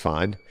family's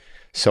fine.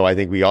 So I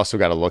think we also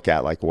got to look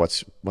at like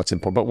what's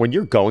important. But when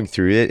you're going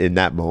through it in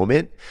that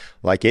moment,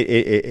 like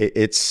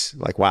it's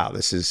like, wow,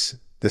 this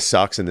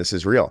sucks and this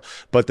is real.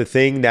 But the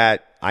thing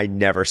that I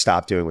never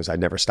stopped doing was I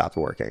never stopped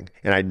working,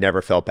 and I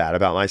never felt bad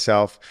about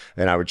myself.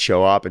 And I would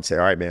show up and say,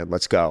 all right, man,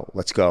 let's go.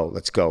 Let's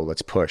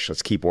push.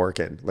 Let's keep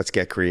working. Let's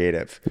get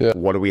creative. Yeah.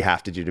 What do we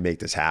have to do to make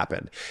this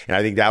happen? And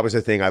I think that was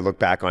the thing I look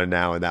back on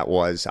now. And that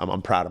was,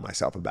 I'm proud of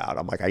myself about.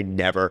 I'm like,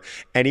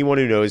 anyone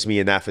who knows me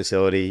in that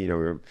facility, we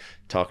were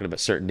talking about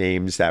certain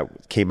names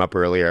that came up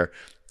earlier.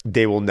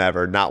 They will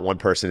never, not one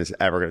person is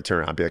ever going to turn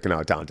around and be like,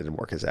 no, Don didn't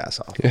work his ass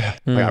off. Yeah.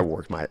 Like, I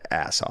worked my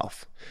ass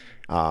off.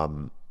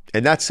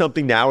 And that's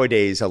something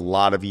nowadays a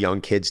lot of young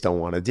kids don't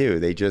want to do.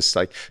 They just,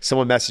 like,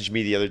 someone messaged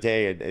me the other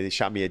day and they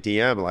shot me a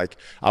DM like,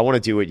 I want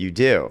to do what you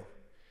do.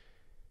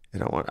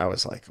 And I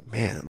was like,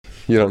 man,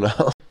 you don't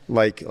know.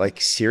 Like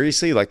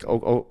seriously, like,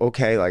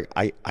 okay, like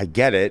I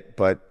get it,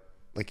 but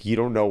like, you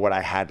don't know what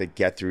I had to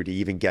get through to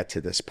even get to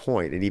this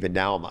point. And even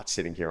now I'm not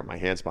sitting here with my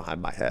hands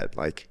behind my head.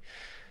 Like,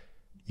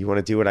 you want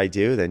to do what I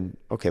do? Then,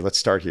 okay, let's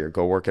start here.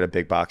 Go work at a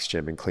big box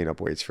gym and clean up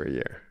weights for a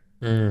year.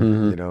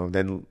 Mm-hmm.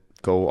 Then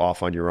go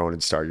off on your own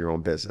and start your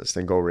own business.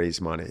 Then go raise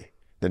money.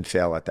 Then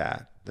fail at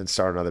that. Then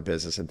start another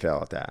business and fail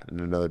at that.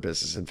 And another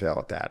business and fail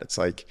at that. It's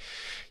like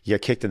you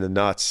get kicked in the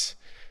nuts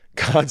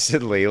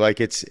constantly. Like,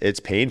 it's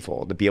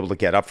painful to be able to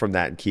get up from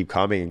that and keep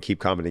coming and keep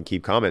coming and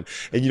keep coming.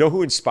 And you know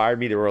who inspired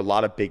me? There were a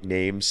lot of big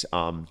names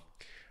in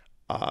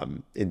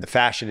the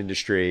fashion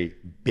industry,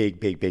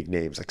 big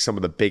names, like some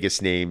of the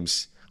biggest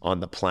names on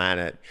the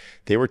planet.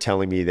 They were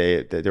telling me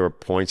that there were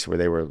points where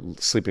they were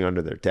sleeping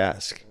under their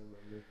desk.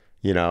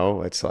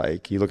 It's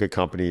like, you look at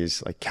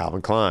companies like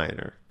Calvin Klein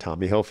or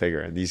Tommy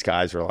Hilfiger, and these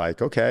guys were like,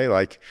 okay,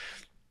 like,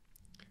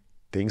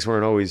 things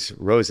weren't always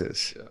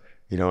roses,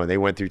 and they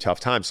went through tough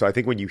times. So I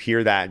think when you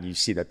hear that and you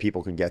see that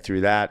people can get through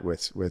that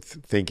with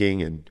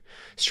thinking and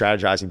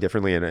strategizing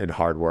differently and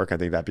hard work, I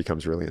think that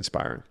becomes really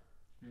inspiring.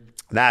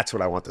 That's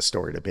what I want the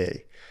story to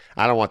be.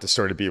 I don't want the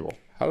story to be, well,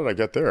 how did I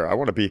get there? I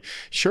want to be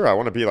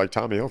like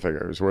Tommy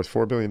Hilfiger, who's worth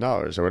 $4 billion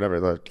or whatever,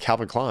 the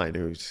Calvin Klein,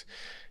 who's,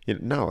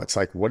 no, it's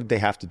like, what did they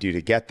have to do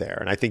to get there?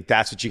 And I think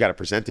that's what you got to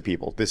present to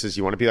people.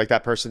 You want to be like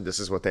that person? This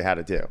is what they had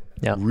to do.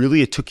 Yeah.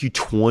 Really? It took you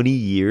 20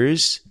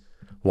 years?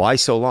 Why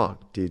so long?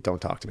 Dude,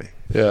 don't talk to me.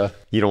 Yeah.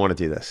 You don't want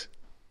to do this.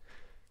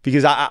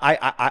 Because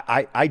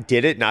I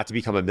did it not to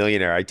become a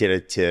millionaire. I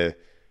did it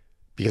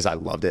because I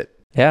loved it.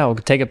 Yeah, we'll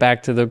take it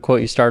back to the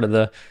quote you started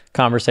the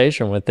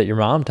conversation with that your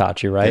mom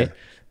taught you, right?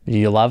 Yeah.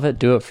 You love it,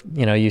 do it.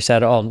 You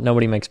said, oh,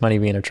 nobody makes money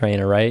being a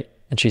trainer, right?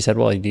 And she said,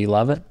 well, do you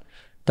love it?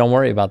 Don't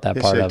worry about that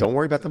part of it. Don't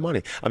worry about the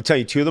money. I'm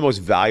telling you, two of the most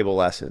valuable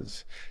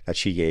lessons that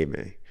she gave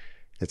me.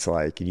 It's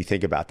like, and you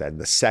think about that in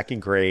the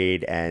second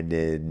grade and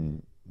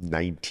in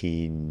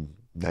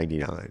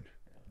 1999,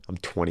 I'm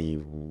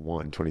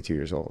 21, 22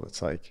 years old.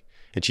 It's like,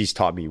 And she's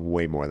taught me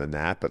way more than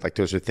that. But like,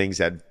 those are things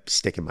that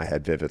stick in my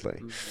head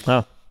vividly.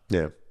 Oh,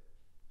 Yeah.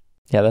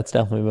 yeah, that's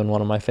definitely been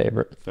one of my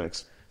favorite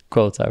Thanks.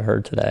 quotes I've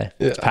heard today.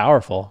 Yeah. It's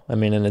powerful. I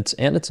mean, and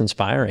it's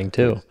inspiring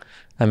too.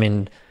 I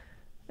mean,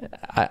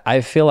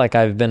 I feel like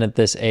I've been at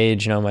this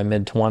age, my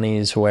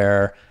mid-20s,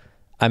 where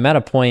I'm at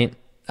a point,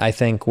 I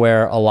think,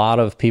 where a lot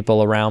of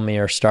people around me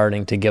are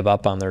starting to give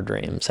up on their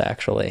dreams,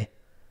 actually.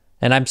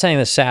 And I'm saying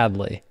this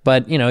sadly,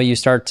 but you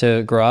start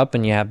to grow up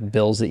and you have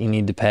bills that you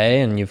need to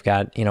pay, and you've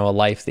got, a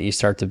life that you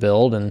start to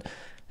build.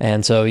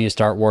 And so you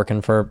start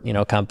working for,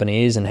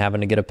 companies and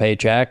having to get a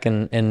paycheck.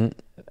 And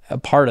a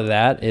part of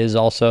that is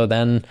also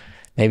then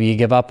maybe you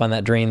give up on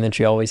that dream that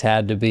you always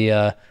had to be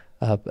a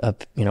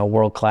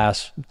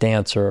world-class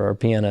dancer or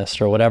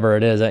pianist or whatever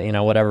it is,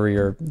 whatever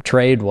your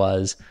trade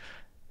was,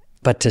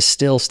 but to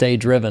still stay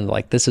driven,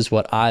 like, this is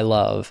what I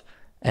love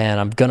and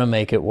I'm going to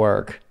make it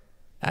work.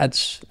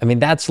 That's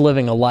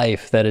living a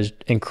life that is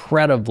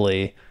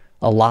incredibly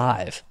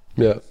alive.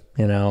 Yeah.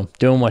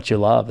 Doing what you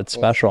love. It's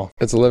special.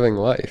 It's living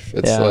life.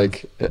 It's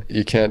like,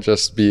 you can't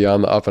just be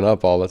on the up and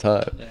up all the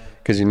time,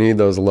 because you need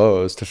those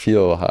lows to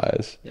feel the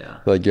highs. Yeah.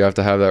 Like, you have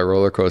to have that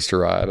roller coaster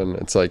ride, and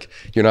it's like,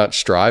 you're not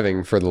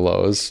striving for the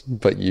lows,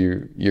 but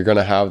you're going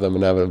to have them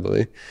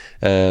inevitably,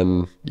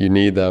 and you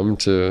need them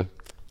to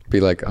be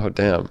like, oh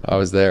damn, I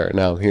was there,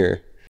 now I'm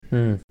here.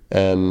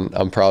 And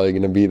I'm probably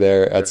going to be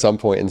there at some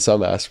point in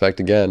some aspect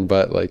again,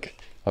 but like,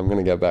 I'm going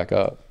to get back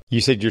up.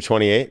 You said you're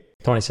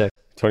 28? 26.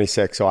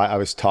 26. So I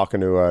was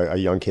talking to a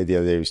young kid the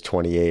other day who was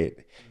 28,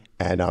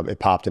 and it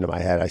popped into my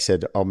head. I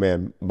said, oh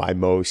man, my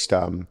most,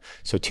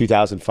 so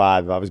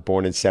 2005, I was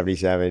born in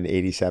 77,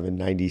 87,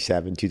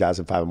 97,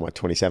 2005, I'm what,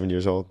 27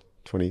 years old?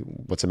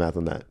 What's the math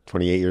on that?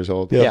 28 years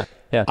old? Yeah.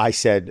 I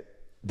said,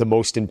 the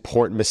most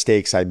important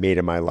mistakes I made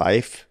in my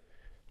life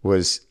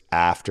was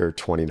after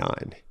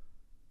 29.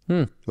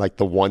 Like,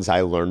 the ones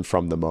I learned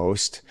from the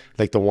most,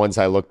 like the ones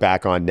I look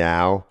back on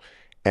now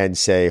and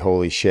say,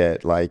 holy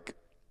shit, like,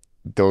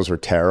 those were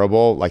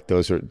terrible. Like,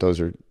 those are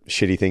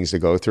shitty things to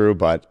go through,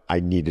 but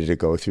I needed to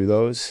go through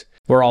those.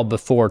 We're all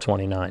before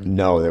 29.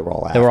 No, they were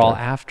all after. They were all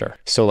after.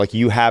 So like,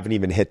 you haven't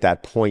even hit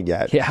that point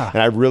yet. Yeah.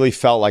 And I really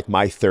felt like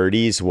my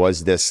 30s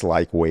was this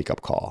like wake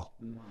up call.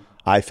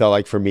 I felt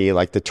like for me,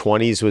 like the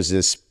 20s was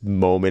this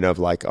moment of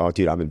like, oh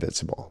dude, I'm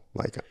invincible.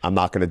 Like, I'm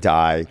not going to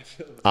die.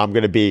 I'm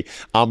going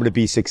to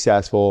be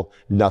successful.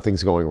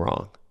 Nothing's going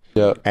wrong.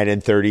 Yeah. And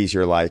in 30s,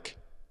 you're like,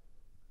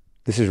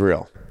 this is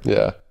real.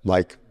 Yeah.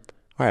 Like,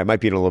 all right, I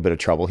might be in a little bit of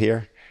trouble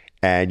here.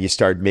 And you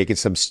start making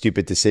some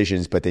stupid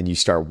decisions, but then you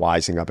start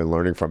wising up and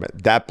learning from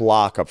it. That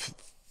block of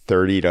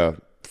 30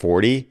 to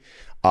 40,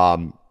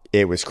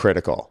 it was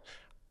critical.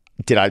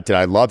 Did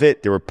I love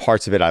it? There were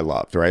parts of it I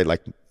loved, right?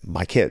 Like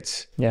my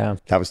kids. Yeah.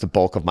 That was the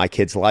bulk of my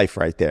kids' life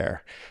right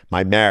there.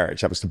 My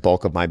marriage, that was the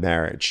bulk of my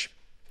marriage.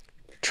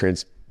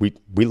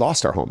 We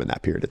lost our home in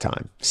that period of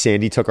time.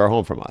 Sandy took our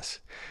home from us.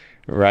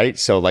 Right.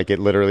 So like, it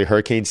literally,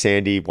 Hurricane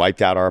Sandy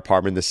wiped out our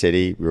apartment in the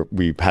city.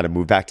 We had to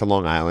move back to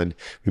Long Island.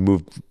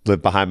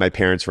 Lived behind my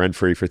parents rent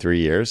free for 3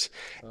 years.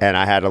 And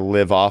I had to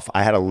live off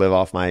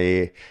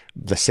the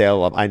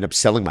sale of, I ended up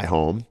selling my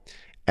home,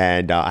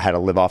 and I had to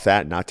live off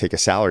that and not take a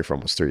salary for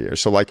almost 3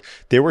 years. So like,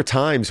 there were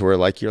times where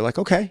like, you're like,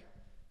 okay,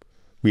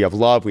 we have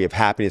love, we have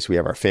happiness, we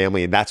have our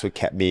family. And that's what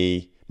kept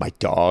me, my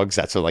dogs,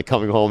 that's what, like,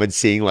 coming home and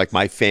seeing like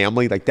my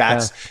family, like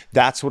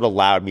that's what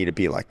allowed me to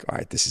be like, all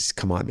right, this is,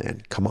 come on,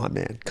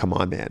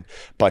 man.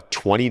 But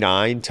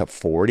 29 to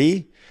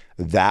 40,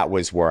 that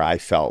was where I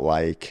felt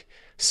like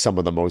some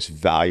of the most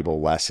valuable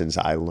lessons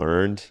I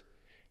learned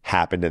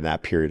happened in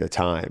that period of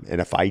time.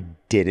 And if I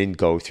didn't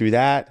go through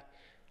that,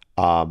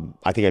 I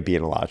think I'd be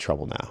in a lot of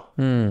trouble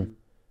now.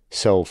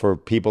 So for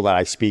people that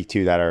I speak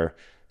to that are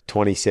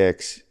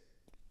 26,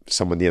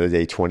 someone the other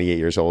day, 28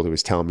 years old, who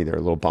was telling me they're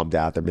a little bummed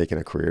out, they're making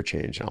a career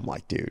change. And I'm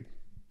like, dude,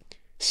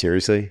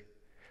 seriously?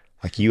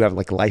 Like, you have,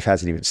 like, life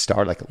hasn't even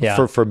started.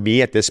 Like, for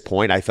me at this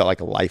point, I felt like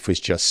life was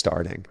just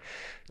starting.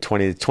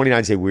 29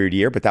 is a weird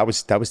year, but that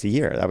was the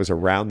year. That was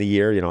around the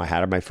year, I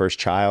had my first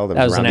child.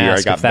 That was around the year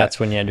I got that's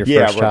when you had your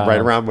first child. Yeah,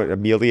 right around when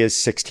Amelia's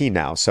 16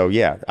 now. So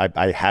yeah,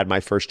 I had my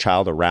first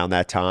child around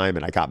that time,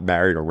 and I got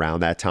married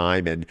around that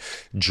time, and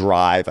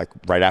drive like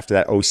right after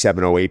that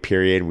 07, 08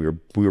 period. We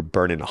were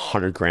burning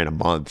 $100,000 a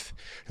month,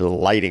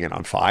 lighting it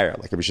on fire.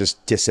 Like, it was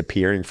just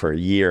disappearing for a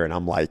year. And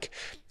I'm like,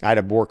 I had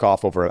to work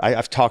off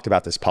I've talked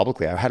about this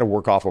publicly. I had to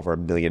work off over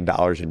 $1 million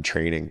in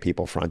training.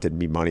 People fronted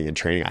me money in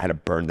training. I had to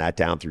burn that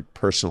down through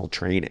personal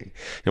training.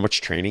 You know how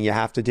much training you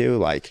have to do?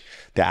 Like,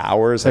 the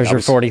hours. There's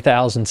your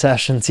 40,000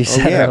 sessions you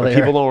said earlier. But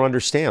people don't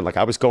understand. Like,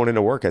 I was going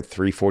into work at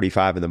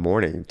 3:45 in the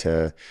morning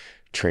to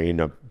train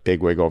a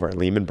bigwig over at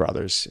Lehman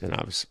Brothers. And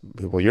I was,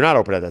 well, you're not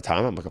open at that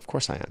time. I'm like, of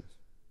course I am.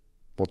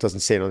 Well, it doesn't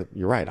say,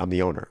 you're right. I'm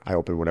the owner. I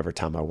open whatever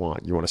time I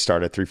want. You want to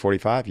start at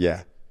 3:45?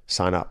 Yeah.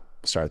 Sign up.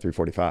 Start at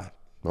 3:45.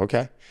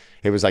 Okay.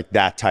 It was like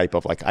that type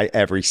of like,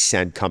 every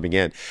cent coming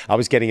in. I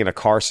was getting in a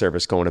car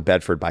service going to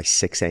Bedford by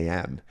 6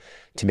 a.m.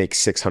 to make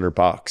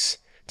 $600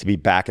 to be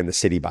back in the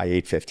city by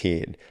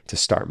 8:15 to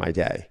start my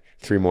day,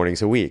 3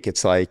 mornings a week.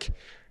 It's like,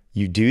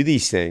 you do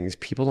these things,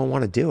 people don't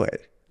want to do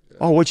it.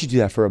 Oh, what'd you do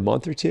that for, a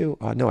month or two?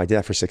 No, I did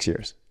that for 6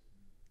 years.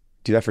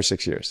 Do that for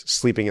 6 years.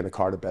 Sleeping in a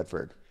car to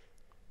Bedford,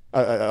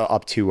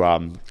 up to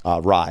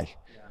Rye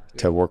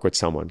to work with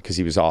someone because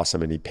he was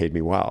awesome and he paid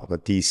me well.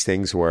 But these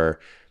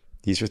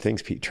are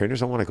things trainers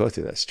don't want to go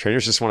through this.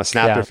 Trainers just want to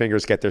snap their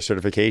fingers, get their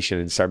certification,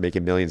 and start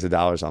making millions of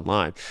dollars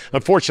online.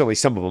 Unfortunately,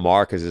 some of them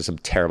are, because there's some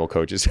terrible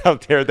coaches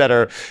out there that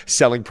are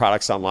selling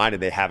products online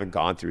and they haven't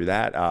gone through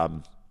that.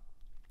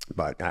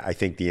 But I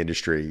think the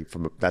industry,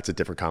 that's a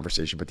different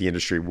conversation, but the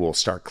industry will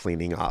start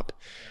cleaning up.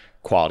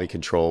 Quality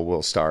control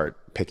will start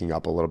picking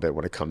up a little bit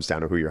when it comes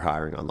down to who you're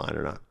hiring online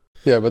or not.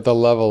 Yeah, but the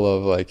level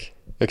of like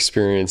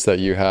experience that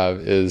you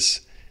have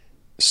is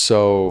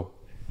so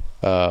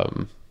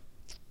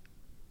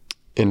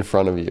in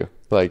front of you.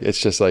 Like, it's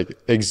just like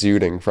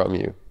exuding from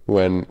you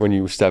when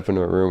you step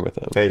into a room with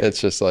them. It's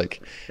just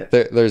like,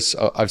 there's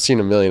I've seen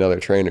a million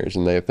other trainers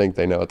and they think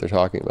they know what they're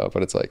talking about,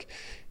 but it's like,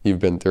 you've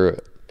been through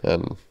it.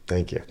 And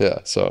thank you. Yeah.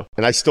 So,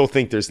 and I still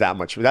think there's that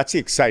much. That's the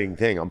exciting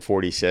thing. I'm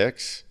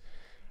 46.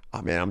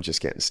 Oh man, I'm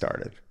just getting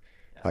started.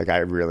 Like, I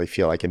really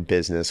feel like in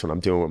business, when I'm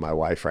doing with my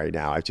wife right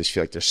now, I just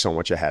feel like there's so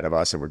much ahead of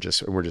us, and we're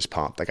just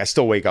pumped. Like, I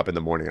still wake up in the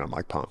morning and I'm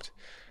like pumped.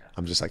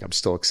 I'm just like, I'm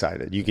still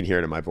excited. You can hear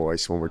it in my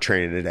voice when we're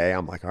training today.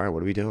 I'm like, all right,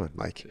 what are we doing?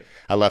 Like,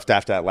 I left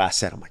after that last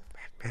set. I'm like,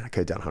 man, I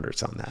could have done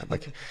hundreds on that.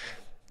 Like,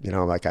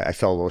 like I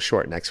fell a little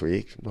short next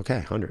week.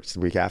 Okay, hundreds.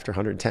 The week after,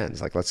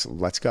 110s. Like,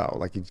 let's go.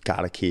 Like, you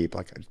got to keep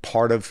like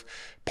part of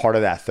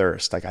that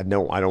thirst. Like, I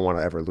don't want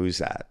to ever lose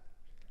that.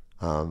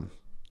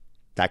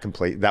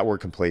 That word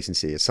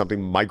complacency is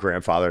something my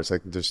grandfather, it's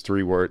like, there's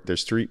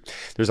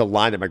a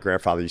line that my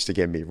grandfather used to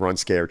give me: run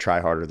scared, try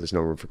harder, there's no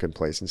room for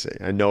complacency.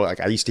 I know, like,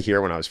 I used to hear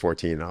it when I was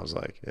 14 and I was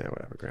like, yeah,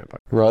 whatever, grandpa.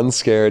 Run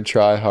scared,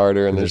 try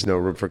harder, and there's no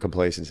room for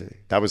complacency.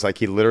 That was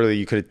like,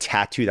 you could have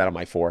tattooed that on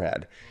my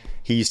forehead.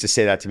 He used to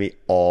say that to me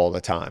all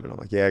the time. And I'm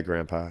like, yeah,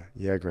 grandpa.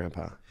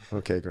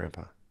 Okay,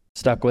 grandpa.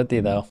 Stuck with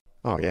you though.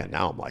 Oh yeah.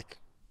 Now I'm like,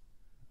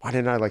 why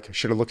didn't I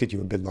should have looked at you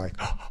and been like,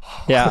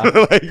 yeah,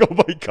 like,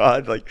 oh my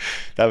God, like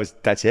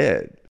that's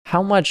it.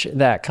 How much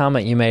that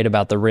comment you made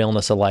about the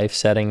realness of life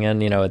setting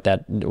in, at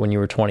that, when you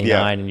were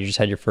 29 and you just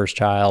had your first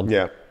child.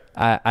 Yeah.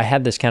 I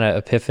had this kind of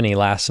epiphany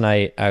last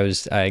night.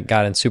 I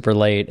got in super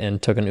late and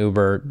took an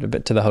Uber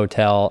to the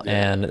hotel,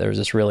 and there was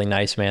this really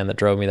nice man that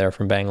drove me there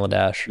from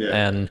Bangladesh.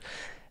 Yeah.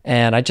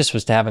 And I just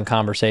was having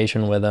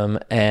conversation with him,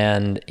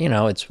 and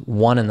it's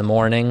 1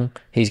 a.m.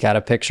 He's got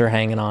a picture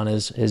hanging on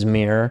his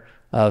mirror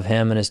of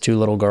him and his 2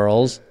 little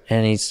girls,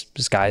 and this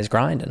guy's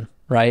grinding,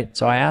 right?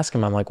 So I asked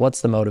him, I'm like, what's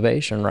the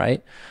motivation,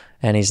 right?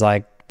 And he's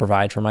like,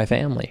 provide for my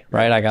family,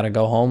 right? I got to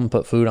go home and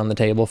put food on the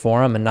table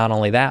for them. And not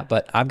only that,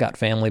 but I've got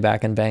family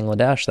back in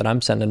Bangladesh that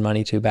I'm sending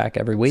money to back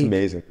every week. It's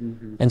amazing.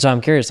 Mm-hmm. And so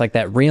I'm curious, like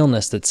that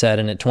realness that set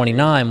in at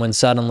 29, when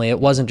suddenly it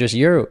wasn't just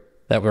you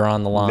that were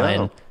on the line.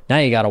 No. Now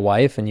you got a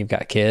wife and you've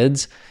got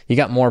kids. You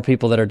got more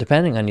people that are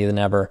depending on you than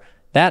ever.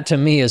 That to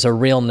me is a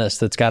realness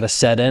that's got to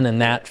set in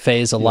that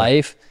phase of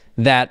life.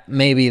 That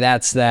maybe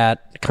that's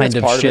that kind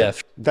of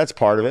shift. That's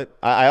part of it.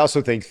 I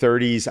also think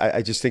 30s,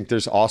 I just think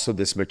there's also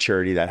this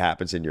maturity that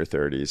happens in your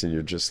 30s, and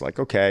you're just like,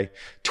 okay.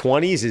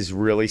 20s is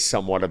really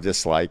somewhat of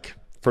this, like,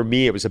 for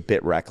me, it was a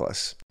bit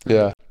reckless.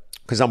 Yeah.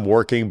 Because I'm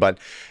working, but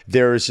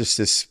there's just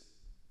this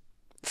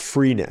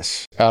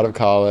freeness. Out of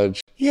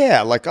college.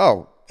 Yeah, like,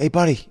 oh, hey,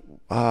 buddy,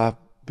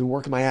 been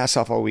working my ass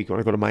off all week. Want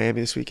to go to Miami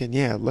this weekend?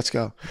 Yeah, let's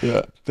go.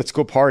 Yeah, let's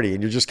go party.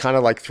 And you're just kind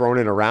of like throwing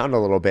it around a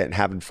little bit and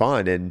having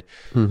fun. And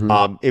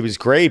it was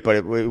great, but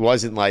it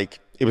wasn't like,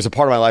 it was a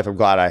part of my life I'm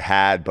glad I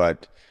had.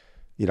 But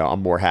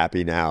I'm more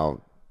happy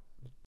now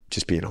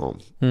just being home,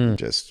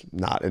 just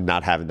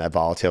not having that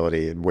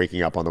volatility, and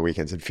waking up on the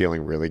weekends and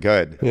feeling really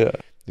good. Yeah,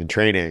 and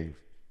training,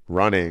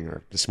 running,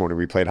 or this morning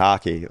we played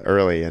hockey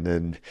early, and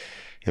then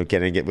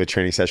get with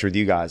training session with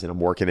you guys, and I'm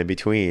working in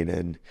between,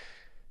 and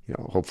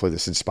hopefully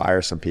this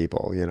inspires some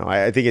people.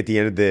 I think at the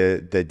end of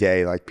the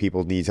day, like,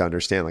 people need to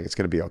understand, like, it's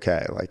going to be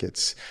okay. Like,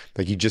 it's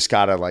like, you just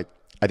gotta, like,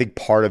 I think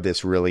part of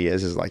this really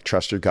is like,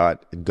 trust your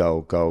gut and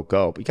go.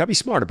 But you gotta be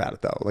smart about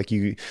it though. Like,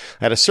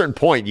 at a certain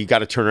point, you got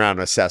to turn around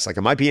and assess, like,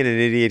 am I being an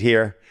idiot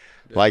here?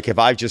 Yeah. Like, if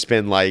I've just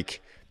been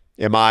like,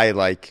 am I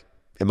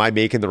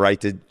making the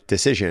right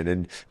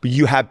decision? But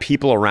you have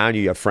people around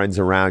you have friends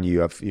around you, you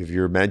have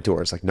your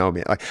mentors. Like, no,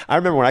 man. Like, I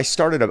remember when I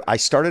started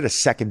a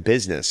second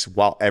business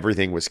while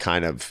everything was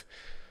kind of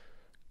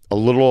a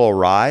little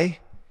awry,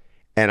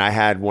 and I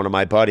had one of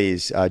my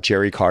buddies,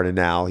 Jerry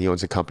Cardinal. He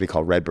owns a company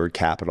called Redbird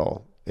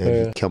Capital,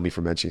 and he'd kill me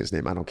for mentioning his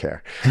name. I don't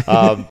care.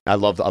 I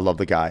love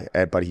the guy.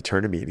 But he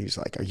turned to me and he was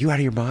like, "Are you out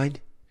of your mind?"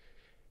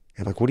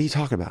 And I'm like, "What are you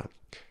talking about?"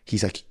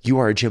 He's like, "You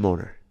are a gym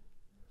owner.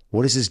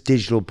 What is this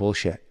digital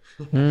bullshit?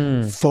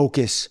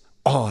 Focus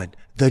on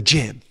the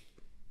gym.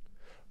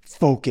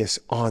 Focus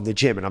on the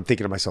gym." And I'm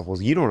thinking to myself,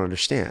 well, you don't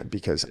understand,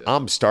 because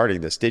I'm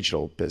starting this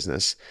digital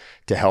business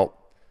to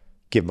help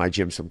give my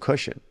gym some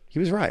cushion. He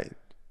was right.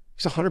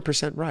 He's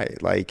 100%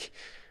 right. Like,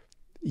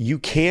 you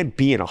can't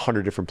be in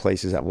 100 different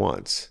places at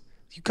once.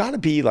 You got to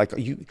be like,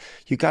 we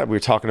were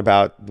talking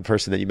about the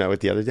person that you met with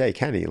the other day,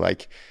 Kenny,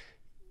 like,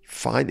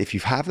 if you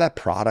have that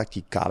product,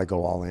 you got to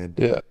go all in.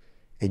 Yeah.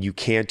 And you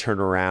can't turn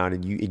around,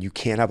 and you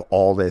can't have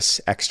all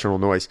this external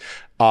noise.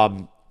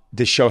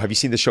 This show, have you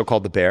seen this show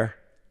called The Bear?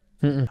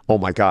 Mm-mm. Oh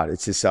my God.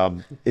 It's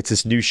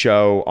this new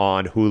show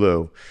on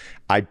Hulu.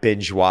 I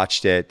binge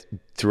watched it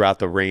throughout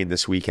the rain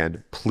this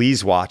weekend.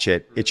 Please watch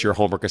it. It's your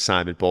homework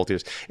assignment, both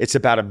of you. It's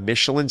about a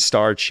Michelin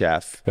starred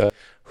chef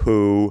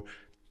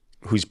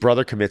whose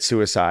brother commits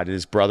suicide, and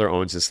his brother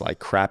owns this like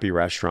crappy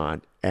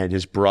restaurant, and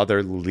his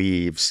brother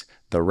leaves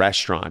the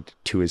restaurant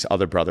to his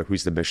other brother,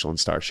 who's the Michelin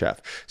star chef.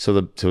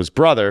 So his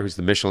brother, who's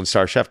the Michelin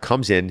star chef,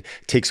 comes in,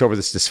 takes over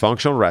this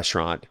dysfunctional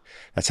restaurant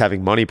that's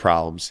having money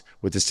problems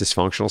with this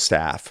dysfunctional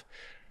staff.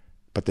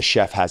 But the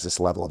chef has this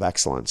level of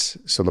excellence.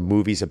 So the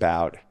movie's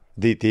about,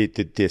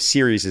 the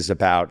series is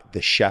about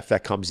the chef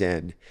that comes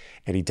in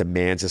and he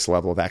demands this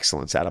level of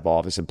excellence out of all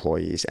of his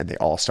employees, and they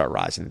all start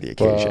rising to the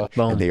occasion.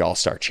 And they all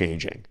start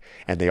changing,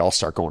 and they all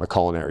start going to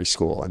culinary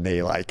school, and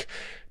they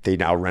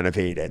now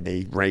renovate and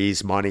they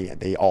raise money,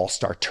 and they all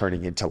start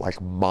turning into like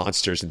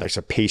monsters. And there's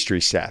a pastry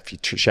chef.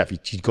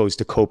 He goes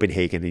to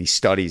Copenhagen and he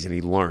studies and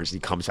he learns.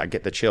 And he comes, I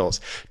get the chills,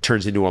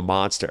 turns into a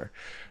monster.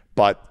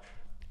 But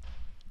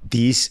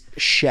these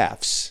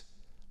chefs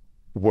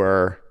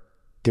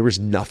there was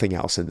nothing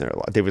else in their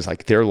life. There was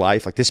like their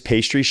life, like this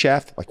pastry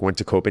chef, like went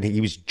to Copenhagen.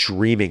 He was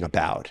dreaming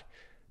about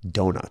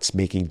donuts,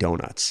 making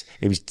donuts.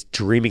 And he was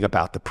dreaming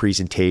about the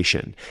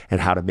presentation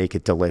and how to make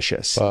it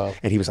delicious. Wow.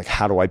 And he was like,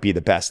 how do I be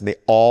the best? And they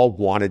all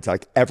wanted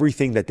like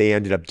everything that they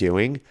ended up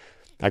doing.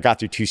 I got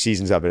through 2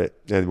 seasons of it,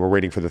 and we're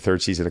waiting for the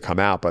 3rd season to come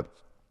out, but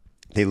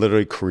they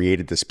literally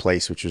created this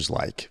place, which was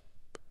like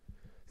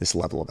this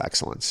level of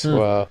excellence.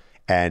 Wow.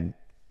 And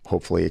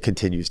hopefully it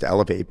continues to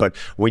elevate. But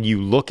when you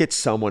look at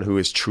someone who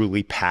is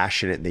truly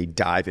passionate and they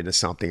dive into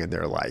something and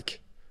they're like,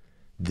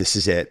 this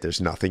is it,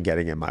 there's nothing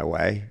getting in my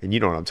way. And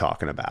you know what I'm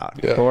talking about.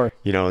 Yeah. Sure.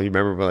 You know, you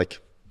remember like,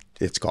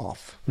 it's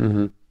golf.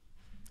 Mm-hmm.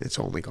 It's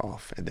only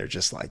golf. And they're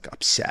just like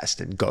obsessed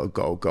and go,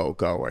 go, go,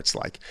 go. Or it's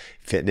like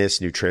fitness,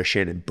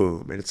 nutrition, and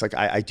boom. And it's like,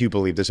 I do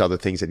believe there's other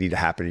things that need to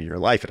happen in your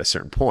life at a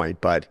certain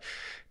point. But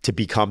to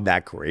become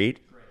that great,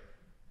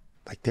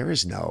 like there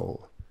is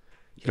no...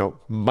 You know,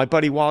 my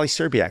buddy Wally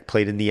Serbiak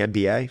played in the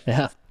NBA.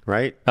 Yeah.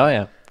 Right? Oh,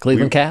 yeah.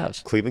 Cleveland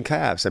Cavs. Cleveland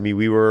Cavs. I mean,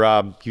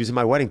 he was at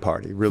my wedding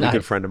party. Really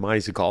good friend of mine.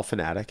 He's a golf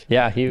fanatic.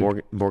 Yeah.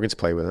 Morgan's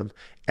played with him.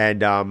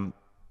 And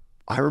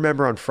I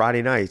remember on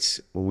Friday nights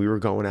when we were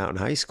going out in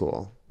high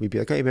school, we'd be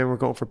like, hey, man, we're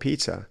going for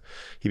pizza.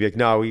 He'd be like,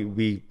 no,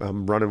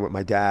 I'm running with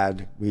my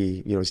dad.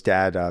 His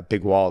dad,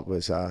 Big Walt,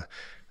 was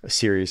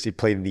serious. He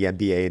played in the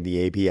NBA and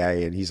the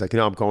ABA. And he's like,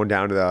 no, I'm going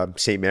down to the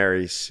St.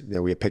 Mary's.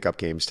 We have pickup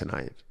games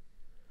tonight.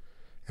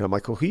 And I'm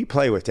like, well, who you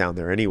play with down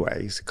there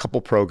anyway? He's a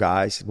couple pro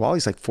guys.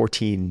 Wally's like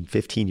 14,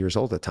 15 years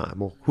old at the time.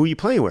 Well, who are you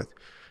playing with?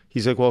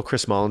 He's like, well,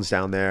 Chris Mullin's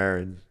down there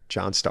and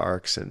John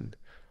Starks and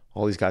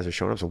all these guys are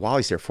showing up. So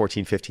Wally's there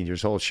 14, 15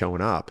 years old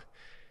showing up,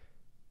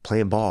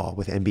 playing ball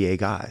with NBA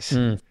guys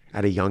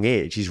at a young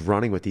age. He's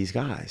running with these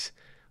guys.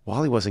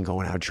 Wally wasn't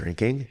going out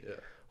drinking. Yeah.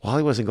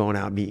 Wally wasn't going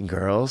out meeting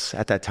girls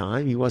at that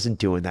time. He wasn't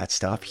doing that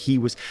stuff. He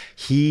was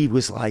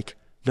like,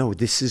 no,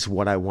 this is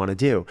what I want to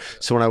do.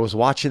 So when I was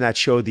watching that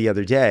show the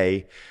other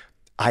day,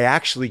 I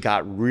actually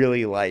got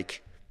really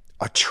like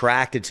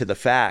attracted to the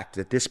fact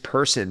that this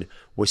person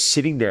was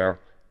sitting there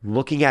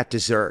looking at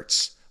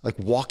desserts, like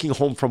walking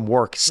home from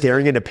work,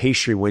 staring into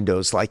pastry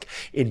windows, like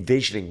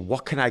envisioning,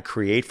 what can I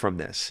create from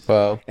this?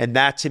 Wow. And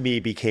that to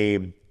me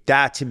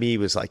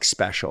was like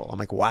special. I'm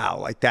like, wow,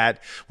 like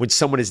that, when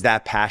someone is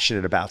that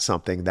passionate about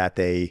something that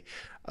they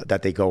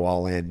go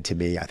all in, to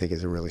me, I think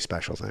is a really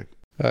special thing.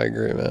 I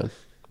agree, man.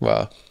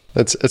 Wow.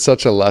 It's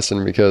such a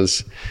lesson,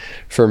 because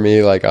for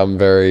me, like I'm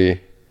very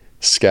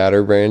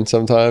scatterbrained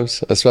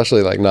sometimes,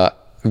 especially like not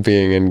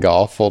being in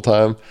golf full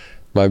time.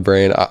 My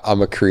brain,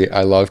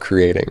 I love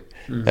creating,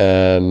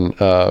 and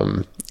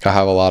I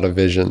have a lot of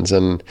visions,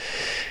 and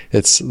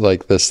it's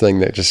like this thing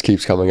that just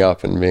keeps coming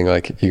up and being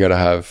like, you got to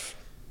have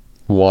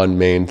one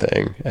main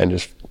thing and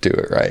just do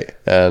it right.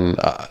 And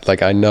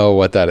like I know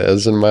what that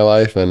is in my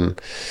life,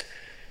 and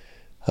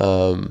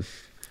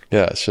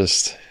yeah, it's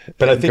just.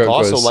 But I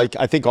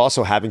think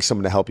also having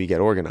someone to help you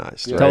get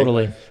organized. Right?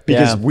 Totally.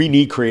 Because we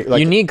need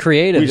you need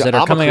creatives that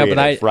are coming up,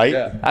 and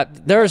right?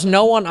 There's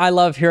no one I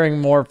love hearing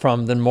more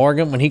from than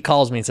Morgan when he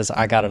calls me and says,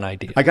 "I got an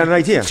idea." but I'm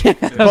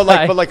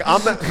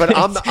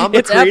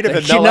the creative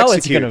and Mel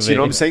executes. You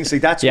know what I'm saying? So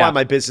that's why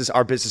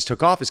our business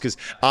took off, is because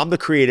I'm the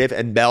creative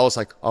and Mel's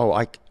like, oh,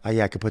 I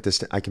could put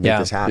this, I can make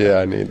this happen. Yeah,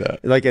 I need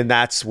that. Like, and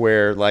that's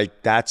where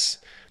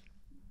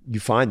you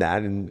find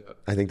that, and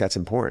I think that's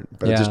important.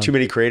 But there's too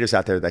many creatives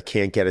out there that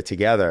can't get it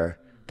together.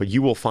 But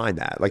you will find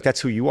that. Like, that's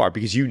who you are,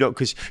 because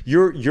because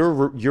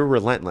you're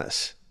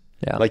relentless.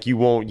 Yeah. Like you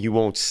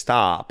won't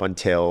stop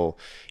until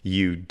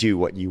you do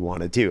what you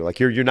want to do. Like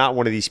you're not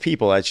one of these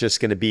people that's just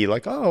going to be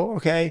like, oh,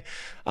 okay,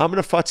 I'm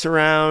going to futz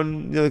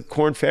around the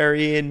Corn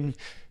Ferry and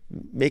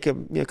make a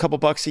couple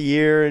bucks a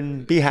year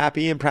and be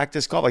happy and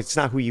practice golf. Like, it's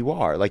not who you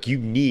are. Like, you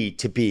need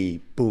to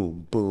be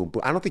boom, boom, boom.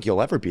 I don't think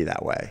you'll ever be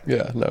that way.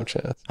 Yeah, no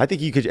chance. I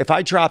think you could, if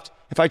I dropped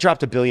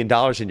 $1 billion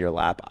in your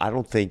lap, I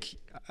don't think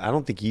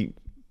don't think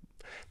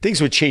things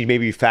would change.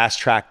 Maybe you fast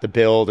track the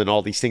build and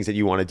all these things that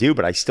you want to do,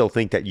 but I still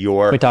think that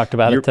we talked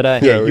about it today.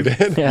 Yeah, we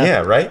did.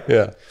 Yeah, right.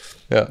 Yeah.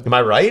 Am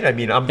I right? I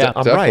mean, I'm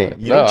Definitely. right.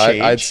 You don't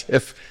change.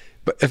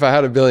 If I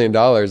had $1 billion,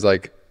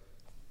 like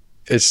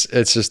it's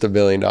just $1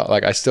 billion.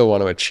 Like I still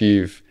want to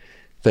achieve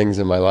things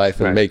in my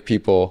life and make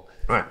people,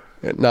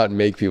 not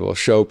make people,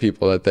 show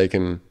people that they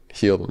can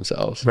heal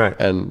themselves. Right.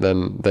 And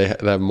then they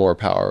have more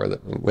power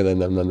within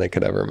them than they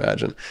could ever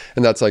imagine.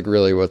 And that's like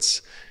really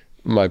what's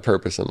my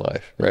purpose in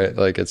life, right?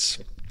 Like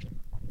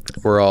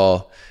we're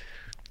all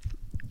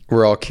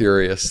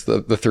curious,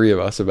 the three of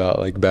us, about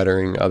like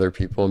bettering other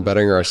people and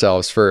bettering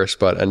ourselves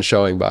first, and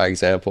showing by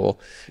example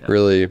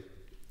really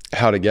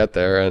how to get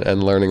there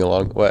and learning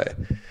along the way.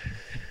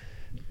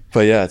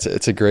 But yeah,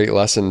 it's a great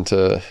lesson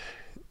to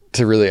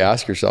really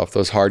ask yourself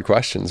those hard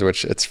questions,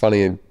 which it's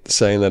funny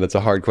saying that it's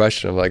a hard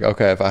question of like,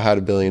 okay, if I had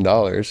 $1 billion,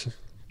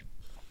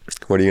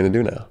 what are you going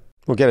to do now?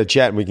 We'll get a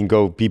jet and we can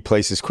go be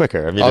places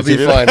quicker. I mean, I'll be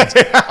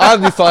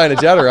flying a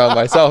jet around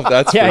myself.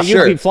 That's for sure. Yeah,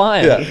 you'd be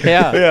flying.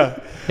 Yeah.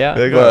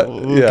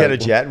 We'll get a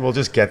jet and we'll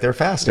just get there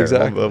faster.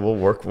 Exactly. We'll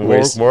work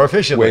more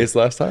efficiently. Waste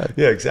less time.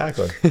 Yeah,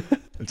 exactly.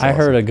 I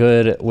heard a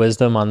good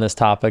wisdom on this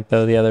topic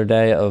though the other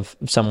day of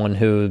someone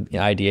who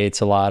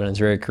ideates a lot and is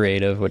very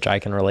creative, which I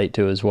can relate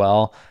to as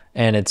well.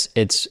 And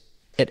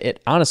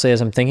it honestly,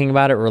 as I'm thinking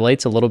about it,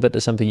 relates a little bit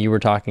to something you were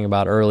talking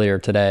about earlier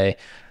today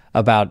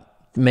about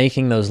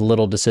making those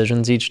little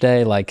decisions each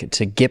day, like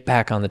to get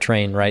back on the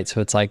train, right?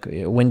 So it's like,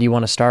 when do you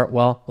want to start?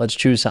 Well, let's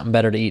choose something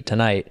better to eat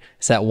tonight.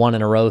 It's that one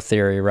in a row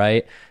theory,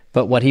 right?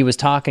 But what he was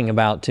talking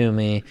about to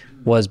me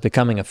was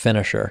becoming a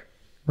finisher,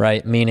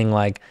 right? Meaning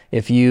like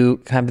if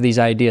you have these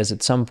ideas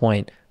at some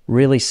point,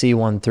 really see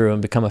one through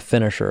and become a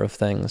finisher of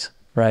things,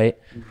 right?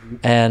 Mm-hmm.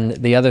 And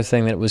the other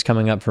thing that was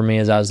coming up for me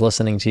as I was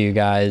listening to you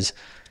guys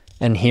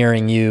and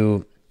hearing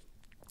you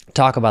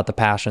talk about the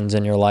passions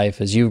in your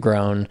life as you've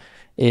grown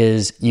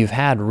is you've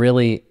had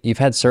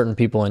certain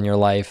people in your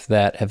life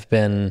that have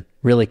been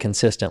really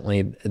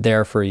consistently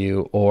there for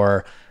you,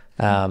 or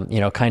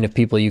kind of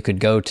people you could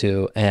go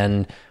to.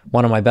 And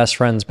one of my best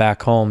friends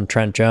back home,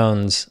 Trent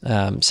Jones,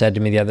 said to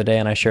me the other day,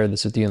 and I shared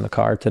this with you in the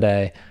car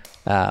today,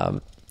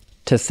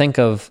 to think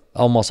of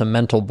almost a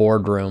mental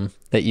boardroom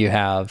that you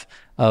have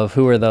of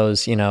who are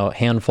those,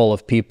 handful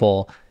of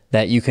people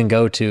that you can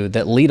go to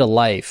that lead a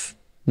life.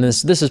 And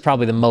this is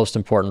probably the most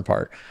important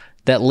part,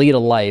 that lead a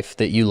life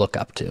that you look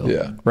up to.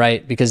 Yeah.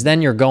 Right? Because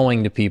then you're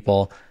going to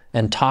people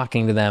and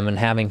talking to them and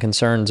having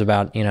concerns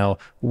about,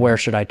 where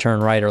should I turn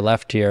right or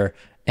left here?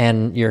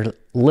 And you're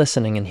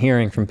listening and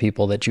hearing from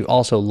people that you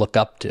also look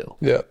up to.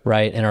 Yeah.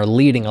 Right? And are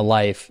leading a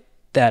life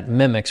that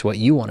mimics what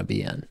you want to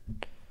be in.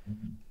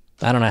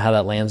 I don't know how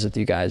that lands with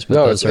you guys,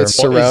 but it's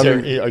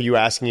surrounding. Are you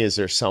asking, is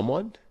there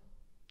someone?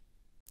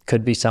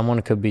 Could be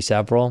someone, could be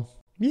several.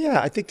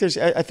 Yeah, I think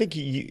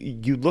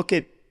you look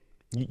at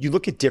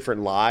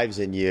different lives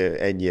and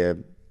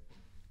you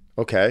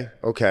okay.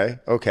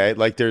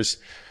 Like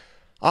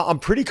I'm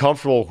pretty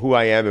comfortable who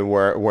I am and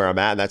where I'm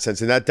at in that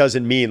sense. And that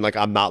doesn't mean like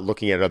I'm not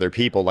looking at other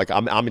people. Like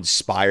I'm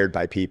inspired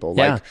by people.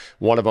 Yeah. Like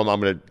one of them,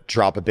 I'm going to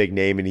drop a big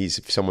name and he's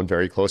someone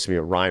very close to me,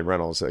 Ryan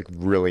Reynolds, like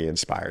really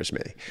inspires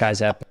me.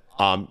 Guy's epic.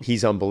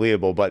 He's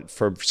unbelievable, but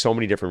for so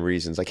many different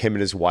reasons. Like him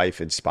and his wife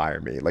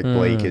inspire me. Like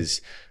Blake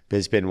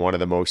has been one of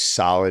the most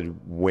solid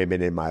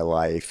women in my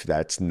life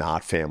that's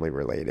not family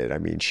related. I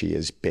mean, she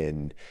has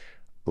been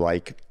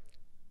like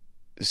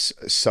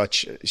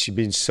she's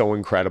been so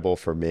incredible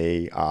for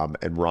me.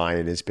 And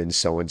Ryan has been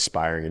so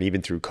inspiring. And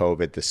even through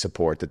COVID, the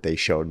support that they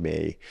showed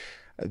me,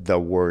 the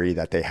worry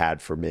that they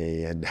had for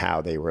me, and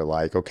how they were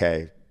like,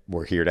 okay,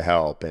 we're here to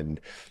help,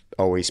 and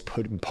always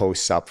putting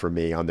posts up for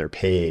me on their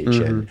page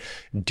and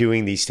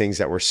doing these things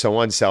that were so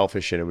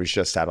unselfish, and it was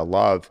just out of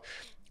love.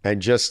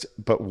 And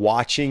but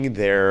watching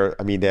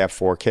they have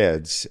 4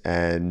 kids,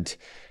 and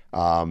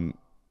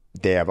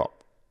they have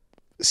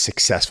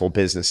successful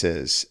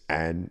businesses,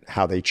 and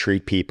how they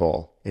treat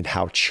people and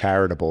how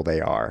charitable they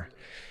are.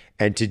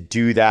 And to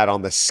do that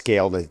on the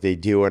scale that they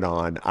do it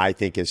on, I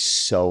think is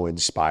so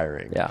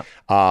inspiring. Yeah.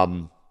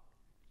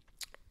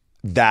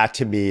 That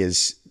to me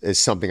is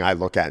something I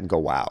look at and go,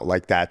 wow,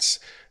 like that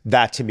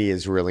to me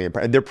is really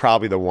impressive. And they're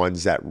probably the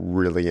ones that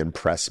really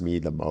impress me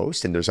the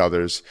most. And there's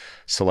others,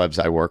 celebs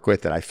I work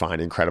with, that I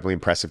find incredibly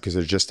impressive because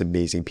they're just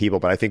amazing people.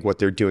 But I think what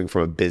they're doing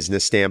from a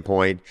business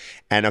standpoint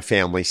and a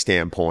family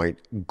standpoint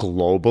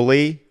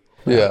globally,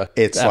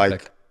 it's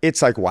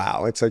like,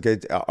 wow. It's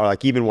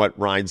like even what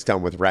Ryan's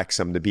done with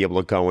Wrexham to be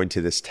able to go into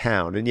this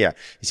town. And yeah,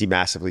 is he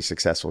massively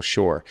successful?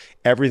 Sure.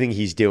 Everything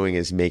he's doing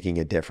is making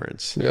a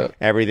difference. Yeah.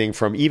 Everything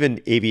from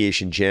even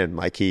Aviation Gin,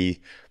 like he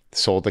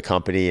sold the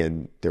company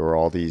and there were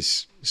all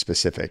these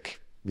specific,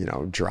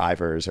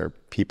 drivers or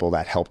people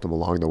that helped him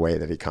along the way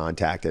that he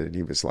contacted. And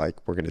he was like,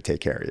 we're going to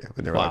take care of you.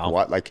 And they were like,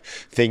 what? Like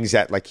things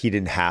that like he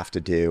didn't have to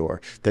do, or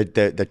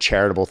the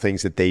charitable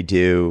things that they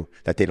do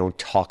that they don't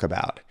talk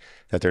about,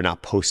 that they're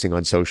not posting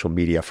on social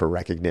media for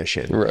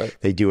recognition. Right.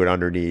 They do it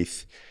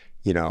underneath,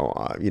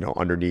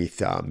 underneath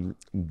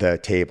the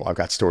table. I've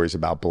got stories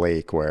about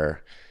Blake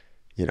where,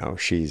 you know,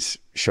 she's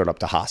showed up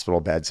to hospital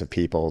beds of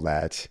people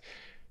that,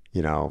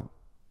 you know,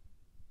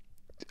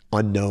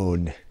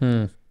 unknown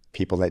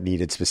people that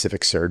needed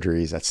specific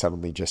surgeries that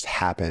suddenly just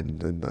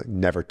happened, and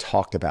never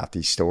talked about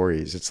these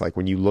stories. It's like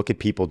when you look at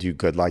people do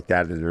good like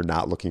that and they're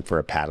not looking for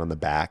a pat on the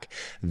back,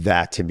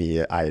 that to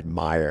me, I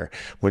admire.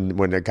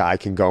 When a guy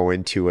can go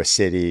into a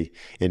city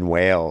in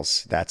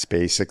Wales, that's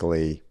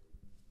basically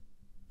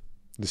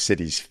the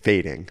city's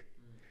fading.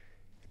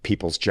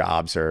 People's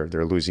jobs they're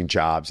losing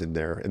jobs, and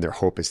their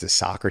hope is the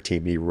soccer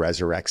team. He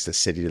resurrects the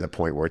city to the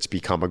point where it's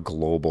become a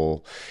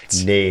global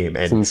name.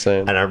 It's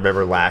insane. And I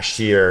remember last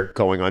year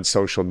going on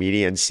social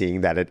media and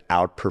seeing that it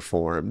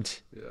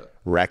outperformed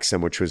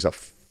Wrexham, which was a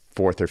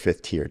 4th or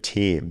 5th tier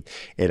team.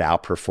 It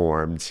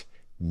outperformed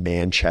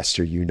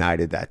Manchester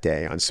United that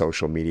day on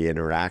social media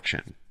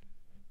interaction.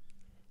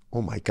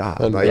 Oh my God.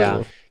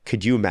 Like,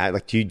 could you imagine,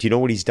 like, do you know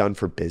what he's done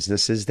for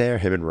businesses there,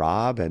 him and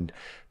Rob? And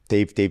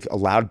they've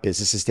allowed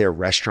businesses there,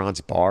 restaurants,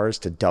 bars,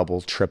 to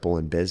double, triple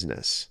in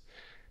business.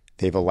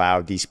 They've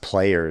allowed these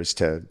players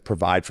to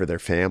provide for their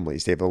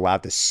families. They've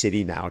allowed the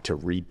city now to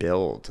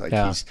rebuild.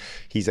 Like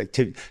he's like,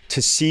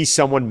 to see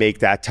someone make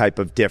that type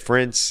of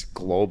difference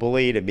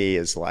globally, to me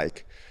is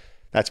like,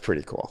 that's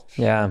pretty cool.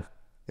 Yeah.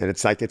 And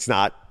it's like, it's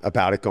not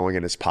about it going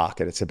in his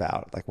pocket. It's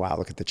about like, wow,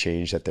 look at the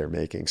change that they're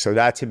making. So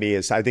that to me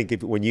is, I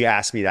think when you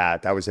asked me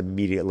that was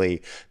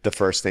immediately the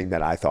first thing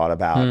that I thought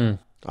about.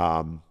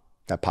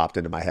 That popped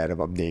into my head of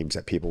names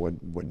that people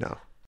would know.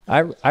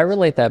 I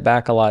relate that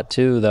back a lot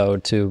too, though,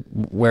 to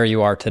where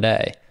you are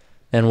today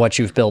and what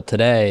you've built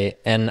today.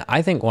 And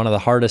I think one of the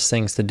hardest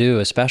things to do,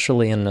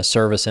 especially in the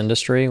service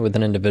industry with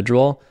an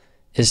individual,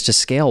 is to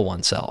scale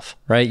oneself,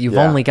 right? You've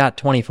only got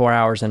 24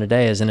 hours in a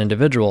day as an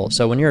individual.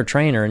 So when you're a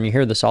trainer, and you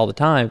hear this all the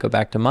time, go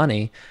back to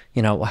money,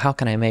 you know, well, how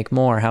can I make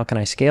more? How can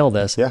I scale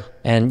this? Yeah.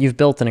 And you've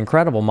built an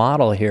incredible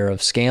model here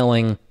of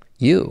scaling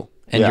you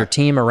and your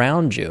team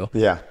around you.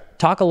 Yeah.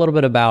 Talk a little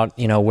bit about,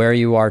 you know, where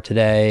you are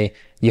today.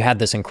 You had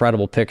this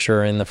incredible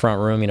picture in the front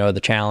room, you know, the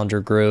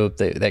Challenger group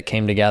that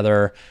came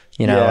together,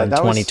 you know, in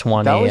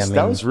 2020.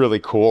 That was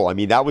really cool. I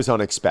mean, that was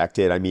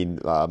unexpected. I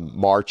mean,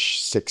 March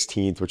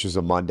 16th, which was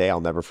a Monday,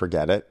 I'll never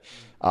forget it.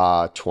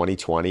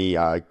 2020,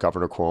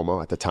 Governor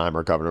Cuomo, at the time,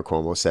 our Governor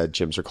Cuomo said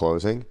gyms are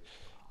closing.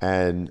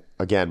 And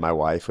again, my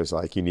wife was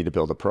like, you need to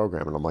build a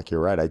program. And I'm like,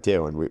 you're right, I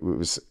do. And it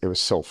was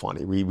so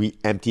funny. We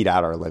emptied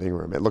out our living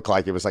room. It looked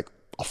like it was like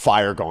a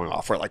fire going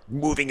off. We're like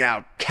moving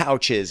out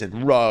couches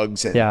and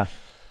rugs. And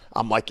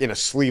I'm like in a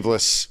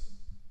sleeveless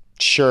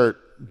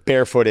shirt,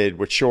 barefooted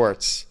with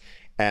shorts.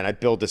 And I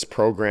build this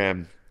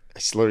program. I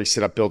literally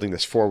sit up building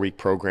this 4-week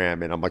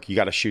program. And I'm like, you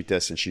got to shoot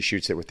this. And she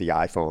shoots it with the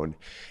iPhone.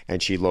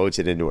 And she loads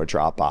it into a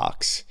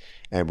Dropbox.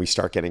 And we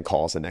start getting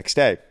calls the next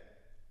day.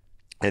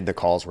 And the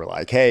calls were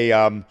like, hey,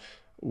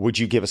 would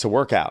you give us a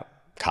workout?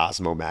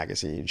 Cosmo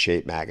magazine,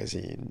 Shape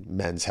magazine,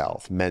 Men's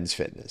Health, Men's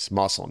Fitness,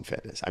 Muscle and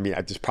Fitness. I mean,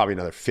 there's probably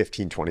another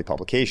 15, 20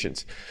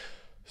 publications.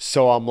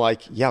 So I'm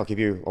like, yeah, I'll give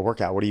you a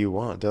workout. What do you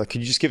want? They're like,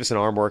 could you just give us an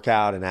arm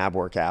workout, an ab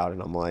workout?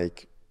 And I'm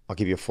like, I'll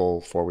give you a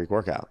full 4-week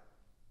workout.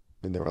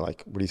 And they were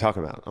like, what are you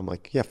talking about? I'm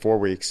like, yeah, 4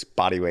 weeks,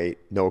 body weight,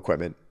 no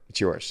equipment. It's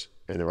yours.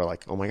 And they were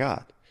like, oh my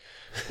God.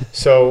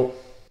 So,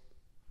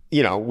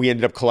 you know, we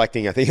ended up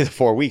collecting, I think in the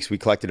 4 weeks, we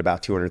collected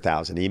about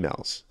 200,000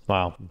 emails.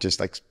 Wow. Just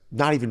like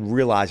not even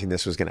realizing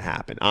this was going to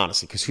happen,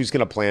 honestly, because who's going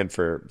to plan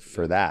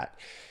for that?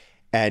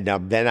 And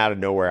then out of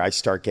nowhere, I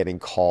start getting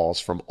calls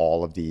from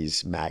all of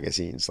these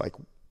magazines. Like,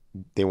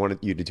 they wanted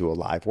you to do a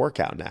live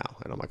workout now.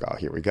 And I'm like, oh,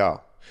 here we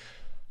go.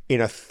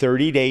 In a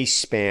 30-day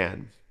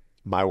span,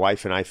 my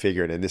wife and I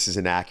figured, and this is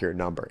an accurate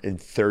number, in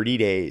 30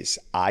 days,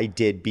 I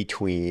did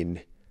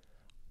between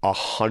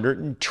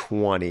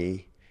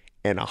 120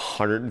 and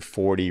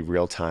 140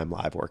 real-time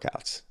live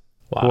workouts.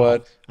 Wow.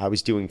 What? I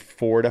was doing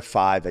 4 to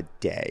 5 a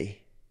day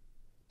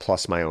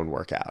plus my own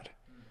workout.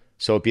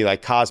 So it'd be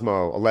like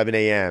Cosmo, 11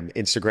 a.m.,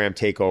 Instagram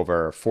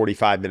takeover,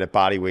 45-minute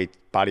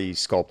body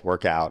sculpt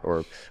workout,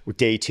 or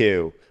day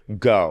 2,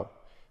 go.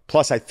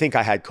 Plus, I think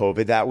I had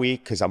COVID that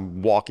week because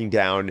I'm walking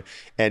down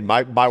and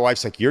my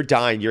wife's like, you're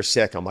dying, you're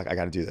sick. I'm like, I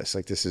got to do this.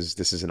 Like, this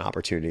is an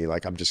opportunity.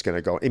 Like, I'm just going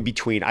to go in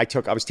between. I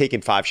was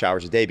taking 5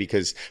 showers a day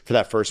because for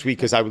that first week,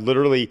 because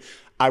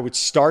I would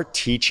start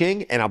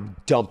teaching and I'm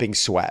dumping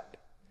sweat.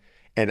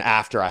 And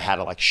after I had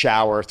to like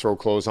shower, throw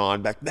clothes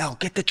on, like, Mel,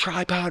 get the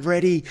tripod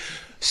ready,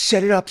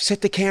 set it up,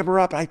 set the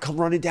camera up. I'd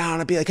come running down.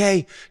 I'd be like,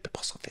 hey,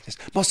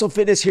 muscle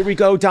fitness, here we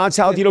go. Don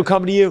Saladino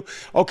coming to you.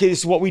 Okay, this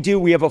is what we do.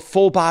 We have a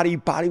full body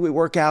weight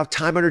workout,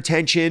 time under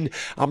tension.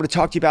 I'm going to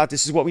talk to you about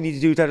this is what we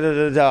need to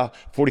do.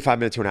 45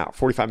 minutes to an hour,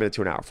 45 minutes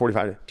to an hour,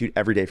 45, dude,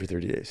 every day for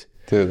 30 days.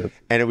 Dude.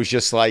 And it was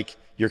just like,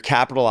 you're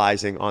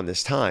capitalizing on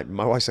this time.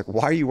 My wife's like,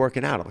 why are you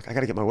working out? I'm like, I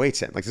got to get my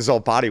weights in. Like, this is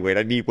all body weight.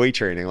 I need weight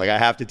training. Like, I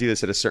have to do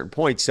this at a certain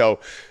point. So,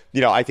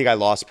 you know, I think I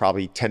lost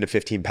probably 10 to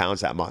 15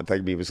 pounds that month.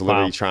 Like, I was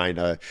literally trying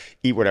to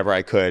eat whatever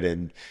I could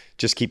and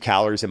just keep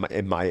calories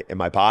in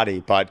my body.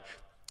 But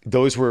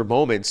those were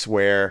moments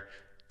where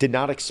did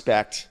not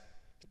expect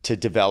to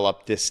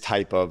develop this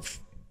type of,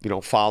 you know,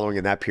 following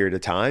in that period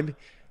of time.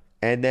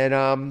 And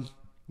then,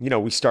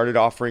 we started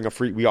offering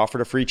we offered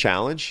a free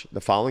challenge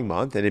the following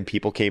month, and then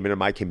people came into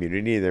my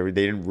community and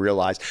they didn't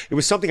realize it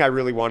was something I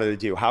really wanted to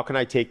do. How can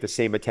I take the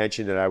same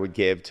attention that I would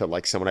give to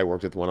like someone I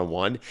worked with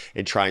one-on-one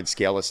and try and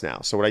scale this now?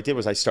 So what I did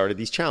was I started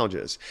these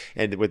challenges,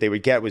 and what they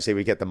would get was they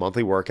would get the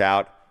monthly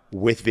workout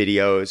with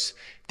videos.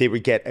 They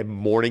would get a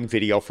morning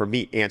video from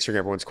me answering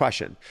everyone's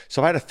question.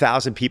 So if I had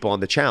 1,000 people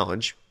on the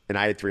challenge and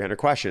I had 300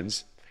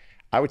 questions,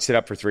 I would sit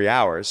up for 3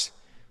 hours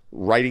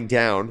writing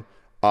down.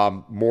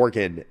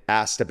 Morgan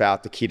asked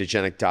about the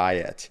ketogenic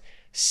diet.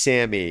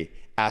 Sammy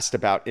asked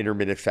about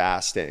intermittent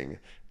fasting.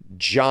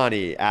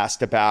 Johnny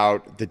asked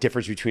about the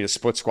difference between a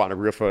split squat and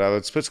a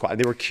real split squat.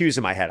 And there were cues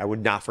in my head. I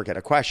would not forget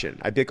a question.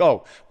 I'd be like,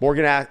 oh,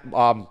 Morgan asked,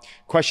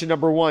 question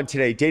number 1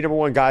 today. Day number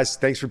 1, guys.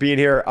 Thanks for being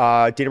here.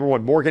 Day number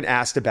 1, Morgan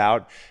asked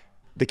about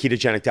the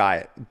ketogenic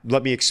diet.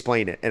 Let me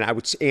explain it. And I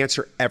would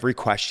answer every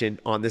question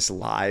on this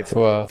live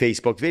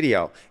Facebook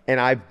video. And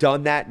I've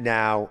done that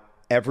now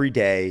every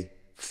day,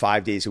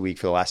 5 days a week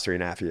for the last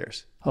 3.5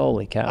 years.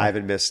 Holy cow. I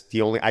haven't missed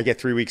I get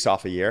 3 weeks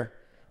off a year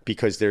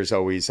because there's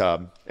always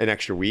an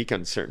extra week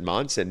on certain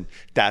months. And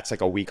that's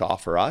like a week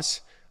off for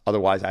us.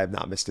 Otherwise, I have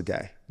not missed a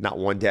day, not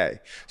one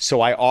day.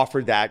 So I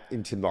offered that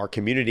into our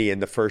community. In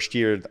the first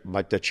year,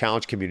 the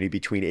challenge community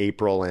between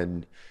April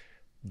and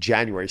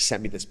January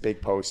sent me this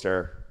big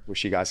poster.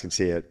 Wish you guys can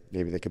see it.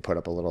 Maybe they could put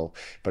up a little,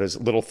 but it's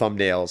little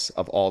thumbnails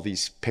of all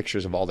these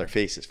pictures of all their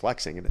faces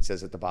flexing. And it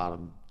says at the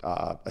bottom,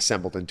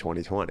 assembled in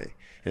 2020.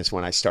 And it's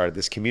when I started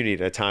this community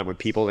at a time when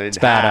people didn't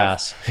have.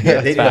 Badass. Yeah,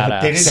 they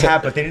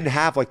didn't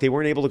have, like they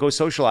weren't able to go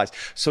socialize.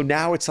 So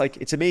now it's like,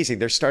 it's amazing.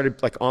 They're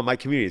started like on my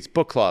community. It's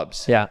book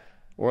clubs. Yeah.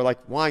 Or like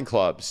wine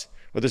clubs.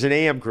 Or there's an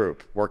AM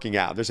group working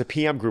out. There's a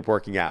PM group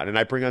working out. And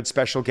I bring on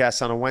special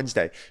guests on a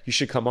Wednesday. You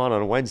should come on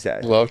a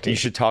Wednesday. Love to. You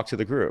should talk to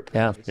the group.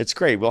 Yeah. It's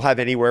great. We'll have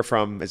anywhere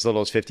from as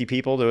little as 50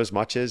 people to as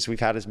much as we've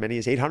had as many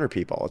as 800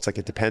 people. It's like,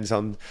 it depends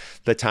on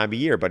the time of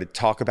year, but it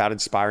talk about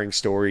inspiring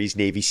stories,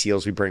 Navy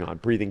SEALs we bring on,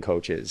 breathing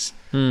coaches,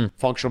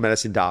 functional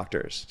medicine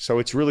doctors. So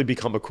it's really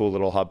become a cool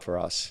little hub for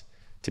us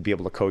to be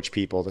able to coach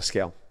people to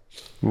scale.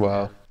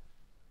 Wow.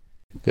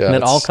 Yeah, and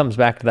it all comes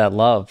back to that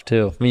love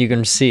too. I mean, you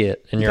can see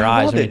it in your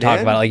eyes when you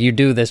talk about it. Like, you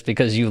do this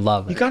because you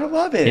love it. You gotta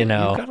love it. You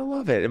know, you gotta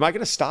love it. Am I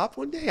gonna stop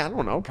one day? I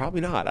don't know. Probably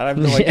not. I have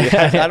no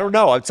idea. I don't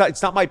know.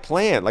 It's not my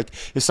plan. Like,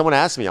 if someone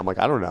asks me, I'm like,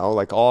 I don't know.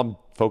 Like, all I'm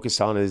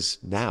focused on is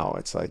now.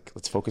 It's like,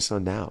 let's focus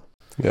on now.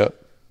 Yeah.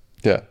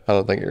 Yeah. I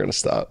don't think you're gonna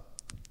stop.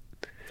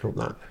 Hope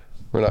not.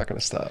 We're not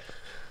gonna stop.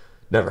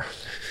 Never.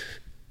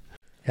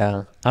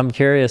 Yeah. I'm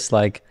curious,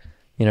 like,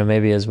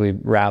 maybe as we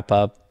wrap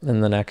up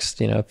in the next,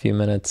 few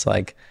minutes,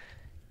 like,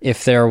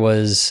 if there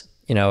was,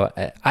 I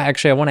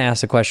want to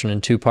ask the question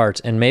in 2 parts,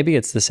 and maybe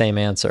it's the same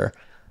answer,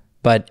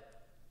 but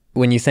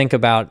when you think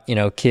about,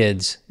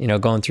 kids,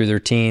 going through their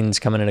teens,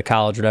 coming into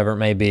college, whatever it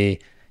may be,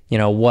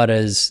 what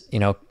is,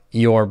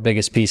 your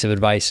biggest piece of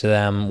advice to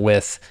them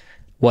with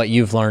what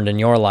you've learned in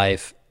your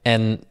life?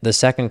 And the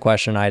second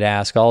question I'd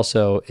ask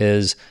also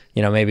is,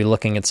 maybe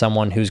looking at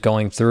someone who's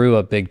going through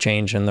a big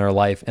change in their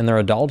life, in their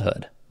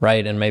adulthood,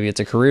 right? And maybe it's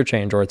a career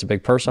change or it's a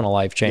big personal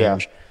life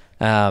change. Yeah.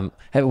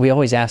 We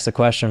always ask the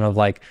question of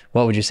like,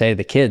 what would you say to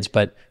the kids?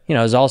 But,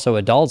 there's also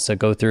adults that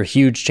go through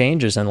huge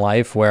changes in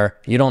life where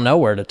you don't know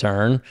where to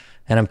turn.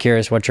 And I'm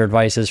curious what your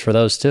advice is for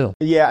those too.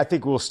 Yeah, I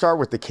think we'll start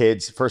with the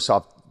kids. First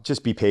off,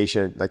 just be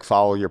patient, like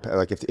follow your,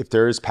 like if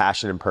there is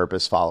passion and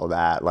purpose, follow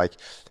that. Like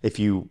if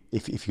you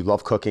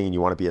love cooking and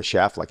you want to be a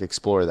chef, like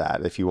explore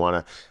that. If you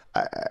want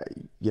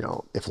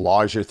to, if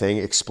law is your thing,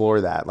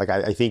 explore that. Like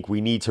I think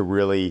we need to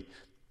really,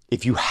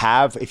 if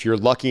you're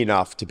lucky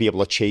enough to be able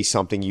to chase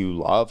something you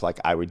love, like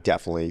I would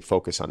definitely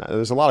focus on that.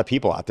 There's a lot of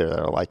people out there that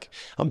are like,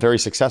 I'm very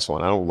successful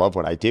and I don't love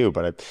what I do,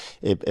 but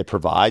it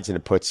provides and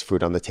it puts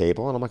food on the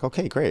table. And I'm like,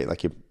 okay, great.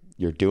 Like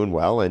you're doing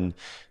well. And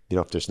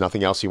if there's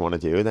nothing else you want to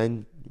do,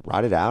 then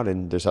ride it out.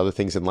 And there's other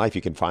things in life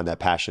you can find that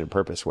passion and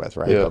purpose with,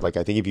 right? Yeah. But like,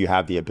 I think if you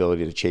have the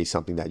ability to chase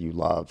something that you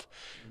love,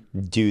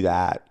 do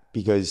that,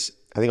 because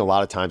I think a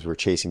lot of times we're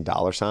chasing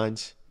dollar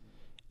signs,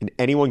 and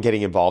anyone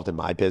getting involved in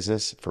my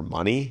business for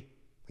money,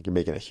 you're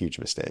making a huge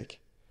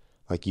mistake.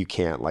 Like you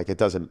can't, like it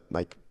doesn't,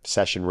 like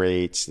session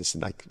rates, this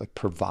is like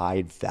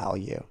provide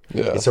value.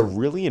 Yeah. It's a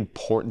really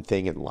important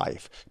thing in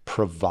life.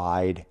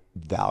 Provide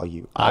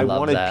value. I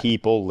wanted that.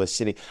 people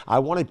listening. I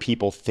wanted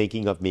people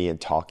thinking of me and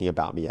talking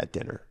about me at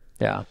dinner.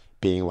 Yeah.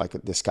 Being like,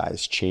 this guy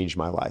has changed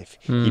my life.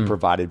 He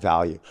provided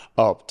value.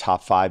 Oh,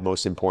 top 5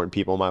 most important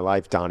people in my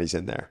life, Donnie's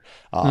in there.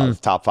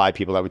 Top 5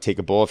 people that would take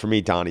a bullet for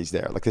me, Donnie's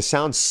there. Like this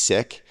sounds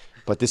sick,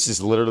 but this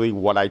is literally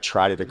what I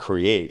tried to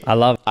create.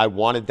 I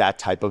wanted that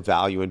type of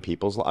value in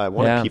people's lives. I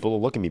wanted people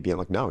to look at me being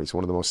like, no, he's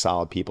one of the most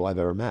solid people I've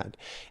ever met.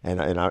 And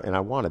I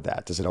wanted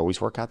that. Does it always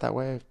work out that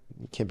way?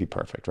 It can't be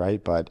perfect,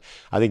 right? But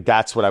I think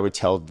that's what I would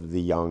tell the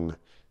young,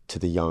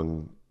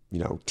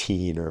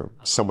 teen or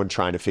someone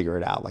trying to figure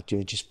it out. Like,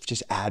 dude,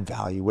 just add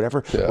value.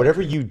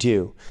 Whatever you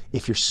do,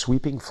 if you're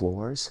sweeping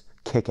floors,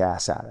 kick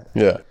ass at it.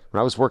 Yeah. When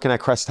I was working at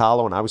Crest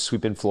Hollow and I was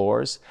sweeping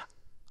floors,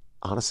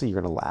 honestly,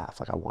 you're gonna laugh.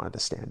 Like I wanted to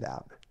stand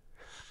out.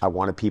 I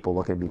wanted people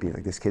looking at me being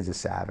like, this kid's a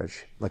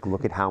savage. Like,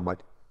 look at how much,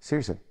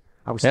 seriously,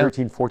 I was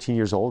 13, 14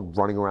 years old,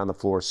 running around the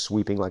floor,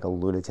 sweeping like a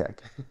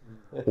lunatic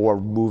or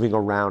moving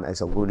around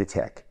as a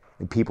lunatic.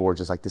 And people were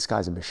just like, this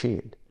guy's a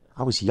machine.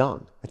 I was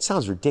young. It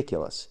sounds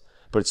ridiculous,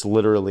 but it's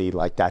literally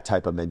like that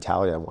type of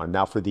mentality I want.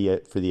 Now for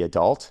the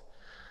adult,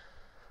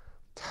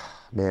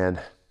 man,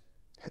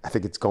 I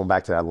think it's going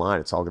back to that line.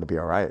 It's all going to be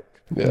all right.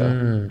 Yeah.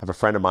 I have a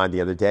friend of mine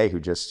the other day who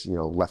just,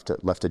 left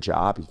a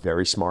job. He's a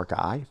very smart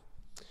guy.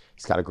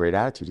 He's got a great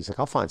attitude. He's like,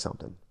 I'll find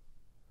something.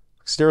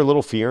 Is there a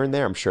little fear in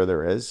there? I'm sure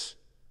there is.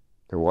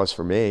 There was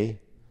for me.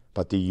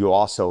 But you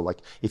also, like,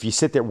 if you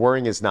sit there,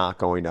 worrying is not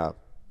going to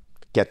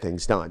get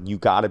things done. You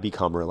got to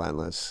become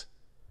relentless.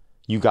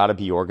 You got to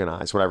be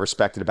organized. What I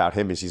respected about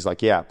him is he's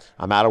like, yeah,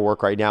 I'm out of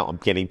work right now. I'm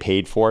getting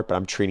paid for it, but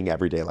I'm treating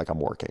every day like I'm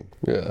working.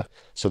 Yeah.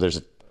 So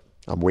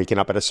I'm waking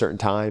up at a certain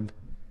time,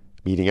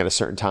 meeting at a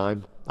certain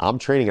time. I'm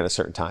training at a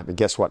certain time. And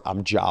guess what?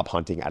 I'm job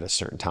hunting at a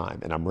certain time,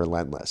 and I'm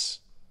relentless.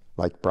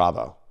 Like,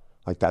 bravo.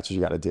 Like, that's what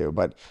you got to do.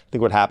 But I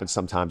think what happens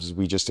sometimes is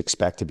we just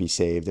expect to be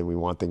saved and we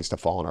want things to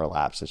fall in our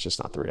laps. It's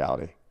just not the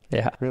reality.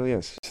 Yeah. It really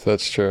is.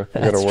 That's true. You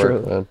That's gotta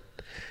work, true. man.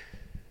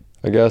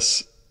 I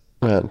guess,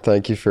 man,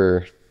 thank you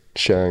for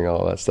sharing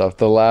all that stuff.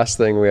 The last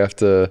thing we'd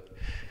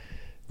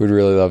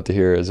really love to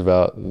hear is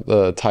about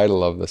the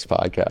title of this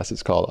podcast.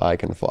 It's called I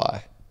Can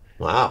Fly.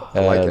 Wow.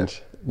 I like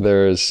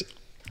it.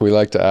 We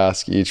like to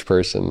ask each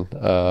person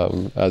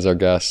as our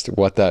guest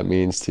what that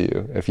means to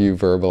you. If you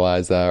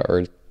verbalize that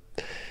or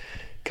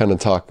kind of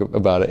talk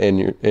about it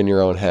in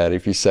your own head,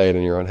 if you say it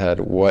in your own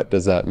head, what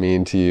does that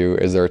mean to you?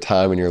 Is there a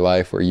time in your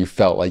life where you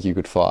felt like you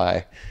could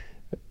fly?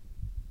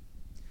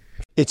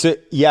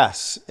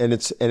 Yes, and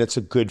it's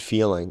a good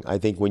feeling. I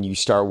think when you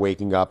start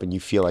waking up and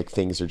you feel like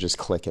things are just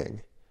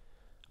clicking.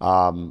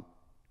 God,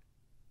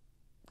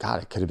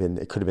 it could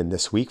have been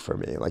this week for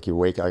me. Like, you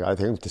wake up, I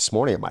think this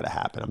morning it might have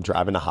happened. I'm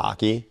driving to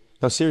hockey.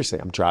 No, seriously,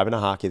 I'm driving to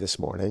hockey this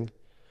morning.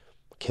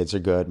 My kids are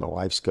good. My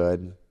wife's good.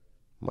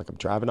 I'm like, I'm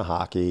driving to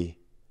hockey.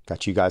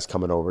 Got you guys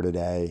coming over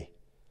today.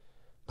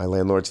 My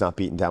landlord's not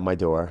beating down my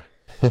door.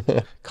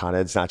 Con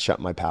Ed's not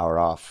shutting my power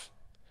off.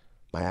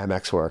 My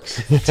Amex works.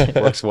 It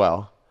works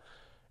well.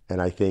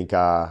 And I think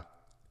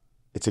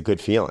it's a good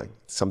feeling.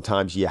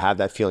 Sometimes you have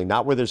that feeling,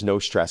 not where there's no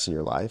stress in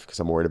your life, because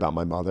I'm worried about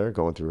my mother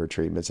going through her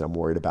treatments and I'm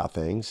worried about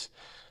things.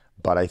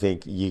 But I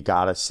think you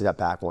got to step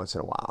back once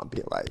in a while and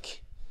be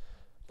like,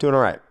 doing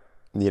all right,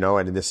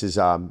 and this is,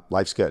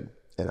 life's good.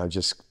 And I'm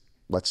just,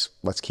 let's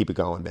keep it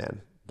going,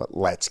 man. But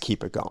let's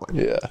keep it going.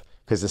 Yeah.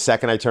 Because the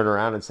second I turn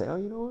around and say, oh,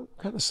 you know what,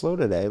 I'm kind of slow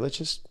today. Let's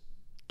just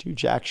do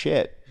jack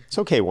shit. It's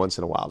okay once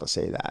in a while to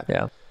say that.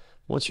 Yeah.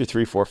 Once you're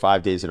 3, 4,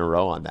 5 days in a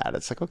row on that,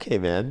 it's like, okay,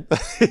 man,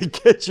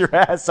 get your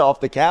ass off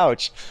the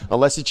couch.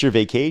 Unless it's your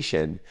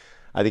vacation.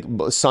 I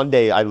think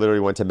Sunday, I literally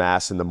went to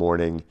mass in the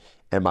morning,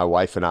 and my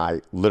wife and I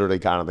literally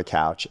got on the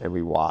couch and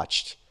we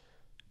watched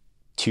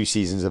 2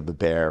 seasons of The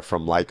Bear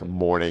from like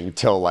morning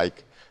till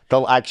like,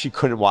 they actually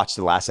couldn't watch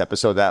the last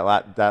episode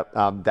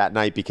that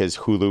night because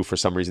Hulu, for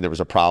some reason, there was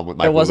a problem with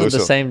my Hulu. It wasn't the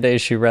same day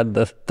she read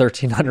the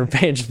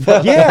 1,300-page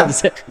book. Yeah.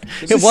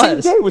 It was. Same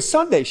day. It was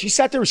Sunday. She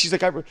sat there. She's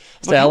like, how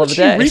did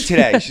you read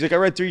today? She's like, I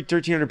read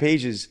 1,300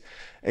 pages.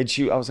 And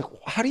I was like,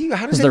 how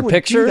does there anyone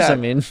pictures? do that? I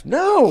mean,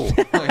 no.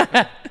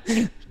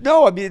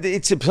 No, I mean,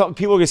 people are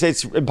going to say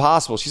it's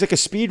impossible. She's like a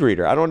speed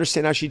reader. I don't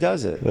understand how she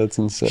does it. That's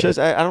insane. She goes,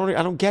 I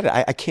don't get it.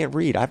 I can't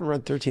read. I haven't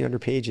read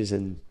 1,300 pages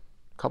in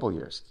a couple of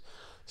years.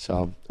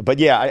 So, but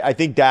yeah, I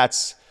think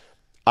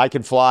I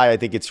Can Fly. I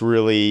think it's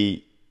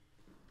really,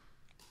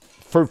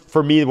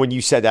 for me, when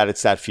you said that,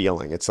 it's that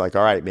feeling. It's like,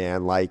 all right,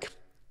 man, like,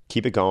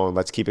 keep it going.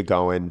 Let's keep it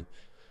going.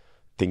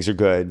 Things are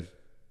good,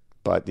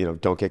 but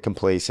don't get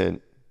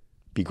complacent.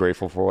 Be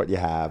grateful for what you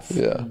have.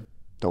 Yeah.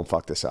 Don't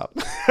fuck this up.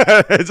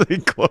 It's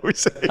like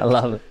closing. I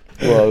love it.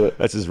 Love it.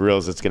 That's as real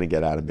as it's going to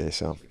get out of me.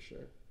 So.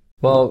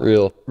 Well,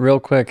 real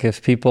quick,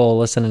 if people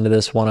listening to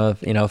this want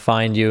to,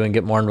 find you and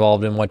get more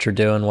involved in what you're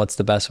doing, what's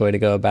the best way to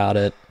go about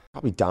it?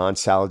 Probably Don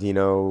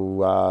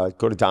Saladino.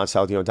 Go to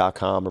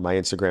donsaladino.com, or my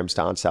Instagram's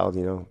Don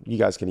Saladino. You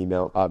guys can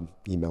email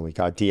me.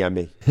 God, DM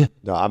me.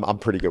 No, I'm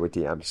pretty good with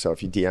DMs. So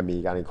if you DM me,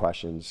 you got any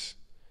questions,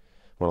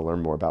 want to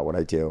learn more about what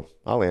I do,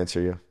 I'll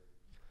answer you.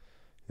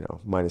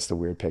 Minus the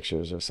weird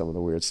pictures or some of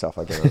the weird stuff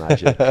I get on IG.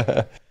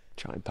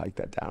 Try and pike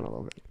that down a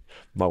little bit.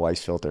 My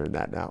wife's filtering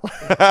that now.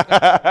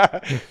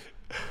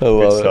 I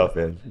love Good stuff,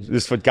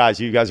 man. Guys,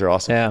 you guys are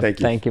awesome. Yeah, Thank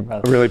you. Thank you,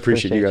 brother. I really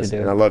appreciate you guys,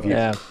 dude. and I love you.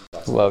 Yeah.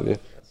 Love you.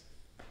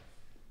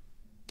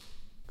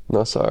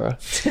 No, Sarah.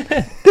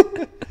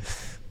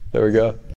 There we go.